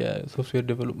ነበር የሶፍትዌር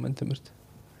ዴቨሎፕመንት ትምህርት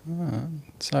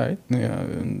ሳይ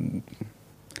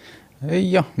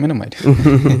ያ ምንም አይደል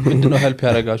ምንድነው ሄልፕ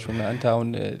ያደርጋችሁና አንተ አሁን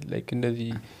ላይክ እንደዚህ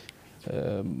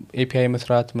API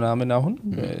መስራት ምናምን አሁን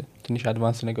ትንሽ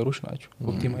አድቫንስ ነገሮች ናቸው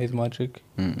ኦፕቲማይዝ ማድረግ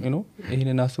you know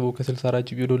ይሄንን አስበው ከ64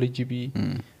 GB ወደ 2 GB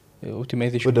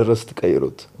ኦፕቲማይዜሽን ወደ ረስት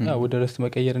ቀይሩት ወደ ረስት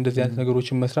መቀየር እንደዚህ አይነት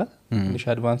ነገሮችን መስራት ትንሽ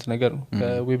አድቫንስ ነገር ነው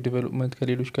ከዌብ ዴቨሎፕመንት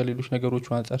ከሌሎች ነገሮች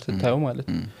አንፃር ስታዩ ማለት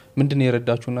ምንድነው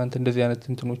የረዳችሁና አንተ እንደዚህ አይነት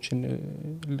እንትኖችን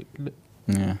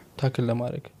ታክል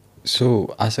ለማድረግ so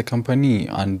as a company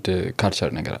and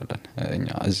culture ነገር አለን እኛ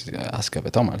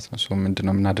አስገበታው ማለት ነው so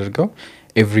ምንድነው የምናደርገው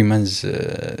every month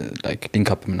like link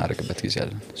up የምናደርግበት ጊዜ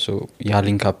አለን so ያ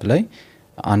link up ላይ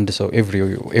አንድ ሰው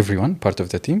everyone part of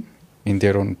the team in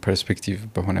their own perspective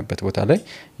በሆነበት ቦታ ላይ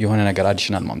የሆነ ነገር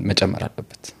አዲሽናል መጨመር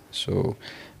አለበት so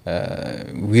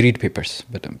we read papers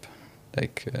በደንብ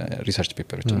like research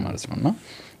papers ማለት ነውና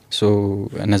so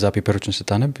እነዛ ፔፐሮችን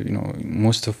ስታነብ you know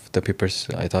most of the papers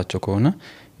አይታቸው ከሆነ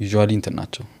usually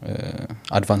እንትናቸው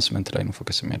advancement ላይ ነው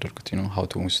ፎከስ የሚያደርጉት you know how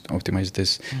to optimize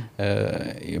this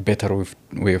better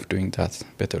way of doing that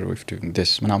better way of doing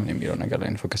this ምናምን የሚለው ነገር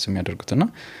ላይ ነው ፎከስ የሚያደርጉትና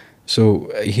so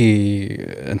ይሄ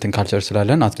እንትን ካልቸር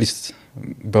ስላለን at least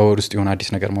በወር ውስጥ የሆነ አዲስ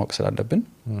ነገር ማወቅ ስላለብን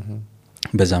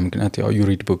በዛ ምክንያት ያው you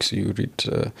read books you read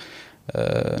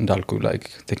እንዳልኩ like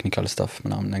technical stuff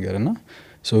ምናምን ነገርና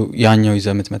so ያኛው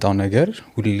ይዘምት መጣው ነገር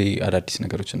ሁሌ አዳዲስ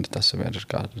ነገሮች እንድታስብ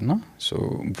ያደርጋልና so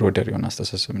broader የሆነ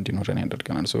አስተሳሰብ እንዲኖረን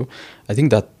ያደርጋናል so I think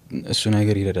that እሱ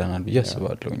ነገር ይረዳናል ብዬ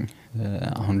አስባለሁኝ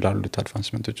አሁን ላሉት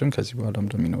አድቫንስመንቶችም ከዚህ በኋላም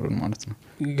እንደሚኖሩን ማለት ነው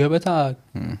ገበታ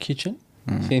ኪችን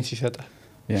ሴንስ ይሰጣል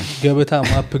ገበታ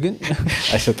ማፕ ግን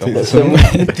አይሰጣም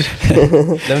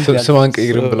ስማን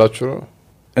ቀይርም ብላችሁ ነው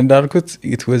እንዳልኩት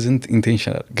it wasn't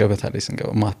intentional ገበታ ላይ ስንገባ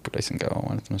ማፕ ላይ ስንገባ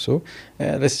ማለት ነው so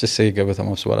let's just say ገበታ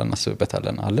ማፕስ ባላ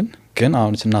እናስብበታለን አለን ግን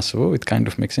አሁን ስናስበው it kind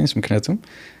of makes sense ምክንያቱም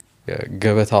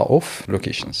ገበታ of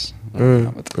locations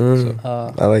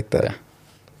I like that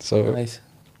so nice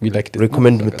we like it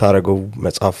recommend የምታረገው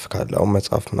መጽሐፍ ካለ አሁን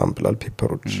መጽሐፍ ምናምን ብላል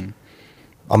ፔፐሮች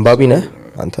አንባቢ ነህ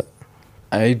አንተ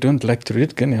I don't like to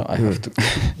read ግን ያው I have to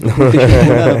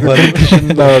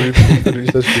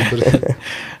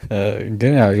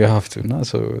ግን ያው you have to እና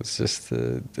so it's just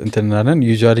እንትናለን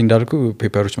usually እንዳልኩ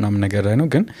ፔፐሮች ምናምን ነገር ላይ ነው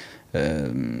ግን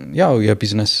ያው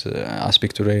የቢዝነስ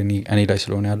አስፔክቱ ላይ እኔ ላይ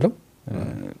ስለሆነ ያለው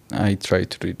I try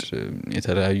to read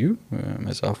የተለያዩ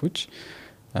መጽሐፎች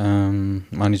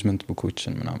ማኔጅመንት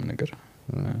ቡኮችን ምናምን ነገር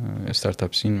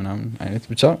ስታርታፕ ሲን ምናምን አይነት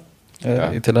ብቻ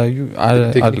የተለያዩ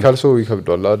ቴክኒካል ሰው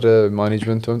ይከብዳል አደ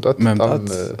ማኔጅመንት መምጣት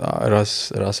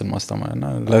ራስን ማስተማርና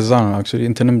ለዛ ነው actually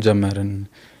እንትንም ጀመርን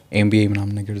MBA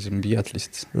ምናምን ነገር ዝም ብዬ at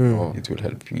least it will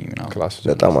help me ምናምን ክላስ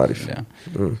በጣም አሪፍ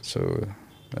so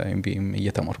MBA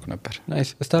እየተማርኩ ነበር ናይስ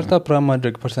ስታርታፕ ራን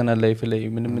ማድረግ ፐርሰናል ላይፍ ላይ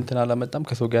ምንም እንትን አላመጣም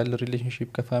ከሰው ጋር ያለ ሪሌሽንሺፕ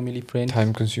ከፋሚሊ ፍሬንድ ታይም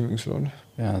ኮንሱሚንግ ስለሆነ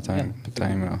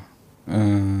ታይም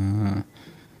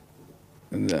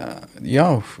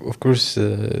ያው ኦፍ ኮርስ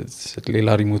ሌላ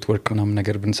ሪሞት ወርክ ምናምን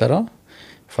ነገር ብንሰራ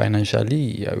financially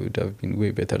I would have been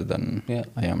way better than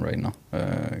I am right now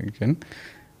ግን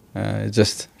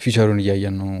just future-ን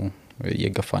እያየን ነው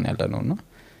እየገፋን ያለ ነውና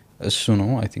እሱ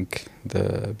ነው I think the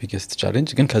biggest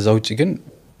challenge ግን ከዛ ውጪ ግን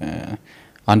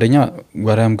አንደኛ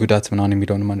ወራም ጉዳት ምናምን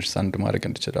የሚለውን አንደርስታንድ ማድረግ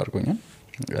እንድችል አድርጎኛል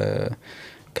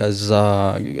ከዛ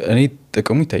እኔ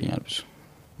ጥቅሙ ይታየኛል ብዙ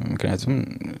ምክንያቱም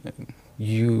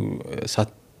you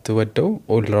ሳትወደው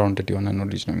all rounded የሆነ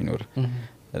knowledge ነው የሚኖር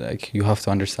like you have to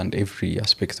understand every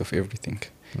aspect of everything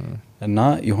እና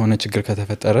የሆነ ችግር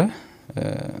ከተፈጠረ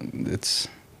it's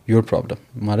your problem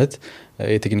ማለት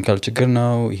የቴክኒካል ችግር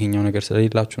ነው ይሄኛው ነገር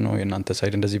ስለሌላችሁ ነው የናንተ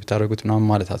ሳይድ እንደዚህ ብታረጉት ምናምን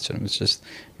ማለት አትችልም it's just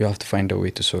you have to find a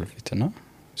way to solve it እና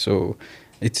so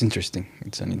it's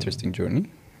an interesting journey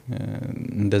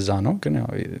እንደዛ ነው ግን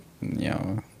ያው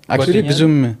actually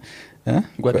ብዙም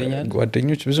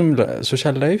ጓደኞች ብዙም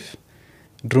ሶሻል ላይፍ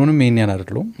ድሮንም ምን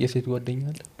ያናርለው የሴት ጓደኛ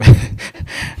አለ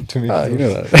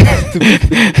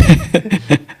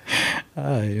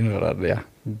ይኖራል ያ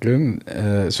ግን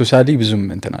ሶሻሊ ብዙም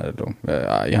እንትን አይደለም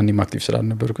ያኔ አክቲቭ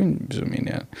ስላልነበርኩኝ ብዙም ምን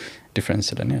ዲፈረንስ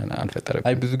ስለኔ አልፈጠረም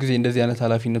አይ ብዙ ጊዜ እንደዚህ አይነት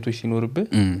ኃላፊነቶች ሲኖርብህ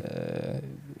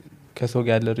ከሰው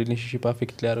ጋር ያለ ሪሌሽንሺፕ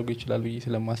አፌክት ሊያደርጉ ይችላል ብዬ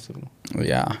ስለማስብ ነው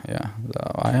ያ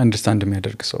አይ አንደርስታንድ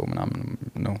የሚያደርግ ሰው ምናምን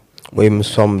ነው ወይም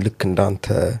እሷም ልክ እንዳንተ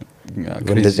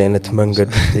እንደዚህ አይነት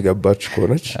መንገድ የገባች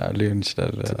ከሆነች ሊሆን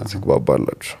ይችላል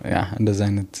ትግባባላችሁ ያ እንደዚህ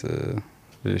አይነት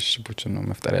ሪሌሽንሺፖችን ነው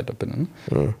መፍጠር ያለብን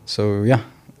so ያ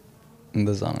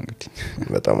እንደዛ ነው እንግዲህ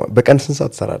በጣም በቀን ስንት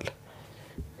ሰዓት ትሰራለህ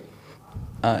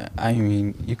I mean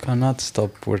you cannot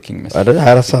stop working አይደል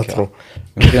 24 ሰዓት ነው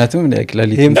ምክንያቱም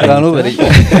ለሊት ይሄም ስራ ነው በለኝ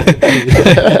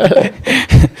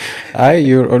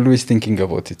you're always thinking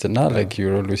about it እና like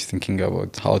you're always thinking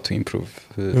about how to improve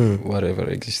whatever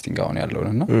existing አሁን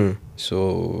ያለውና so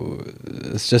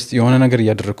it's just የሆነ ነገር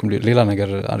ያደረኩም ሌላ ነገር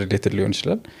unrelated ሊሆን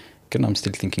ይችላል ግን I'm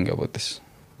still thinking about this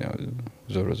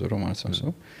ዞሮ ማለት ነው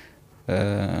so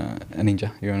እንጃ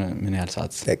የሆነ ምን ያህል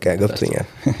ሰዓት ገብቶኛል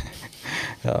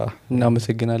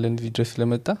እናመሰግናለን እዚህ ድረስ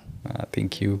ስለመጣ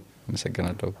thank you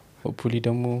አመሰግናለሁ ሆፕፉሊ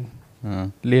ደግሞ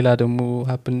ሌላ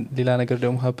ነገር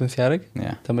ደግሞ ሀፕን ሲያደርግ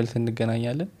ተመልሰን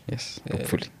እንገናኛለን yes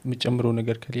hopefully የምጨምረው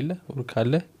ነገር ከሌለ ወር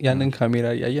ካለ ያንን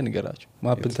ካሜራ ያየ ነገራችሁ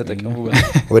ማፕን ተጠቀሙ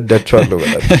ወዳችኋለሁ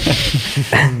በጣም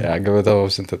ገበታ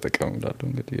ማፕስን ተጠቀሙ እላለሁ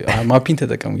እንግዲህ ማፒን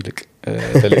ተጠቀሙ ይልቅ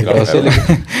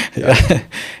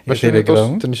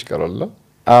ቴሌግራም ትንሽ ቀራላ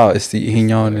እስቲ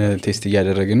ይሄኛውን ቴስት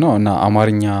እያደረግን ነው እና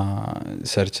አማርኛ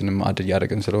ሰርችንም አድል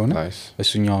ያደረግን ስለሆነ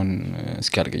እሱኛውን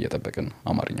እስኪያልቅ እየጠበቅን ነው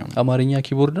አማርኛ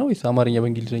ኪቦርድ ነው ወይስ አማርኛ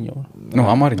በእንግሊዘኛው ነው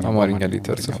አማርኛ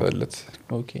ሊተር ጽፈለት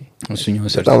ኦኬ እሱኛው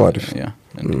ሰርች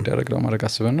እንዲደረግ ለማድረግ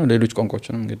አስበን ነው ሌሎች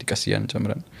ቋንቋዎችንም እንግዲህ ቀስ እያልን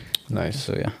ጨምረን ናይስ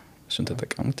እሱን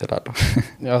ተጠቀሙ ትላለሁ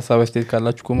ያው ሳብስቴት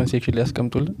ካላችሁ ኮሜንት ሴክሽን ላይ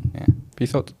ያስቀምጡልን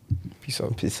ፒስ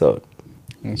አውት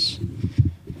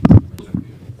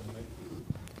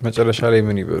መጨረሻ ላይ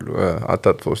ምን ይበሉ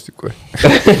አጣጥፈው እስቲ ቆይ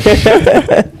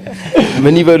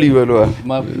ምን ይበሉ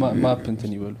ማፕ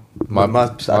እንትን ይበሉ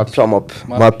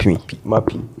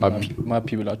ማፕ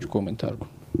ብላችሁ ኮሜንት አድርጉ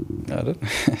አይደል